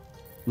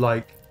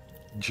 like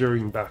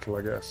during battle,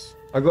 I guess.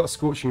 I've got a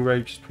Scorching Ray,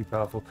 which is pretty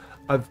powerful.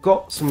 I've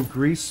got some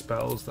grease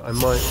spells that I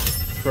might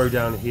throw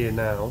down here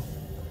now,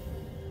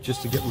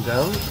 just to get them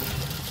down.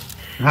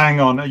 Hang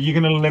on, are you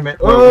going to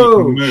limit where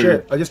we can move?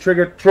 Shit! I just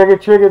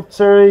triggered.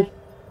 Sorry.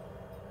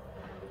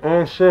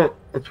 Oh shit!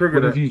 I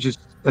triggered it. What have you just?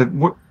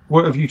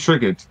 What have you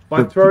triggered?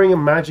 By throwing a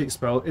magic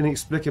spell,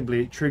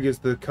 inexplicably it triggers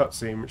the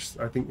cutscene, which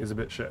I think is a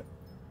bit shit.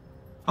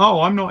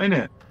 Oh, I'm not in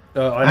it.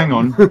 Hang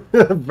on.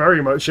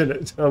 Very much in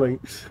it, darling.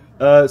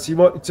 So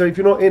if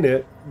you're not in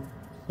it,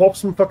 pop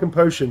some fucking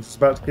potions. It's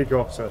about to kick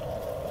off, sir.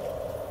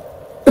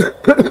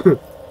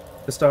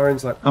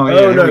 Astarion's like, oh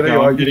yeah, no, there you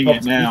are. I'm getting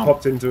it now. You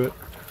popped into it.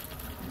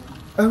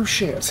 Oh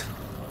shit.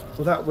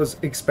 Well, that was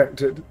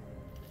expected.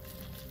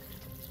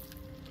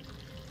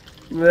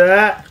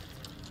 Yeah,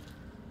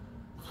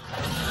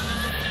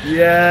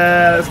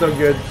 that's not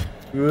good.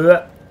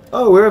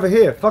 Oh, we're over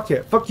here. Fuck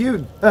it. Fuck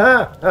you.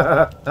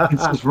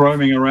 It's just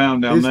roaming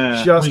around down there.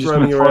 It's just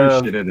roaming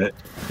around. Shit at it.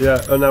 Yeah.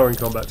 Oh, now we're in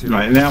combat too.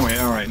 Right now we're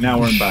all right. Now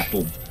we're in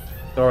battle.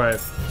 All right.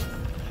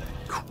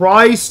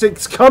 Christ,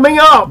 it's coming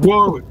up.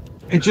 Whoa!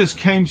 It just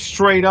came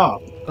straight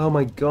up. Oh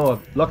my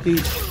god. Lucky.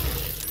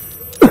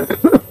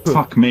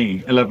 Fuck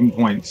me. 11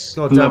 points.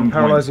 God damn,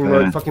 paralyzing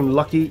rope. Fucking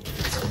lucky.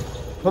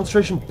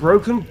 Concentration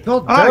broken.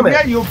 God damn it.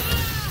 Yeah, you're.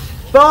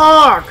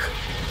 Fuck.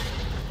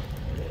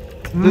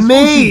 This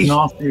one's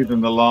nastier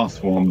than the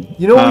last one.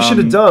 You know what we should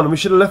have done? We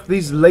should have left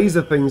these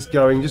laser things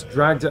going, just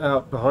dragged it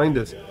out behind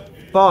us.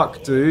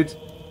 Fuck, dude.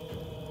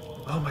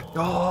 Oh my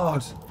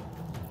god.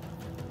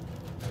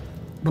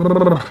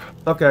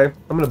 Okay,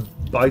 I'm gonna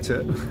bite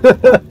it.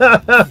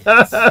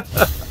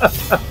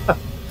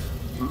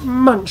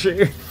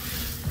 Munchy.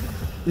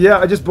 Yeah,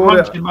 I just bought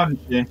it.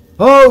 Munchy.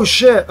 Oh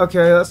shit!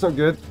 Okay, that's not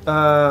good.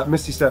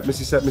 Misty step,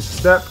 misty step, misty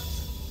step.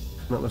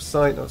 Not enough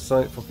sight, not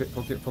sight. Fuck it,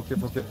 fuck it, fuck it,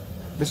 fuck it.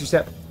 Misty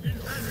step.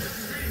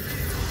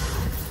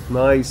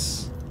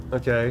 Nice.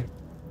 Okay.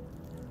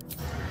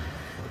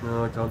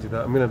 No, I can't do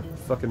that. I'm gonna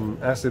fucking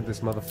acid this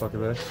motherfucker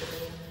there.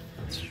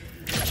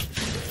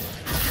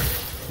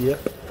 Yep.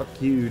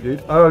 Fuck you,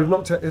 dude. Oh,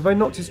 have I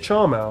knocked his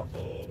charm out?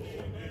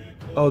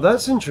 Oh,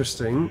 that's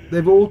interesting.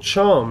 They've all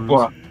charmed.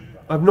 What?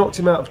 I've knocked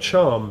him out of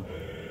charm.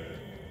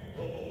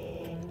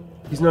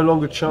 He's no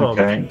longer charmed.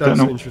 Okay. That's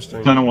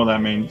interesting. Don't know what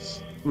that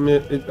means.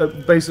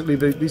 Basically,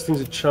 these things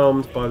are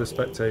charmed by the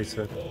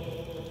spectator.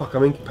 Fuck,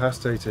 I'm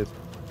incapacitated.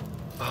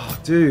 Oh,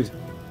 dude.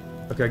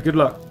 Okay, good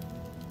luck.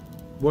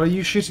 Why are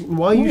you shooting?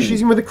 Why are you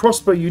shooting with a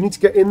crossbow? You need to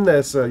get in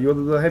there, sir. You're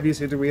the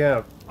heaviest hitter we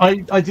have. I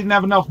didn't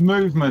have enough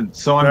movement,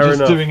 so I'm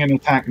just doing an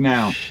attack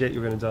now. Shit,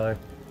 you're gonna die.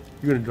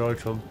 You're gonna die,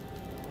 Tom.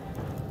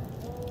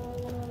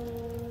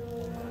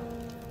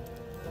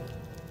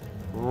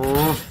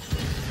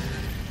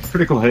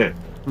 Critical hit.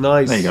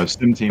 Nice. There you go,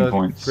 17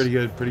 points. Pretty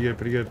good, pretty good,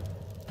 pretty good.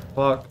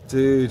 Fuck,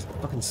 dude.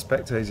 Fucking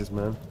spectators,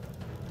 man.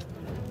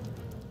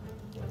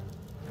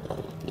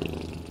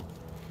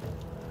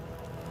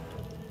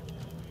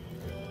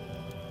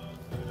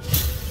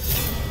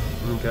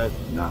 Okay.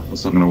 No,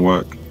 that's not going to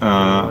work.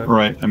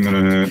 Right, I'm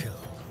going to...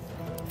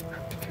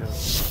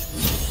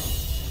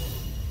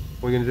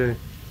 What are you going to do?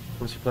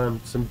 What's your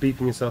plan? Some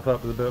beefing yourself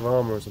up with a bit of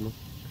armor or something?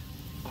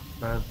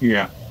 Man.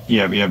 Yeah.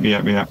 Oh,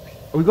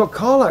 we got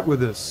Karlach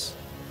with us.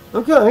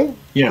 Okay.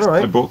 Yes,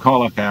 right. I brought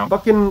Karlach out.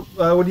 Fucking,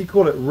 what do you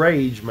call it?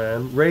 Rage,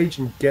 man. Rage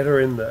and get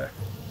her in there.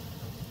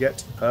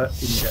 Get her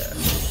in there.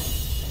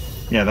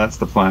 Yeah, that's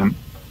the plan.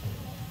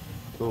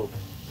 Cool.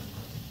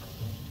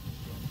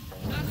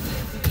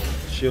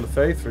 Shield of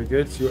Faith, very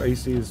good. So your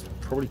AC is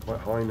probably quite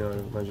high now, I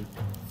imagine.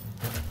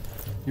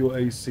 Your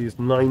AC is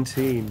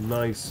 19.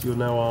 Nice. You're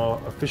now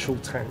our official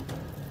tank.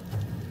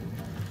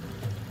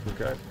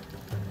 Okay.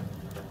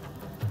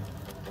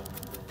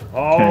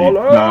 Oh,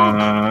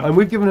 and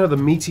we've given her the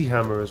meaty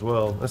hammer as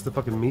well. That's the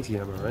fucking meaty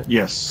hammer, right?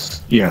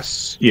 Yes.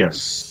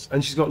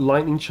 And she's got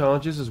lightning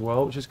charges as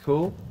well, which is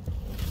cool.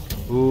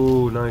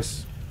 Ooh,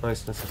 nice.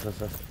 Nice.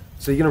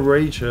 So you're gonna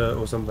rage her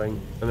or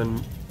something, and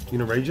then you're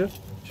gonna rage her?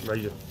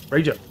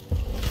 Rage her.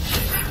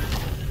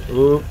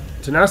 Ooh,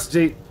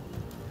 tenacity.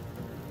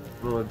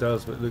 I don't know what it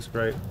does, but it looks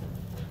great.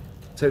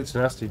 Take the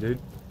tenacity, dude.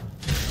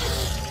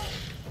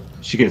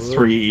 She gets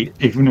 3,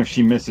 even if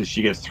she misses,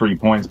 she gets 3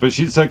 points. But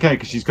it's okay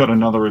because she's got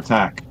another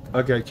attack.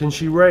 Okay, can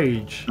she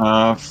rage?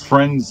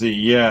 Frenzy,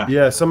 yeah.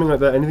 Yeah, something like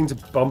that. Anything to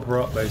bump her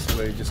up,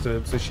 basically, just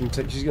to, so she can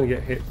take. She's gonna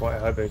get hit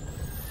quite heavy.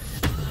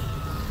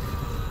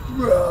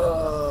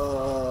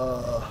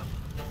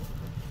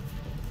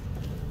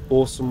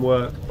 Awesome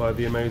work by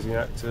the amazing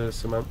actor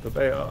Samantha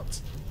Bayard.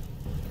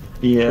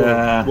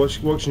 Yeah. Cool.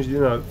 What can you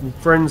do now?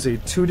 Frenzy,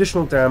 2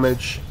 additional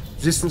damage,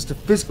 resistance to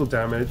physical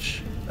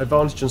damage,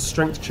 advantage on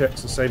strength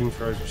checks and saving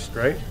throws, which is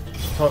great.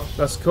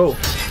 That's cool.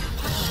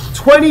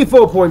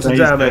 24 points of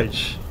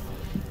damage.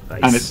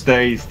 Nice. And it's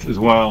dazed as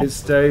well. It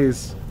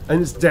stays.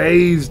 And it's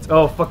dazed.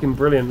 Oh, fucking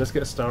brilliant. Let's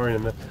get Astarion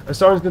in there.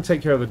 Astarion's going to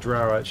take care of the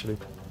drow, actually.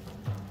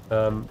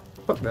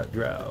 Fuck that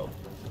drow.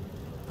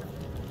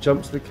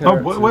 Jump to the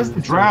character. Oh, where's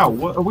the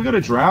drow? Have we got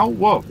a drow?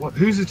 What?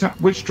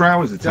 Which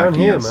drow is attacking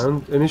Down here, us?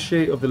 man.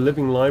 Initiate of the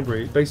living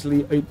library.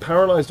 Basically, it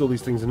paralyzed all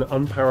these things and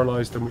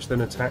unparalyzed them, which then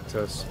attacked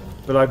us.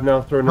 But I've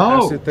now thrown an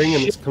acid thing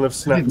and it's kind of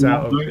snapped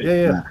out of it.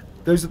 Yeah.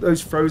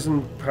 Those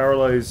frozen,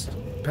 paralyzed,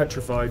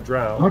 petrified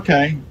drow.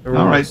 Okay. All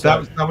right.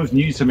 That was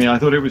new to me. I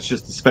thought it was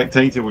just the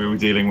spectator we were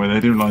dealing with. I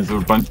didn't realize there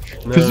were a bunch.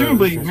 No,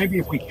 presumably, maybe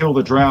if we kill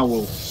the drow,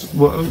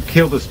 we'll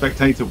kill the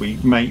spectator. We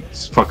may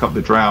fuck up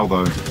the drow,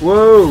 though.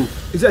 Whoa!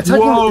 Is it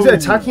attacking? Whoa. Is it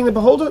attacking the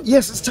beholder?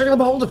 Yes, it's attacking the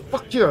beholder.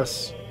 Fuck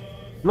yes!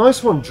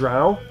 Nice one,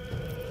 drow.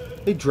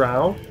 Hey,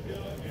 drow.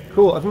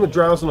 Cool. I think the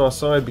drow's on our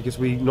side because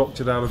we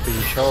knocked it out of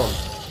being charmed.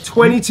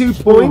 22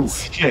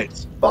 points. Oh,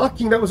 shit!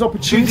 Fucking, that was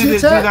opportunity Who did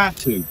it attack.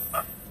 do that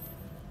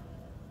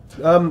to?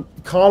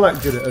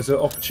 Karlach did it as an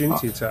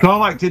opportunity attack.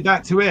 Karlach did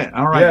that to it.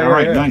 All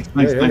right, nice.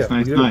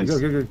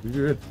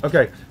 Good.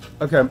 Okay.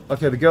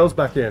 The girl's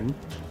back in.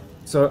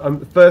 So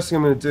the first thing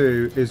I'm going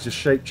to do is just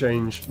shape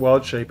change,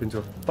 wild shape into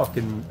a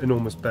fucking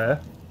enormous bear.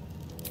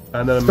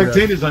 And then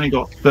Spectator's only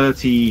got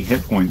 30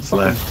 hit points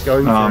left.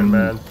 Going for it,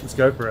 man. Let's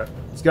go for it.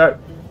 Let's go.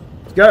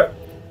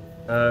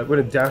 We're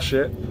going to dash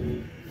it.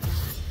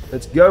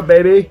 Let's go,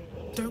 baby.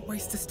 Don't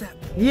waste a step.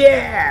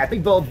 Yeah!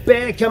 Big old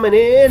bear coming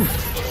in.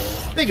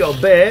 Big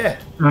old bear.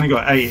 Only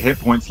got 8 hit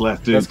points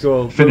left, dude. That's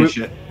cool. Finish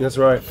it. That's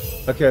right.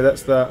 Okay,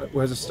 that's that.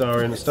 Where's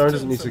Astarion? Astarion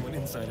doesn't need to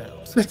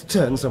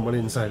turn someone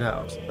inside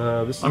out.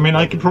 I mean,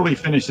 I could probably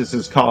finish this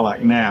as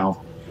Karlach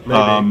now.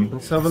 Maybe.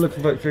 Let's have a look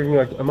at figuring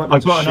out. I might be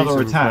I've got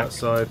another attack.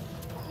 Side.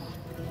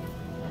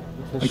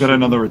 I got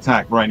another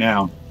attack right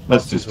now.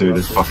 Let's just do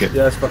this. Fuck it.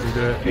 Yeah, let's fucking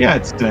do it. Yeah,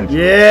 it's dead.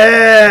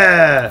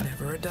 Yeah!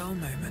 Never a dull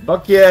moment.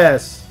 Fuck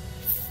yes!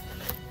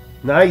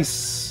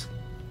 Nice!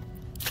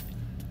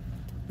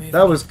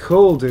 That was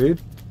cool,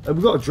 dude. And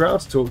we've got a drow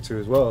to talk to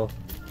as well.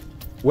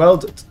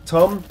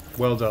 Tom,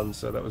 well done,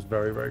 sir. That was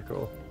very, very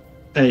cool.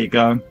 There you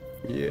go.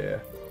 Yeah.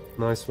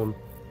 Nice one.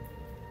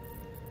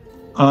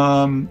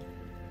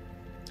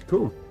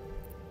 Cool.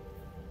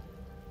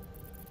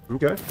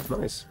 Okay,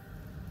 nice.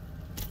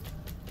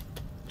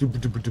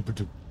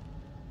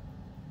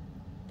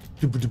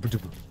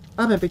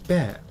 I'm a big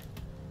bear.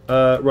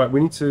 Right,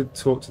 we need to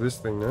talk to this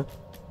thing now.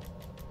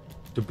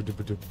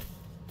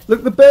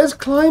 Look, the bear's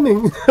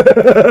climbing!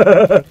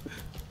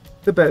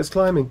 The bear's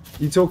climbing.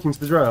 You talking to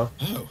the drow?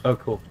 Oh,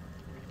 cool.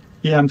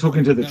 Yeah, I'm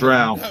talking to the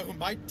drow. No,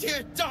 my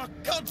dear dark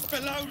gods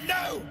below,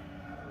 no!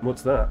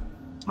 What's that?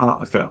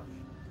 I fell.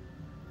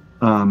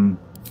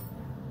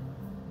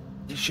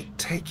 You should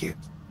take it.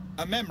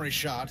 A memory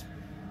shard.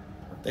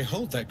 They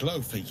hold their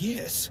glow for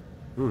years.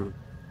 And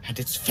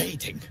it's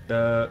fading.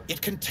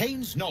 It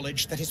contains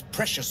knowledge that is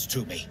precious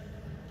to me.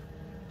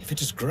 If it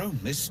has grown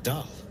this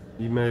dull,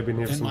 you may have been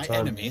here for some time. Then my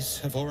enemies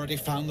have already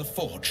found the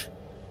forge.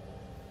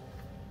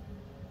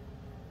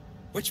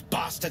 Which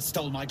bastard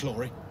stole my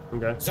glory?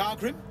 Okay.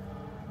 Zargrim?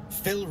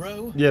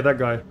 Philrow? Yeah, that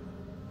guy.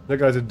 That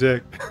guy's a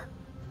dick.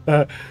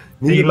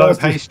 Nilo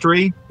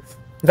pastry?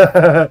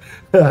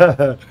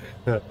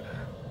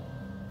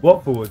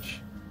 What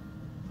forge?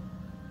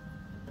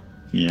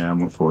 Yeah,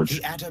 what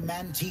forge? The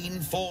adamantine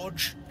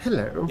forge.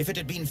 Hello. If it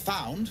had been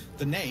found,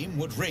 the name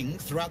would ring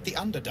throughout the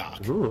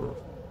Underdark. Ooh.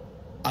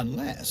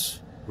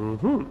 Unless...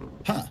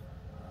 Huh.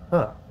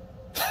 Ha!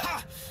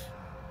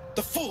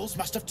 The fools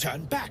must have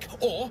turned back,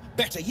 or,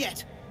 better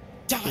yet,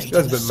 died. This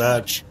guy's a bit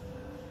mad.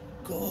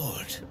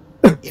 Good.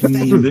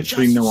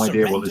 Literally no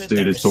idea what this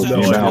dude is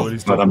talking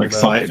about, but I'm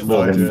excited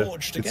for him.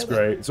 It's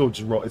great. It's all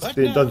just rot. It's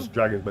Dungeons &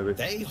 Dragons,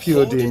 baby.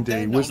 Pure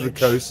D&D. Wizard of the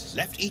Coast.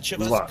 Left each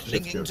of us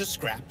clinging to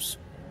scraps.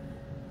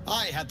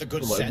 I had the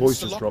good sense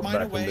to lock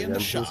mine away in the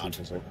shard.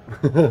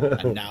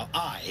 And now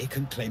I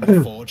can claim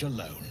the forge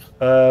alone.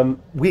 What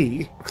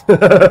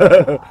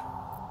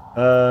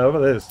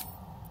about this?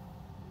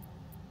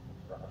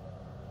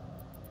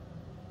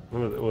 What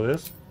about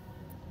this?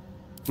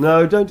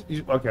 No, don't.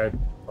 Okay,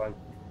 fine.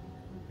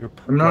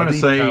 I'm not going to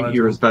say paladin.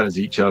 You're as bad as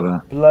each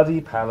other.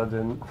 Bloody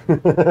paladin.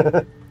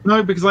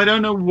 No, because I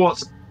don't know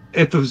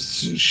if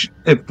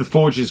the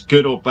forge is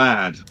good or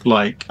bad.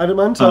 Like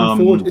adamantine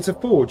forge. It's a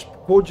forge.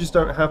 Forges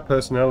don't have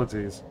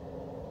personalities.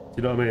 Do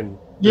you know what I mean?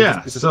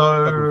 Yeah. It's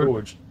so a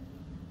forge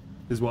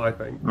is what I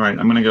think. All right,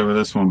 I'm going to go with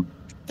this one.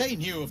 They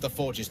knew of the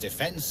forge's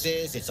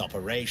defenses, its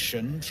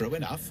operation, true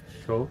enough.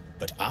 Cool.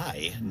 But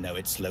I know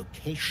its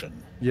location.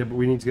 Yeah, but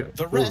we need to get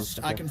the rest.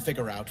 I can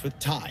figure out with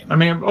time. I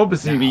mean,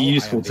 obviously, it'd be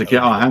useful to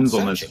get our hands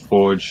on this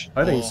forge.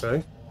 I think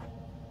so.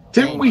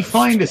 Didn't we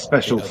find a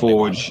special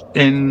forge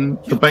in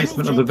the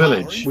basement of the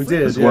village? We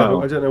did, as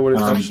well. I don't know what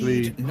it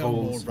actually no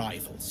holds. More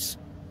rivals.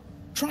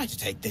 Try to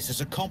take this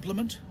as a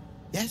compliment.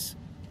 Yes.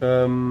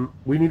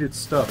 We needed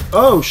stuff.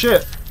 Oh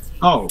shit!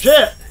 Oh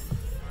shit!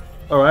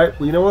 All right.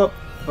 Well, you know what?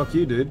 Fuck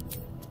you, dude.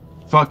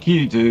 Fuck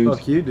you, dude.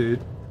 Fuck you,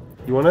 dude.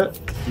 You want it?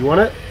 You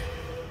want it?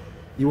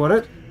 You want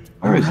it?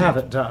 Where is he? Have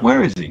it done.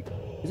 Where is he?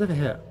 He's over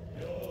here.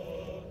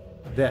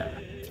 There.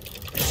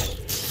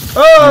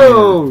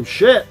 Oh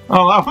shit!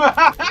 Oh,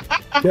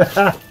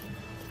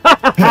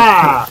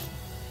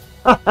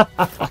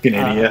 fucking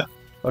idiot!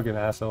 Fucking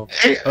asshole!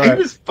 He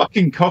was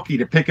fucking cocky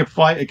to pick a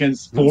fight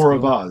against four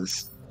of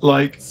us.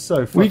 Like,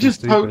 so we just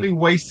stupid. totally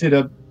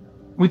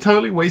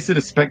wasted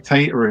a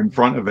spectator in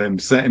front of him,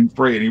 set him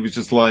free, and he was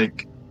just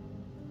like,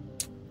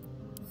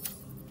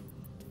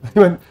 he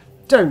went,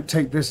 "Don't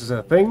take this as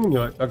a thing." And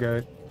you're like,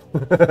 "Okay,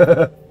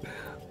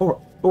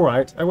 all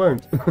right, I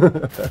won't."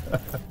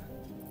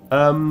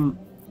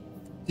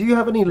 Do you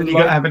have any? Did you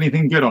have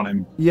anything good on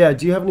him? Yeah.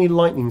 Do you have any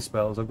lightning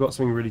spells? I've got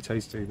something really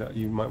tasty that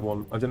you might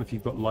want. I don't know if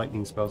you've got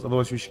lightning spells.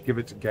 Otherwise, we should give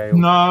it to Gale.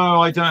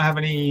 No, I don't have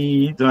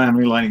any. Don't have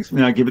any lightning.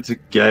 No, give it to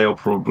Gale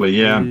probably.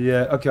 Yeah.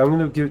 Yeah. Okay, I'm going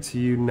to give it to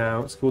you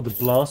now. It's called the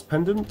Blast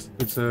Pendant.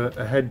 It's a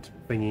head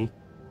thingy.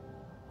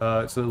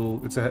 It's a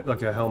little. It's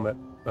like a helmet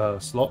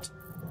slot.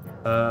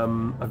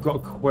 I've got a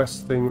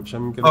quest thing which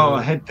I'm gonna. Oh,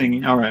 a head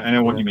thing. All right, I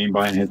know what you mean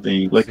by a head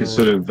thing. Like a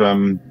sort of a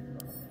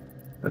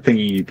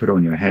thingy you put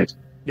on your head.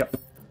 Yep.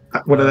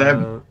 What are they?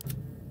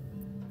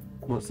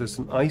 What's this?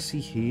 An icy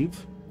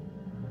heave.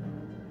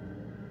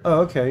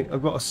 Oh, okay.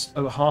 I've got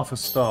a half a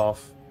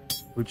staff,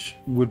 which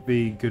would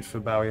be good for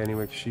Bowie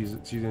anyway, because she's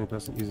the only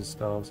person that uses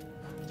staves.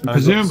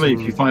 Presumably,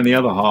 if you find the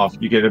other half,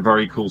 you get a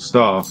very cool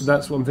staff.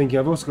 That's what I'm thinking.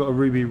 I've also got a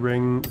ruby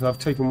ring. So I've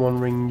taken one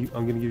ring.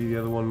 I'm going to give you the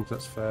other one, if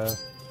that's fair.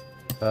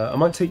 I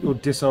might take your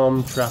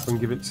disarm trap and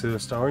give it to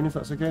Astarion, if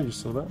that's okay. I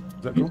just saw that.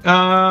 Is that cool?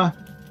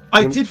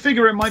 I did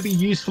figure it might be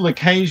useful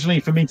occasionally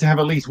for me to have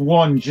at least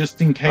one,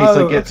 just in case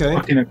I get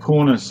stuck in a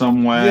corner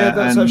somewhere. Yeah,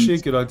 that's actually a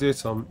good idea,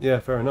 Tom. Yeah,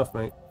 fair enough,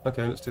 mate.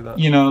 Okay, let's do that.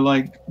 You know,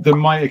 like, there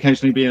might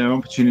occasionally be an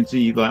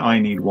opportunity that I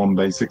need one,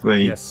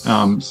 basically. Yes.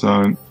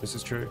 So... This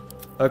is true.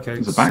 Okay,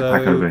 there's a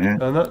backpack over here.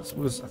 And that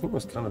was, I think,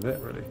 was kind of it,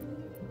 really.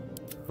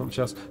 Not much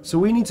else. So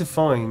we need to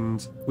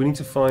find,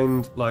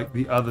 like,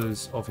 the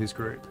others of his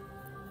group.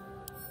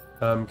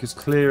 Because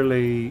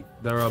clearly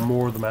there are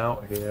more of them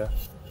out here.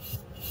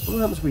 What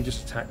happens if we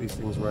just attack these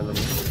things randomly?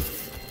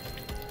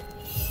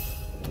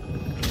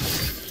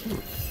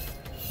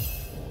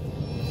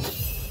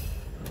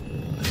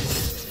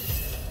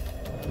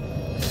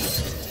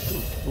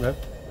 Okay.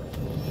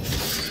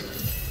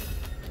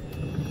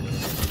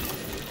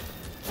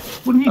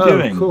 What are you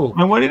doing? Cool.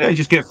 And why did I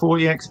just get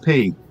 40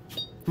 XP?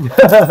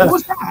 What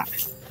was that?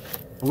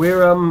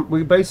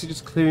 We're basically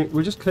just clearing.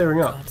 We're just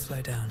clearing up.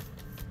 Slow down.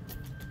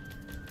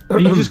 Are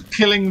you just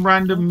killing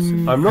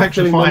random I'm not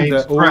killing them.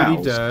 They're already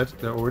crowds? dead.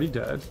 They're already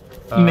dead.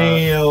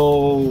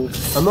 Neil.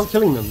 I'm not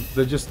killing them.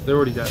 They're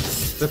already dead.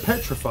 They're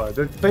petrified.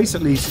 They're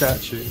basically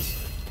statues.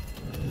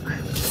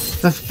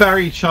 That's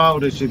very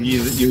childish of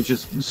you that you're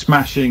just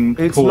smashing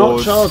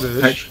not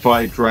childish.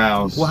 Petrified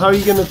drows. Well, how are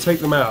you going to take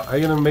them out? How are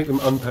you going to make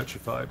them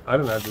unpetrified? I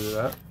don't know how to do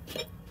that.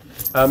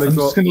 I'm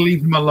just going to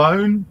leave them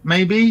alone,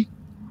 maybe?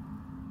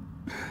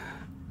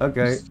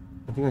 Okay.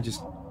 I think I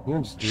just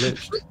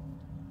glitched.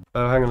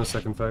 Oh, hang on a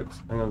second,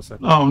 folks. Hang on a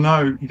second. Oh,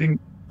 no. You didn't...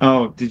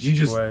 Oh, did you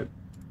just... Wait.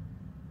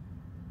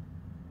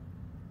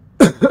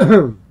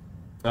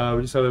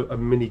 We just had a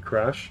mini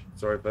crash.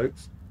 Sorry,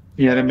 folks.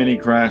 You had a mini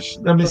crash.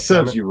 I mean, it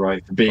serves you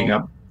right for being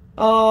up.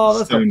 Oh,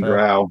 that's Stone not fair.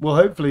 drow. Well,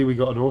 hopefully we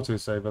got an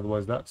autosave,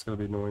 otherwise that's going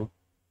to be annoying.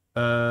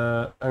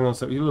 Hang on a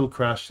second. A little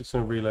crash. Just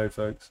going to reload,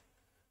 folks.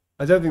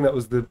 I don't think it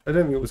was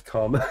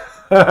karma.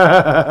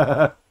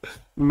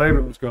 Maybe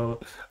it was karma.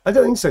 I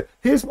don't think so.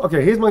 Here's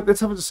my. Let's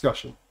have a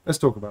discussion. Let's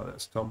talk about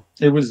this, Tom.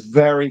 It was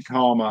very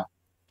karma.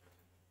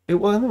 I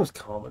think it was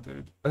karma,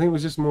 dude. I think it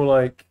was just more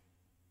like,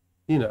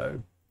 you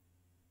know,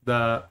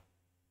 that.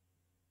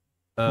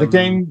 The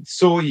game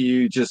saw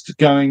you just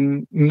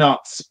going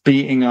nuts,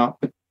 beating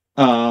up.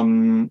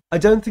 I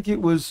don't think it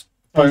was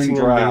beating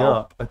anything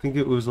up. I think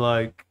it was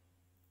like.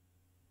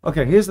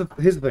 Okay, here's the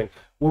thing.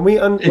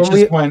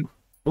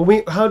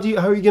 How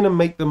are you going to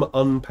make them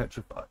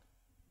unpetrified?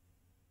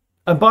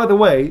 And by the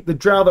way, the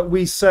drow that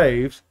we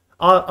saved,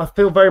 I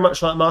feel very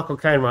much like Michael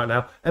Caine right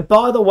now. And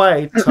by the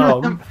way,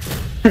 Tom,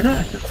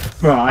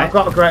 right, I've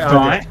got a great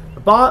idea.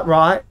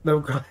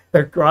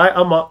 Right,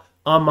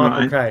 I'm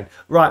Michael Caine.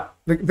 Right,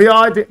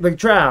 the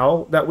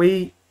drow that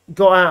we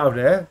got out of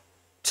there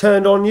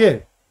turned on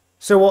you.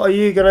 So what are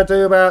you going to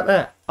do about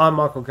that? I'm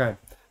Michael Caine.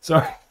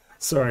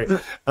 Sorry.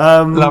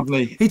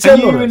 Lovely. He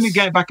turned on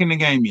us. Back in the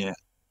game yet?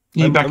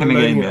 You back in the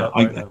game yet?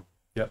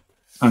 Yep.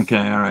 Okay,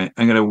 all right.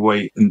 I'm gonna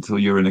wait until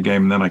you're in the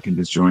game, and then I can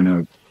just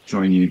join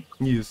you.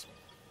 Yes.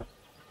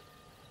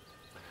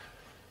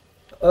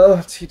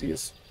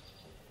 Tedious.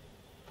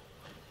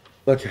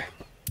 Okay.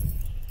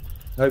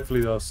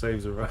 Hopefully those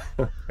saves are right.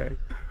 Okay.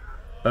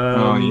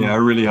 Oh yeah, I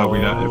really hope we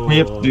don't. If we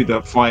have to do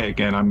that fight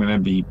again, I'm gonna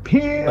be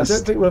pissed. I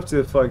don't think we'll have to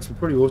do the fight because we're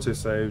pretty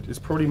auto-saved. It's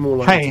probably more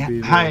likely to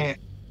be...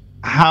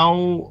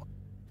 How...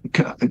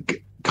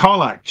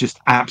 Karlach just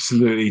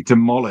absolutely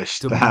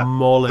demolished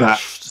that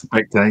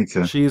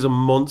spectator. She is a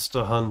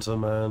monster hunter,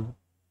 man.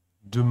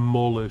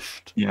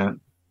 Demolished. Yeah.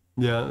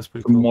 Yeah, that's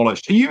pretty cool.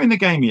 Demolished. Are you in the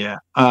game yet?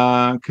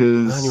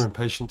 Because you're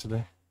impatient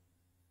today.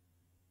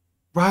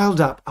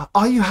 Riled up.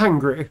 Are you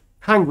hungry?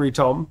 Hungry,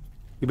 Tom?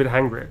 You a bit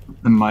hangry?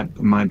 I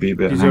might be a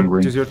bit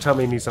hungry. Does your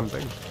tummy need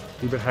something?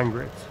 You a bit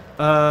hangry?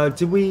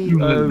 Did we?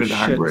 Oh shit!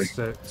 Hungry.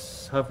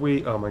 Have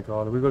we? Oh my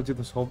god! Have we got to do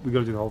this whole? We got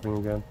to do the whole thing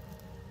again.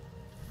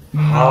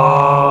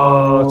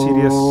 Oh,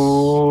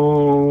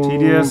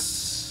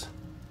 tedious.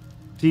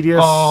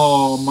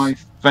 Oh, my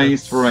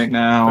face right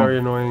now. Very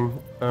annoying.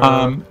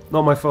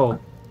 Not my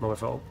fault. Not my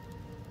fault.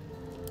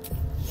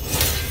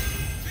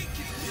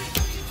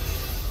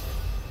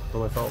 Not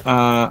my fault.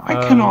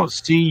 I cannot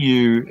see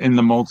you in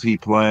the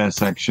multiplayer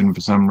section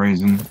for some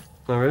reason.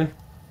 Oh, really?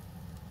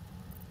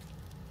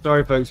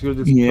 Sorry, folks. We got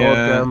to do this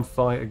goddamn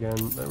fight again.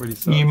 That really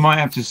sucks. You might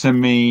have to send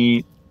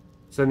me.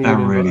 That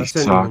really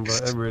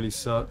sucks. That really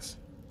sucks.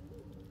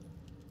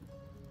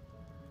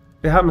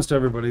 It happens to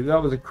everybody. That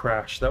was a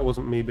crash. That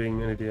wasn't me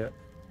being an idiot.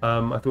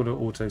 I thought it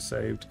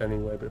auto-saved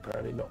anyway, but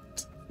apparently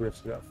not. We have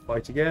to do that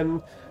fight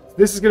again.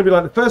 This is going to be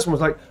like the first one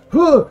was like,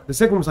 huh! The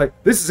second one was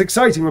like, this is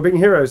exciting, we're being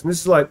heroes. And this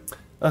is like,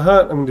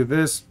 I'm going to do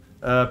this,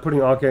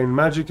 putting arcane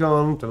magic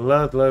on.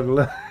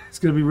 It's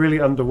going to be really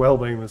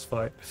underwhelming, this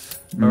fight.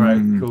 All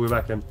right, cool, we're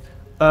back in.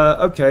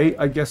 Okay,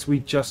 I guess we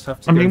just have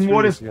to. I mean,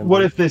 what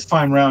if this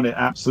time round it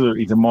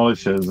absolutely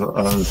demolishes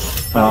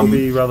us? That would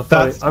be rather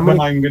funny. That's when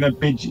I'm going to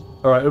bid you.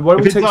 All right, why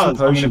don't we take some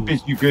potions? I'm going to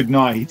bid you good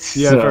night.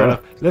 Yeah, fair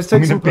enough. Let's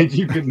take some. Bid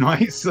you good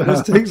night.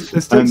 Let's take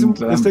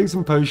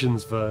some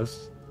potions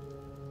first.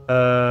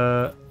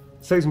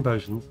 Let's take some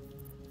potions.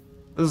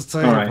 Let's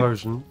take a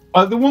potion.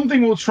 The one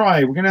thing we're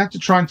going to have to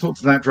try and talk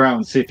to that drow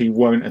and see if he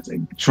won't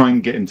try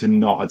and get him to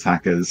not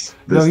attack us.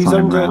 No,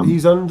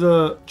 he's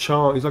under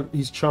charm.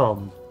 He's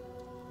charmed.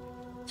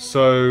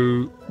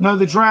 So no,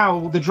 the drow.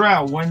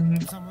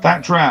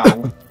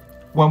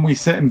 When we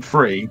set him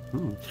free,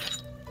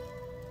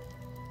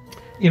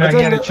 you know,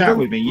 he had a chat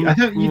with me.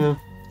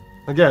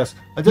 I guess.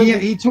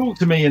 He talked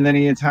to me and then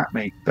he attacked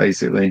me,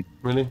 basically.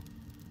 Really?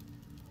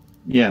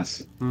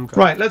 Yes. Okay.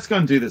 Right, let's go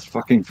and do this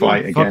fucking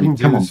fight again.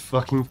 Come on.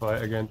 Fucking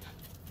fight again.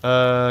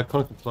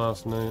 Conical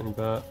Flask, no,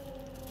 that.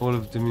 All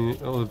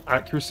of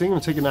accuracy. I'm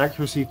gonna take an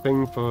accuracy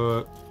thing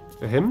for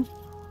him.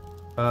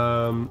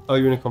 Oh,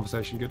 you're in a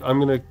conversation. Good. I'm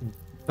gonna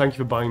thank you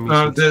for buying me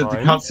some the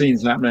time.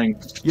 cutscene's happening.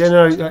 Yeah,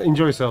 no,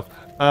 enjoy yourself.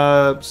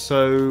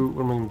 So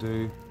what am I gonna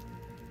do?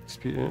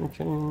 Dispute.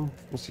 Okay.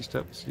 Let's see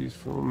steps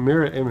useful.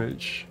 Mirror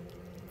image.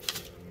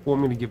 What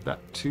am I going to give that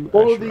to?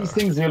 All of these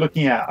things you're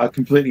looking at are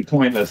completely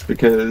pointless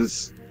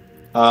because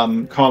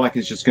Karlach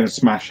is just going to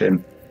smash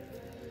him.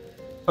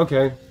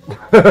 Okay.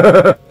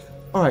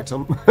 All right,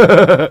 Tom.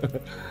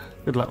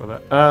 Good luck with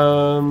that.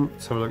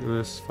 Let's have a look at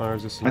this. Fire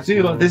resistance. I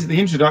do like this. The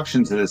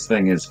introduction to this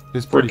thing is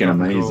freaking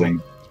amazing.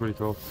 Cool. It's pretty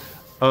cool.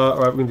 All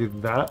right, we're going to do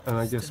that, and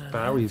I guess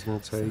Bowie's going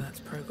to take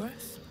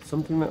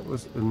something that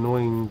was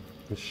annoying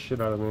the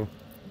shit out of me.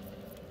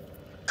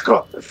 It's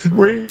got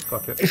three.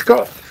 Fuck it. It's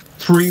got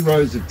 3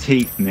 rows of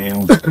teeth,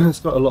 Neil. It's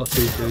got a lot of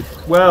teeth, dude.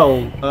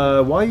 Well,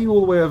 why are you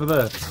all the way over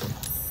there?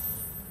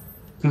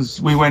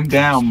 Because we went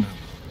down.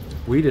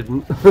 We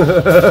didn't.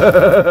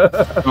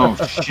 Oh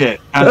shit!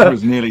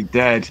 Azra's nearly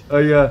dead. Oh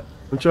yeah,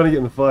 I'm trying to get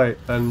in the fight,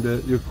 and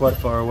you're quite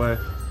far away.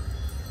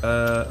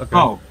 Okay.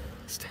 Oh,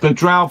 the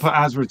drow put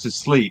Azra to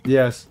sleep.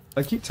 Yes,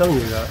 I keep telling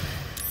you that.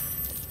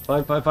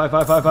 Fight.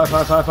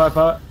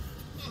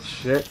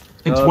 Shit.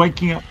 It's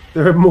waking up.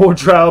 There are more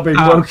drow being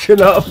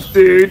woken up,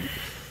 dude.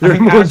 There are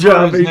more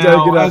drow being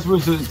woken up.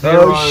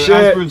 Oh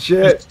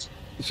shit.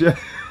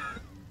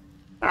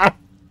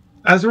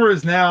 Azra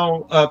is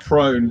now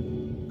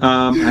prone.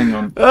 Hang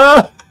on.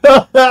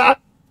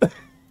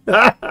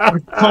 I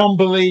can't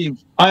believe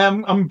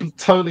I'm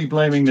totally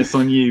blaming this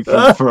on you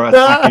for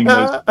attacking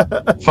those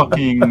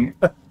fucking.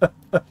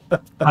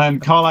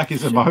 And Karlach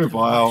is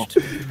immobile.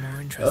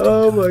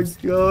 Oh my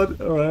god!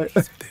 All right.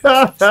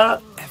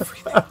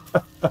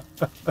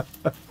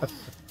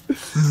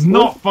 This is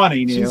not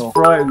funny, Neil. She's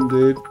frightened,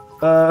 dude.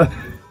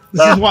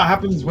 This is what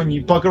happens when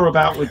you bugger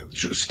about with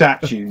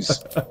statues.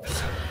 That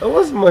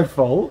wasn't my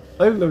fault.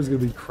 I didn't know it was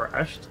going to be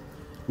crashed.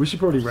 We should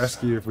probably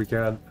rescue if we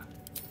can.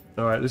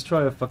 Alright, let's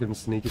try a fucking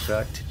sneak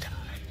attack.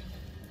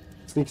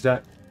 Sneak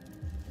attack.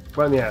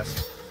 Right in the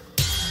ass.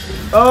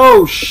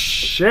 Oh,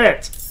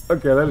 shit!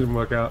 Okay, that didn't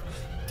work out.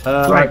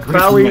 Right,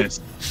 Bowie.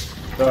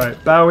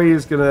 Alright,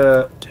 Bowie's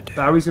gonna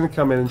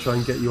come in and try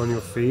and get you on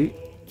your feet.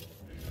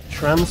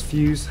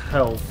 Transfuse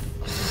health.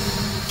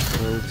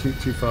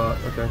 Too far.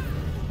 Okay.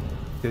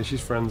 Okay,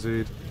 she's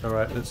frenzied.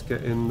 Alright, let's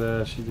get in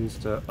there. She needs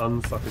to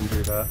unfucking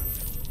do that.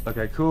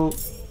 Okay, cool.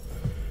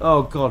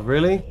 Oh god,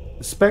 really?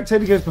 The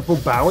spectator goes before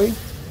Bowie?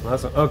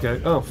 That's not,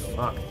 okay. Oh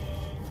fuck.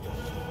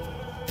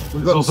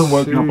 We've got also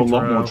woken up a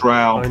lot more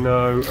drow. I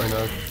know.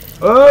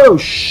 Oh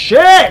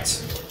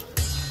shit!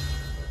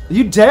 Are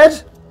you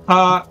dead?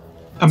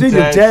 I'm Dude,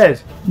 dead. You're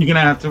dead. We're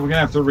gonna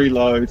have to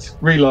reload.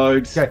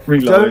 Okay.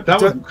 That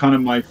was kind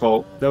of my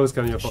fault. That was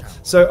kind of your fault.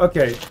 So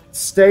okay,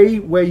 stay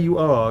where you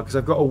are because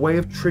I've got a way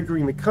of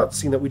triggering the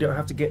cutscene that we don't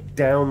have to get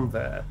down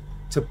there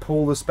to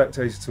pull the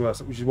spectators to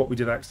us, which is what we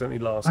did accidentally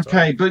last time.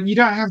 Okay, but you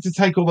don't have to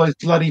take all those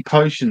bloody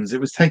potions. It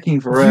was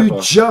taking forever.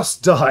 You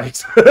just died.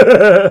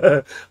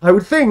 I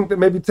would think that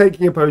maybe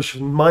taking a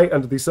potion might,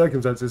 under these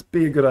circumstances,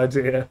 be a good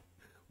idea.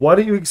 Why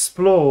don't you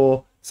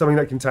explore something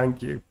that can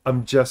tank you?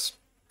 I'm just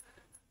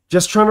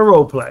trying to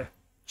roleplay.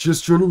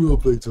 Just trying to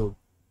roleplay, Tom.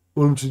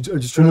 I'm just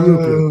trying to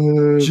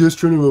roleplay. Just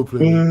trying to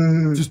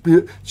roleplay. Just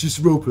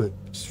roleplay.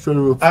 Just trying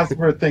to roleplay.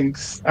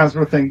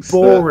 Asra thinks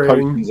boring. That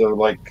potions are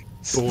like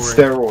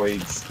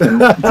steroids.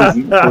 And it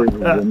doesn't prove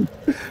them.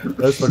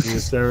 That's fucking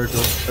hysterical.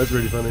 That's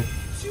really funny.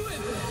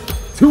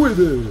 To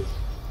it.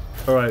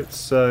 Alright,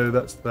 so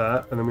that's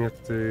that. And then we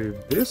have to do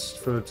this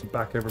to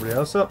back everybody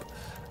else up.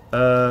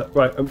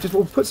 Right,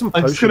 we'll put some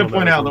potion. I'm just going to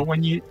point out that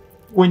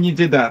when you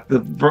did that,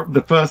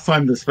 the first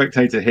time the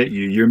spectator hit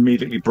you, you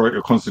immediately broke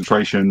your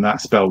concentration and that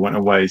spell went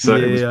away, so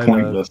it was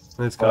pointless.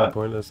 It's kind of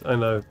pointless, I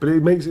know. But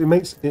it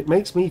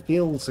makes me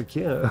feel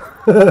secure.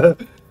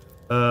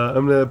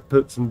 I'm gonna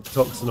put some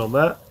toxin on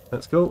that.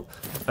 That's cool.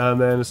 And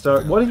then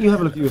Astarion, why don't you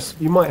have a look at your...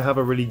 You might have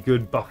a really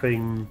good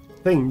buffing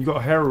thing. You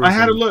got heroism. I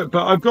had a look,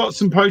 but I've got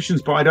some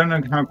potions, but I don't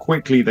know how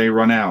quickly they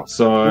run out.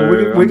 So well,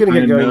 we're going to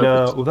get going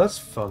now. Well, that's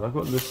fun. I've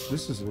got this.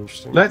 This is an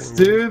interesting. Let's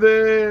do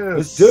this.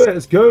 Let's do it.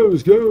 Let's go.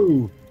 Let's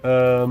go.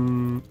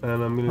 And I'm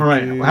going to. All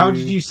right. How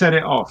did you set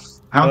it off?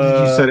 How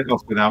did you set it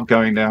off without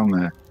going down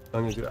there?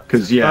 I'm going to do that.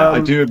 Because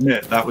I do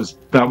admit that was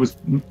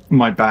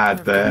my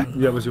bad there.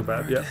 Yeah, it was your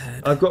bad. Yeah.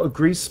 I've got a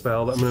grease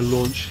spell that I'm going to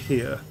launch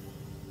here,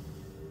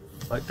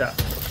 like that,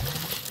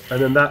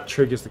 and then that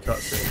triggers the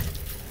cutscene.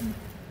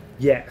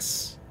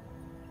 Yes.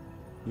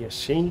 Yes,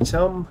 she,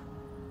 Tom.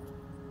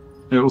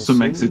 It also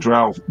makes a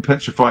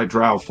petrified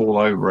drow fall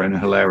over in a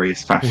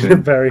hilarious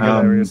fashion. Very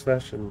hilarious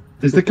fashion.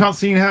 Is the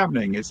cutscene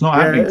happening? It's not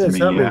happening to me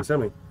yet. It's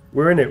happening.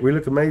 We're in it. We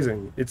look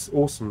amazing. It's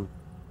awesome.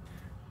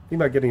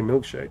 Think about getting a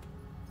milkshake.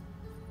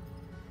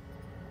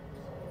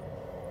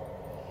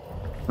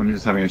 I'm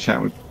just having a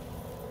chat with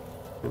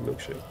a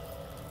milkshake.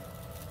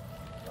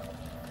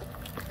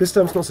 This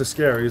time it's not so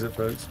scary, is it,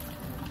 folks?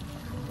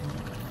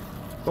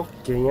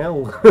 Fucking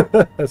hell.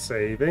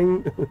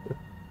 Saving.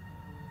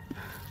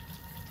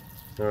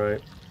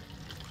 Alright.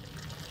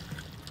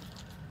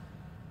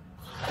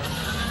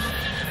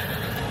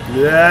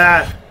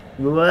 Yeah.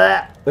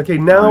 Okay,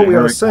 now we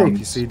are safe,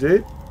 you see,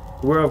 dude.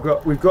 Where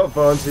we've got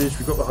advantage,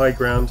 we've got the high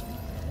ground.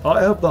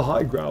 I have the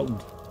high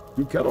ground.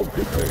 You cannot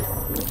beat me.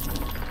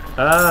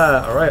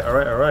 Ah,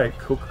 alright.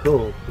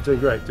 Cool. We're doing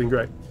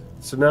great,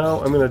 So now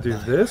I'm gonna do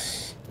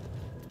this.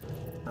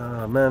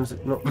 Ah, man, is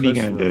it not? What are you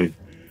gonna do?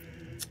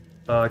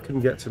 I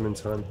couldn't get to him in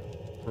time.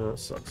 Oh, that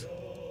sucks.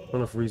 Not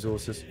enough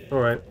resources.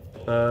 Alright.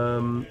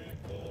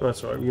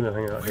 That's alright, we're gonna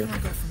hang out here. Where do I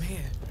go from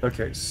here?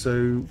 Okay,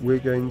 so we're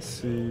going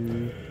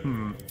to...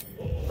 I'm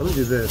gonna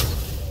do this.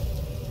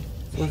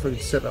 I wonder if I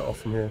can set that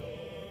off from here.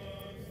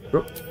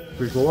 Oh,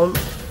 3, 2, 1.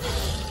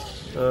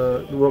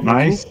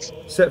 Nice.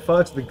 Set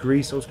fire to the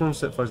grease. I was going to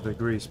set fire to the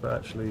grease, but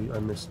actually I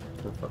missed.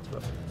 I fucked it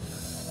up.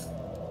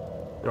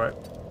 Alright.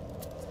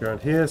 Let's go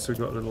around here. So we've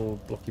got a little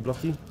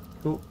blocky.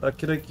 Cool.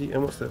 Okie.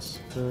 And what's this?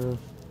 Nope.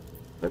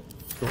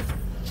 Cool.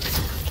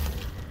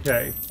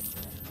 Okay.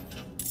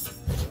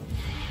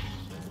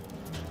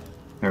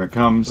 Here it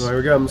comes. Here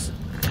it comes.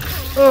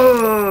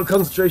 Oh,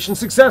 concentration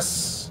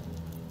success!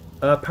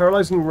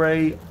 Paralyzing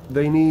Ray,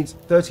 they need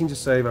 13 to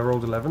save. I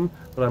rolled 11,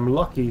 but I'm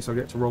lucky, so I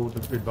get to roll with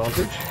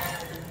advantage.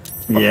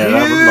 Yeah,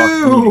 that was luck.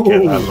 I need to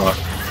get that luck.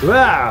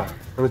 Wow!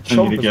 And the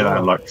chomp I need to get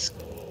that luck.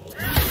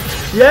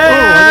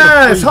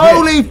 Yes!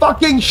 Holy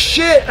fucking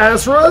shit,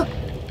 Azra!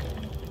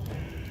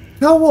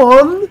 Go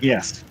on!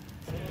 Yes.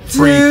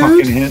 Free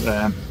fucking hit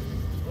there.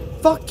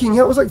 Fucking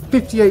hell, it was like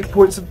 58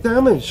 points of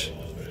damage.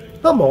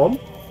 Come on.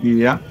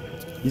 Yeah.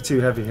 You two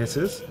heavy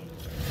hitters.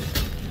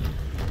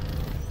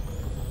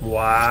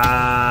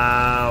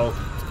 Wow.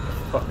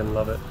 Fucking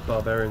love it.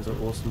 Barbarians are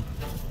awesome.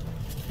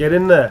 Get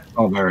in there.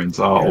 Barbarians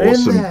are Get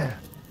awesome. In there.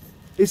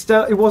 It's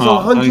down. It was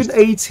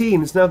 118.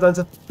 Nice. It's now down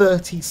to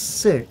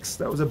 36.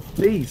 That was a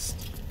beast.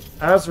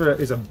 Azra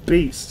is a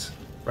beast.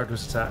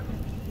 Reckless attack.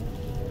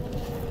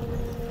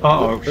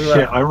 Oh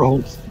shit! I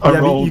rolled.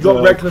 You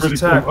got reckless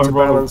attack to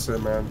balance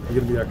it, man.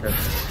 You're gonna be okay.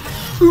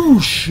 Ooh,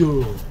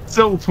 sure.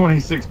 Still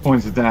 26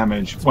 points of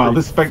damage. Wow,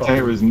 this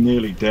spectator is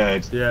nearly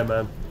dead. Yeah,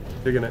 man.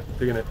 Digging it.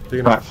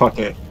 Right, fuck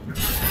it.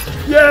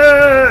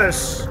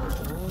 Yes!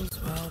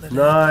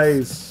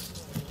 Nice.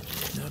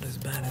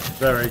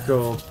 Very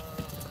cool.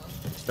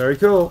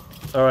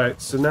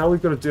 Alright, so now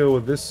we've got to deal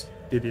with this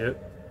idiot.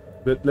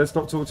 But let's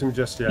not talk to him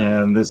just yet.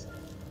 Yeah, and this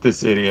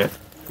idiot.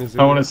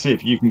 I want to see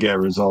if you can get a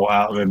result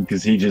out of him,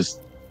 because he was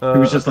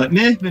just like,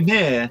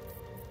 nah.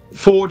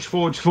 Forge.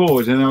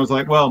 And I was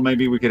like, well,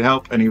 maybe we could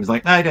help. And he was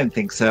like, I don't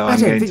think so. I'm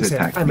going to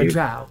attack you. I'm a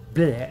drow.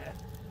 Bleh.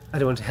 I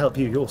don't want to help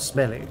you. You're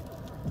smelly.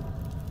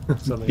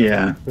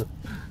 Yeah.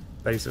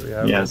 Basically.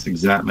 Yes,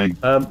 exactly.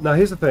 Now,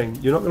 here's the thing.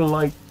 You're not going to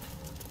like...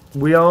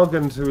 We are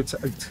going to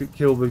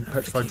kill the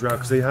petrified drow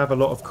because they have a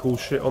lot of cool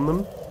shit on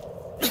them.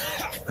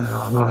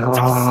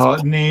 Oh,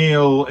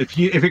 Neil, if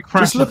it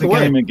crashes the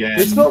game again...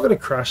 It's not going to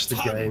crash the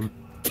game.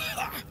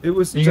 It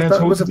was. Are you going to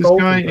talk to this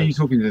guy? Are you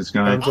talking to this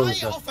guy? I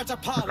offer to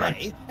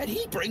parley, and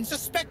he brings a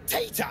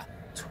spectator.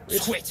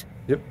 Twit.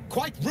 Yep.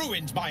 Quite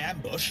ruined my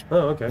ambush.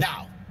 Oh, okay.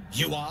 Now,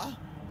 you are?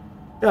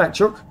 Alright,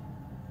 Chuck.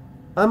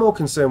 I'm more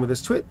concerned with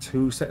this twit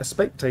who set a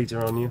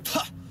spectator on you.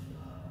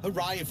 A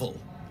rival.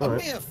 A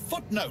mere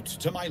footnote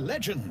to my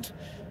legend.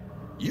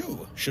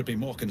 You should be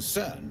more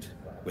concerned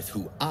with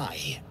who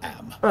I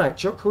am. Alright,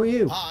 Chuck, who are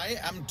you? I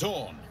am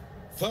Dawn,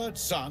 third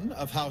son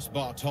of House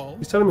Bartol.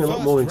 He's telling me a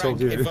lot more than he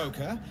told you.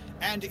 Evoker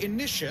and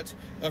initiate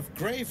of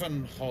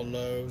Graven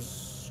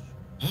Hollows.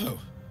 Oh,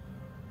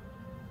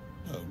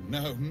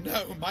 no,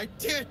 my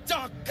dear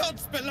dark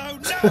gods below,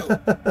 no!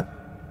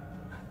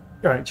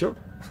 Alright, Chuck.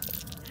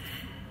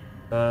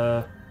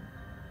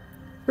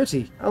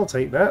 Pretty. I'll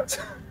take that.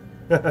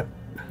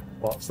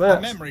 What's that?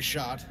 A memory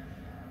shard.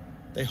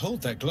 They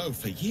hold their glow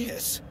for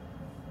years.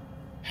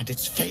 And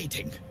it's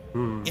fading.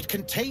 It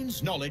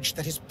contains knowledge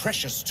that is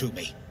precious to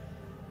me.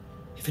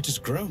 If it has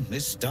grown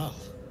this dull,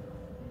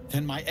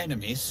 then my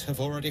enemies have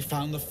already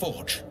found the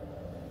forge.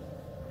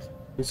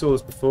 We saw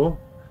this before.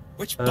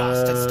 Which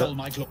bastard stole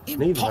my glory?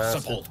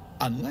 Impossible,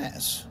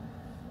 unless.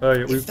 Oh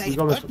yeah, we've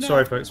gone this.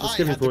 Sorry, folks, we're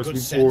skipping forward.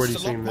 We've already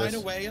seen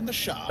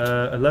this.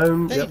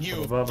 Alone. Yep.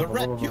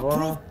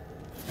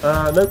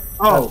 Nope.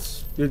 Oh,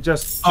 you're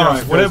just. All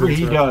right. Whatever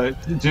he does,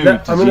 dude.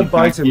 I'm gonna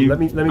bite him. Let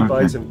me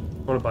bite him.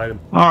 I want to bite him.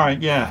 All right.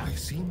 Yeah.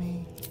 See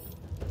me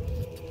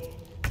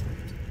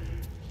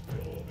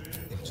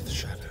into the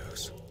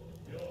shadows.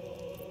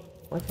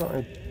 Why can't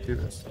I do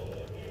this?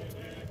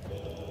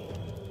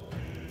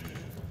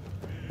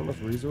 Not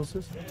enough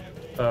resources?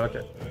 Oh,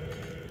 okay.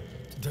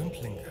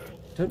 Don't linger.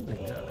 Don't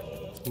linger.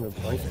 I'm gonna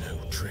bite him.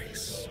 No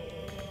trace.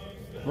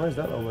 Why is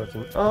that not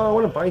working? Oh, I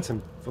want to bite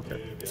him.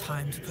 Okay.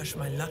 Time to push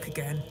my luck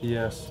again.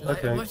 Yes.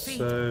 Okay,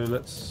 so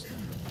let's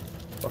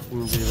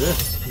fucking do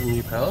this.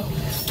 New power.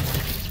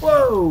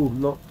 Whoa!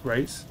 Not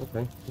great.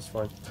 Okay, that's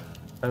fine.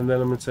 And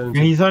then I'm gonna turn.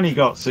 He's only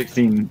got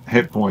 16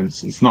 hit points.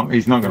 He's not gonna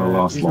last long. He's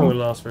not gonna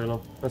last very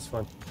long. That's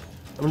fine.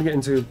 I'm gonna get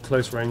into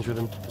close range with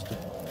him just to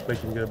make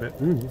him go a bit.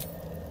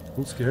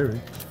 That's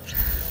scary.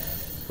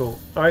 Cool.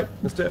 All right,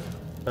 let's do it.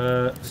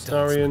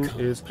 Astarion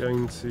is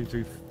going to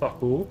do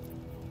fuck all,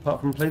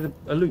 apart from play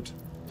a lute.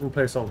 And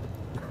play a song.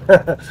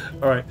 All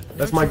right,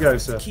 that's my go,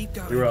 sir.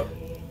 You're up.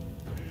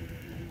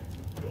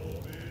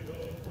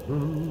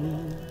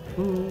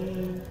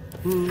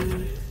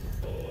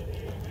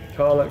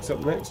 Karlak's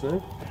up next,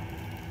 no?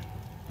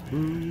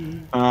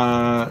 I'm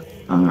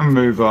gonna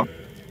move up.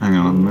 Hang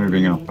on, I'm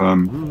moving up. I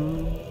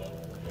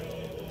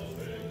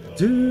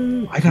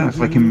don't know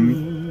if I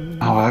can.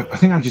 Oh, I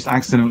think I just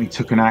accidentally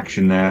took an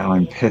action there, and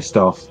I'm pissed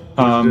off.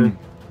 I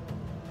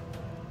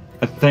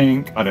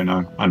think I don't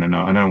know. I don't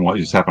know what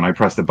just happened. I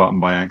pressed the button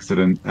by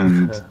accident,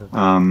 and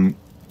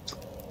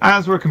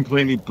Azra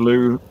completely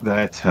blew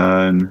their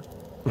turn.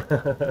 All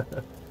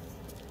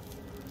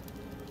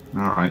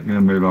right, I'm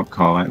gonna move up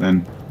Karlak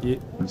then. Yeah.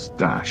 Let's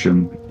dash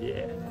him.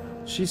 Yeah.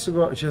 She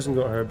hasn't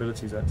got her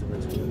abilities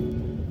activated.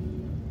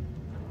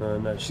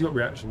 No, she's got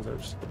reactions though.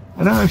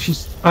 I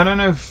don't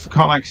know if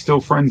Karlak's still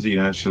frenzied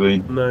actually.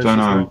 No, don't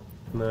know.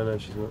 Not. No,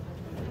 she's not.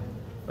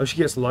 Oh, she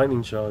gets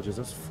lightning charges.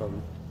 That's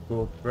fun.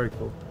 Cool. Very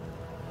cool.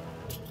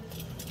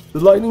 The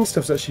lightning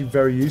stuff's actually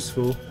very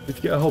useful. If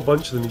you get a whole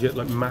bunch of them, you get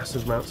like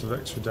massive amounts of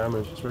extra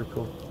damage. It's very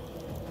cool.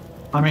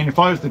 I mean, if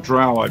I was the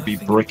drow, I'd be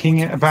bricking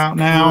it about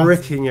now.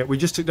 Bricking it. We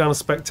just took down a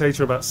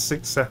spectator about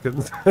 6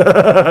 seconds.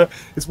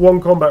 It's one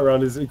combat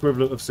round is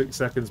equivalent of 6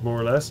 seconds, more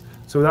or less.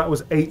 So that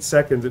was 8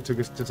 seconds it took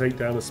us to take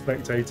down a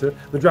spectator.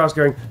 The drow's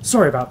going,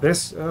 sorry about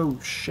this. Oh,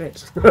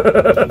 shit.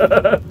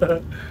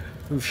 Oh,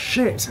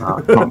 shit.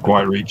 I can't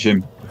quite reach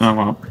him.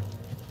 Oh,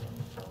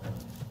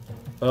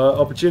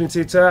 well.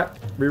 Opportunity attack.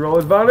 Reroll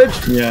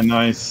advantage. Yeah,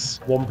 nice.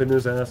 Whomp in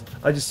his ass.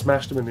 I just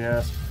smashed him in the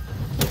ass.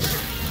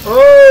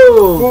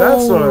 Oh,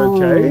 that's not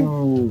okay.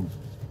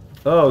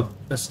 Oh,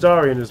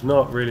 Astarion is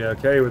not really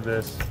okay with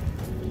this.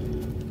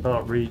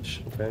 Can't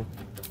reach. Okay.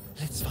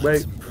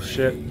 Wait,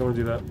 shit. Don't want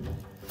to do that.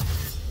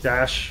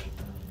 Dash.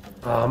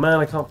 Oh man,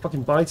 I can't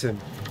fucking bite him.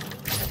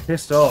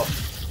 Pissed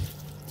off.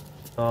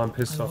 Oh, I'm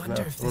pissed off now.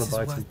 I want to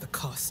bite him.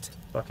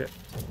 Fuck it.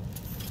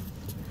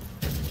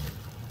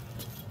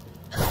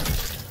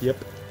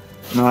 Yep.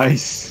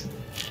 Nice.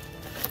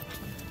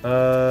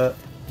 There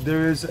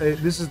is a.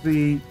 This is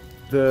the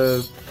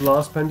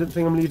last pendant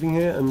thing I'm leaving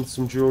here, and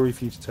some jewelry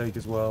for you to take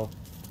as well.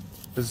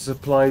 There's a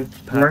supply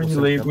pack.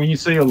 When you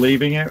say you're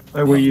leaving it,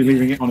 were you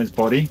leaving it on his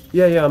body?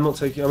 Yeah, I'm not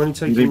taking. I'm only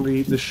taking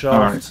the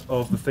shaft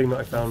of the thing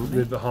that I found,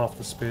 the half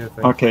the spear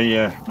thing. Okay,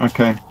 yeah,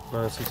 okay.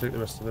 So take the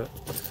rest of it.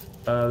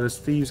 There's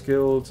Thieves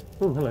Guild.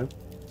 Oh, hello.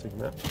 Taking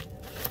that.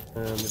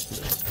 And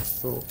this.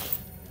 Cool.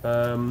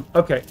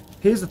 Okay,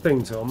 here's the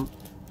thing, Tom.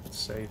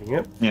 Saving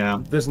it. Yeah.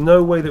 There's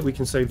no way that we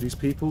can save these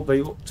people.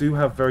 They do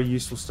have very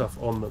useful stuff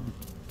on them.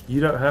 You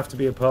don't have to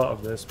be a part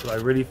of this, but I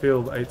really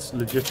feel that it's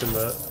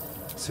legitimate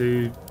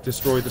to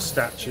destroy the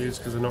statues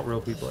because they're not real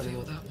people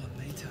anymore.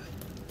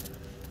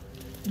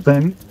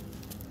 Then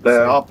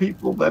there are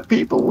people. They're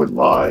people with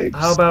lives.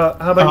 How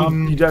about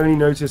you don't only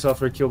notice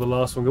after I kill the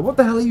last one? Go, what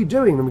the hell are you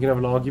doing? Then we can have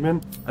an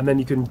argument, and then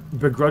you can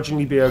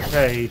begrudgingly be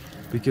okay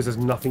because there's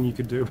nothing you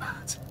can do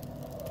about it.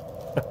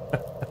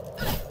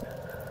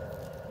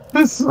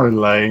 That's so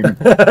lame.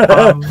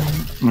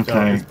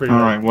 Okay,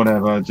 alright,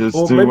 whatever.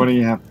 Just do what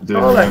you have to do.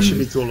 Karlak should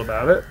be cool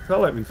about it.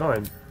 Karlak would be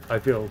fine, I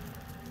feel.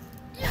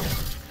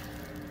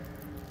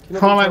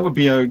 Karlak would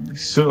be a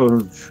sort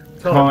of...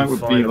 Karlak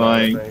would be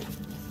like...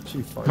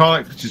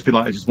 Karlak would just be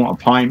like, I just want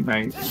a pint,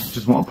 mate.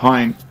 Just want a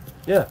pint.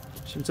 Yeah,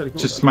 she would totally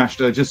cool. Just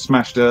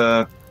smashed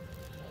a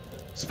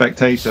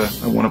spectator.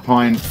 I want a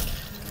pint.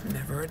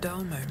 Never a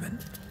dull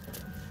moment.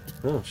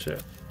 Oh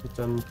shit.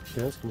 Yeah,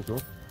 that's gonna be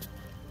cool.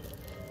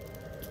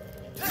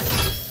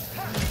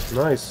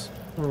 Nice.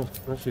 Oh,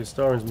 actually,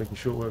 Astarion's making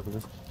short work of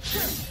this.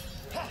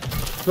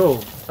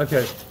 Cool.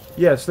 Okay.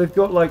 Yes, they've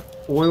got like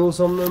oils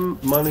on them,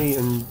 money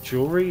and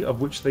jewelry,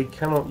 of which they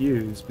cannot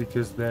use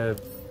because they're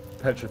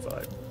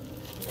petrified.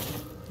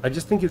 I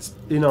just think it's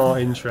in our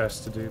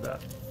interest to do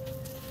that.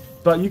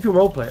 But you can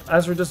roleplay.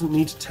 Azra doesn't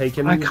need to take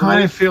any. I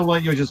kind of feel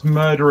like you're just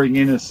murdering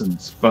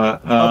innocents,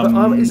 but...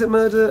 is it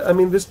murder? I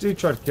mean, this dude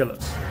tried to kill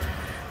us.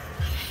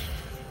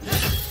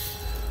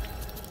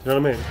 You know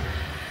what I mean?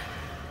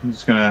 I'm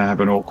just gonna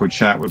have an awkward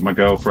chat with my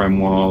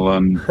girlfriend while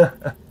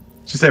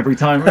just every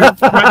time. How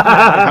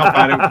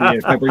bad it would be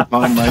if every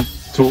time I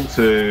talk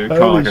to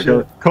Karlach, I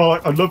go,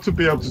 Karlach, I'd love to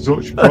be able to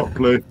talk to you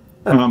properly.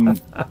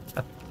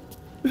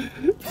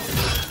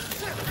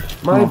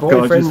 My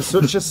boyfriend's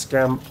such a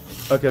scamp.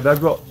 Okay,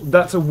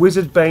 that's a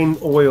Wizard Bane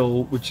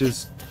oil, which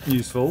is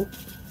useful.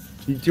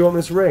 Do you want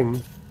this ring? Do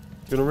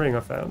you want a ring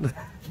I found?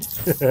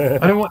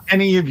 I don't want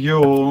any of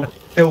your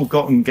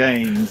ill-gotten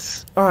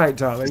gains. All right,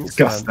 darling.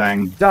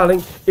 Disgusting.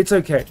 Darling, it's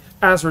okay.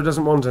 Azra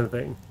doesn't want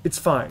anything. It's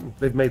fine.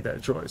 They've made their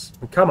choice.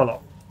 And come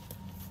along.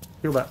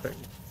 Kill that thing.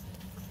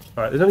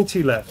 All right, there's only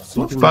 2 left. So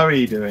what's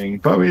Bowie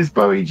doing? Is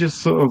Bowie just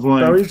sort of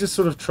like... Bowie's just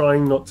sort of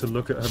trying not to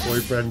look at her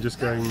boyfriend,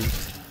 just going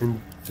and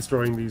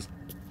destroying these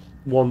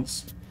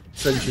once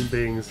sentient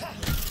beings.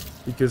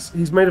 Because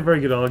he's made a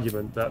very good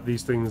argument that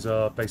these things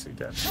are basic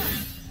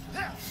death.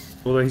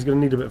 Although he's going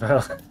to need a bit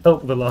of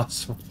help with the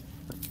last one.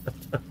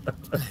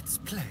 Let's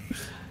play.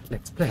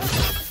 Let's play.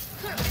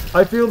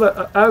 I feel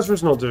that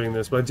Azra's not doing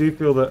this, but I do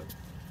feel that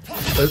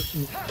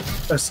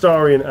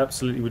Astarion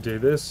absolutely would do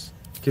this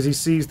because he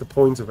sees the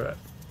point of it.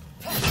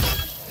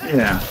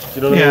 Yeah. Do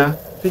you know what I mean? I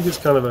think it's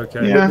kind of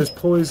okay. Yeah. There's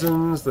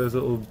poisons. There's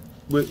a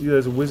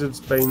Wizard's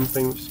Bane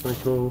thing, which is kind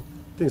of cool.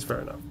 I think it's fair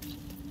enough.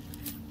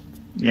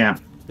 Yeah.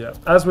 Yeah.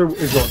 Azra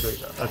is not doing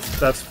that.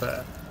 That's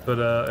fair.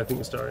 But I think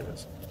Astarion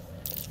is.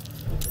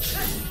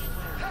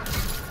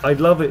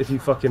 I'd love it if you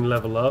fucking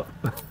level up.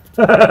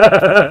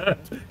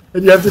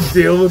 And you have to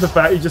deal with the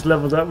fact you just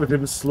leveled up with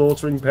him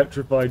slaughtering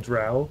petrified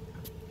drow.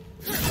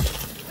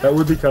 That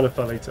would be kind of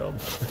funny, Tom,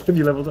 if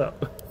you leveled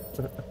up.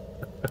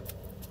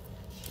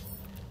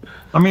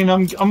 I mean,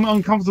 I'm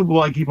uncomfortable.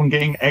 I keep on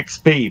getting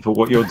XP for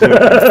what you're doing.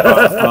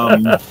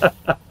 But,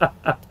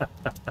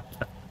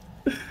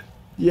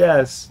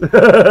 yes.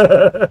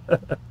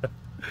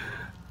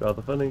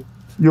 Rather funny.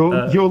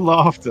 Your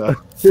laughter.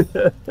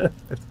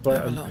 It's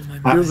quite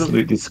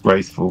absolutely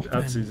disgraceful.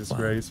 Absolutely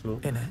disgraceful.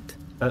 In it.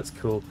 That's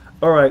cool.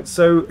 All right,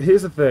 so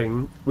here's the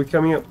thing. We're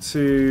coming up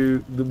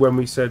to when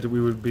we said that we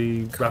would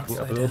be wrapping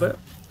up a little bit.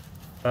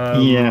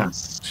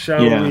 Yes.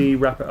 Shall we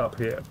wrap it up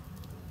here?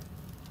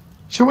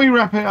 Shall we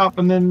wrap it up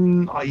and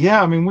then?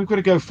 Yeah, I mean, we've got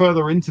to go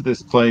further into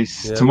this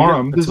place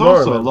tomorrow. There's tomorrow,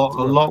 also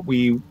a lot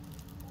we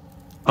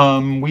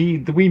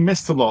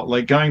missed a lot,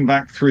 like going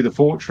back through the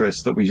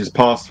fortress that we just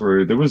passed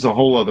through. There was a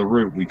whole other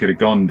route we could have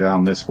gone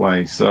down this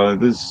way. So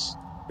there's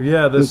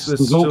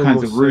all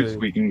kinds of routes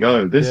we can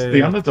go. The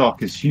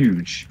Underdark is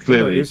huge,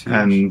 clearly, is huge.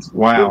 And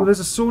wow. Oh, there's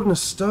a sword and a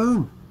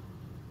stone.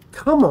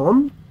 Come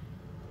on,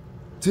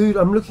 dude!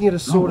 I'm looking at a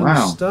sword and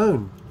a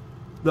stone.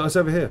 Look, it's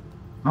over here.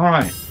 All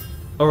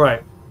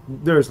right.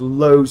 There's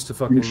loads to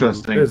fucking...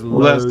 Interesting. Well,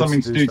 that's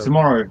something to do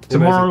tomorrow.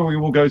 Tomorrow we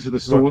will go to the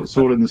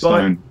sword and the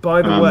stone.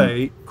 By the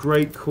way,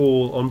 great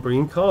call on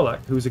bringing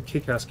Karlach, who's a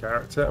kick-ass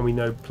character, and we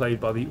know played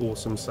by the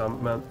awesome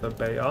Samantha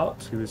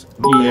Bayard, who is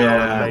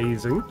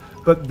amazing.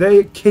 But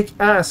they kick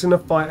ass in a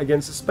fight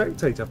against a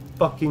spectator.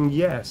 Fucking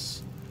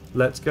yes.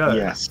 Let's go.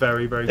 Yes.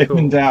 Very, very cool.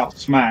 If in doubt,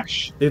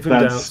 smash. If in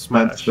doubt,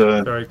 smash.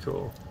 Very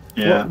cool.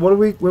 Yeah. What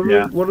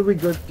have we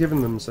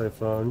given them so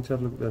far? I need to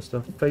have a look at their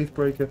stuff.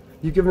 Faithbreaker.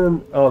 You've given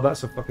them... Oh,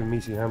 that's a fucking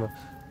meaty hammer.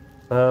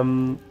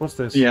 What's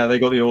this? Yeah, they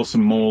got the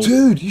awesome maul.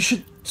 Dude, you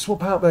should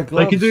swap out their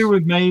gloves. They could do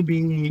with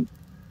maybe...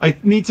 I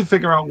need to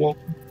figure out what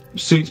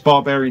suits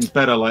barbarians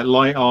better, like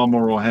light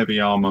armor or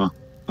heavy armor.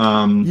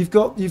 You've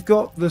got these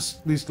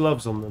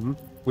gloves on them,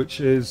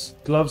 which is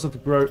gloves of the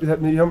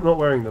You're not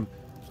wearing them.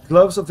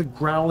 Gloves of the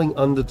Growling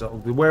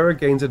Underdog. The wearer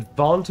gains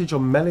advantage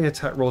on melee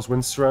attack rolls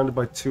when surrounded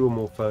by 2 or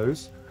more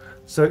foes.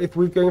 So if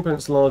we're going up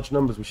against large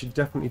numbers, we should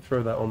definitely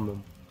throw that on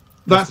them.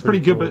 That's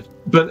pretty good, cool.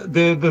 but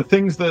the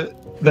things that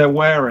they're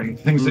wearing,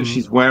 things that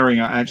she's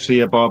wearing are actually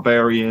a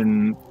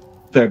barbarian.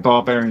 They're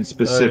barbarian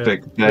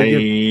specific.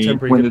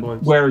 When the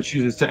wearer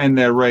chooses to end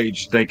their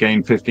rage, they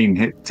gain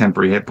 15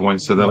 temporary hit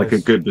points. So they're like a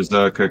good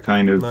berserker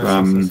kind of.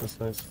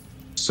 Nice.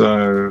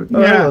 So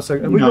hang on a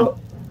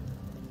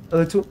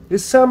second.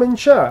 Is Sam in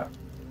chat?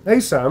 Hey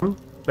Sam,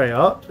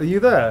 Bayard, are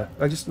you there?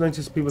 I just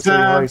noticed people saying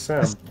hi,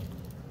 Sam.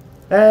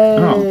 Hey!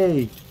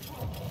 Oh.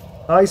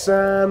 Hi,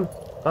 Sam.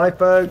 Hi,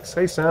 folks.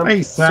 Hey, Sam.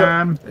 Hey,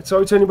 Sam.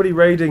 Sorry to anybody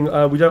raiding.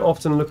 We don't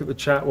often look at the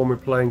chat when we're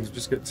playing because we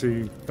just get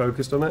too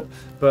focused on it.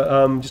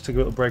 But just took a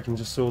little break and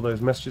just saw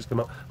those messages come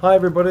up. Hi,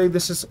 everybody.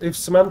 If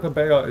Samantha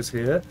Bayard is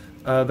here,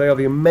 they are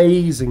the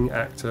amazing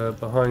actor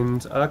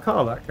behind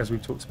Karlach, as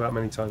we've talked about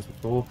many times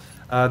before.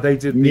 They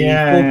did the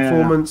full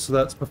performance, so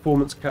that's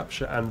performance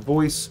capture and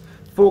voice.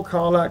 For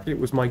Karlach, it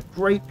was my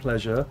great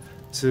pleasure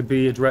to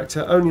be a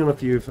director only on a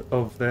few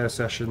of their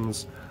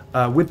sessions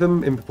with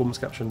them in performance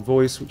capture and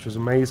voice, which was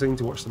amazing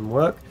to watch them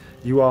work.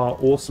 You are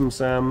awesome,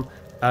 Sam,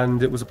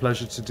 and it was a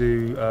pleasure to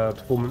do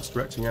performance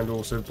directing and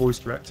also voice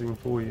directing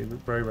for you.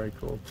 Very, very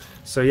cool.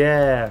 So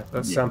yeah,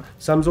 that's Sam.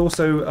 Sam's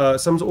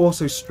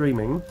also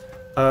streaming.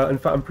 In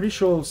fact, I'm pretty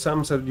sure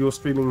Sam said you're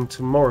streaming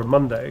tomorrow,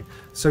 Monday.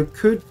 So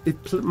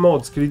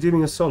mods, could you do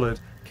me a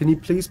solid? Can you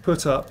please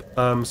put up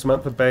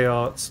Samantha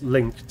Bayard's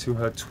link to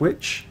her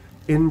Twitch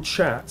in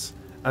chat?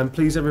 And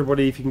please,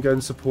 everybody, if you can go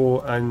and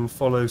support and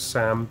follow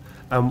Sam,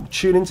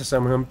 tune into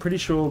Sam. I'm pretty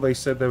sure they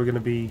said they were going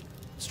to be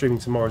streaming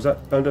tomorrow. Is that?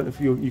 I don't know if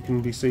you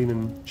can be seen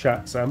in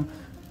chat, Sam.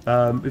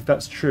 If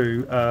that's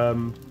true,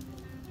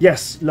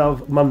 yes,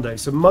 love Monday.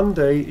 So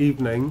Monday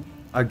evening,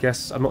 I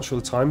guess, I'm not sure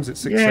the times.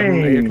 It's 6,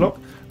 7, 8 o'clock.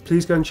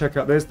 Please go and check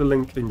out. There's the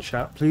link in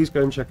chat. Please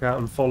go and check out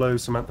and follow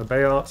Samantha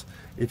Bayart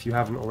if you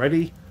haven't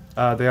already.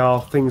 They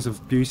are things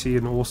of beauty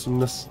and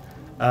awesomeness,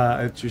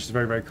 which is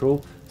very, very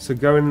cool. So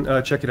go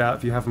and check it out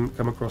if you haven't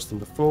come across them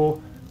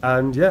before.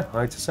 And yeah,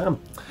 hi to Sam.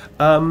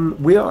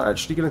 We are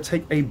actually going to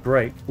take a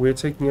break. We're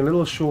taking a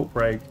little short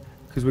break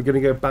because we're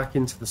going to go back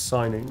into the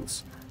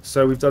signings.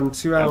 So we've done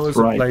 2 hours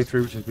of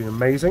playthrough, which has been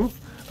amazing.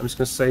 I'm just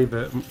going to save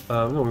it.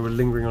 No, we were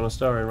lingering on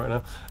Astarion right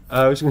now.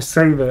 I'm just going to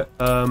save it.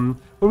 What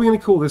are we going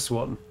to call this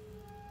one?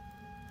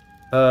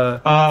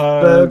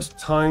 Third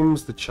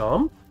time's the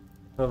charm?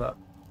 How about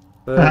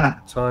that?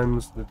 Third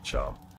time's the charm.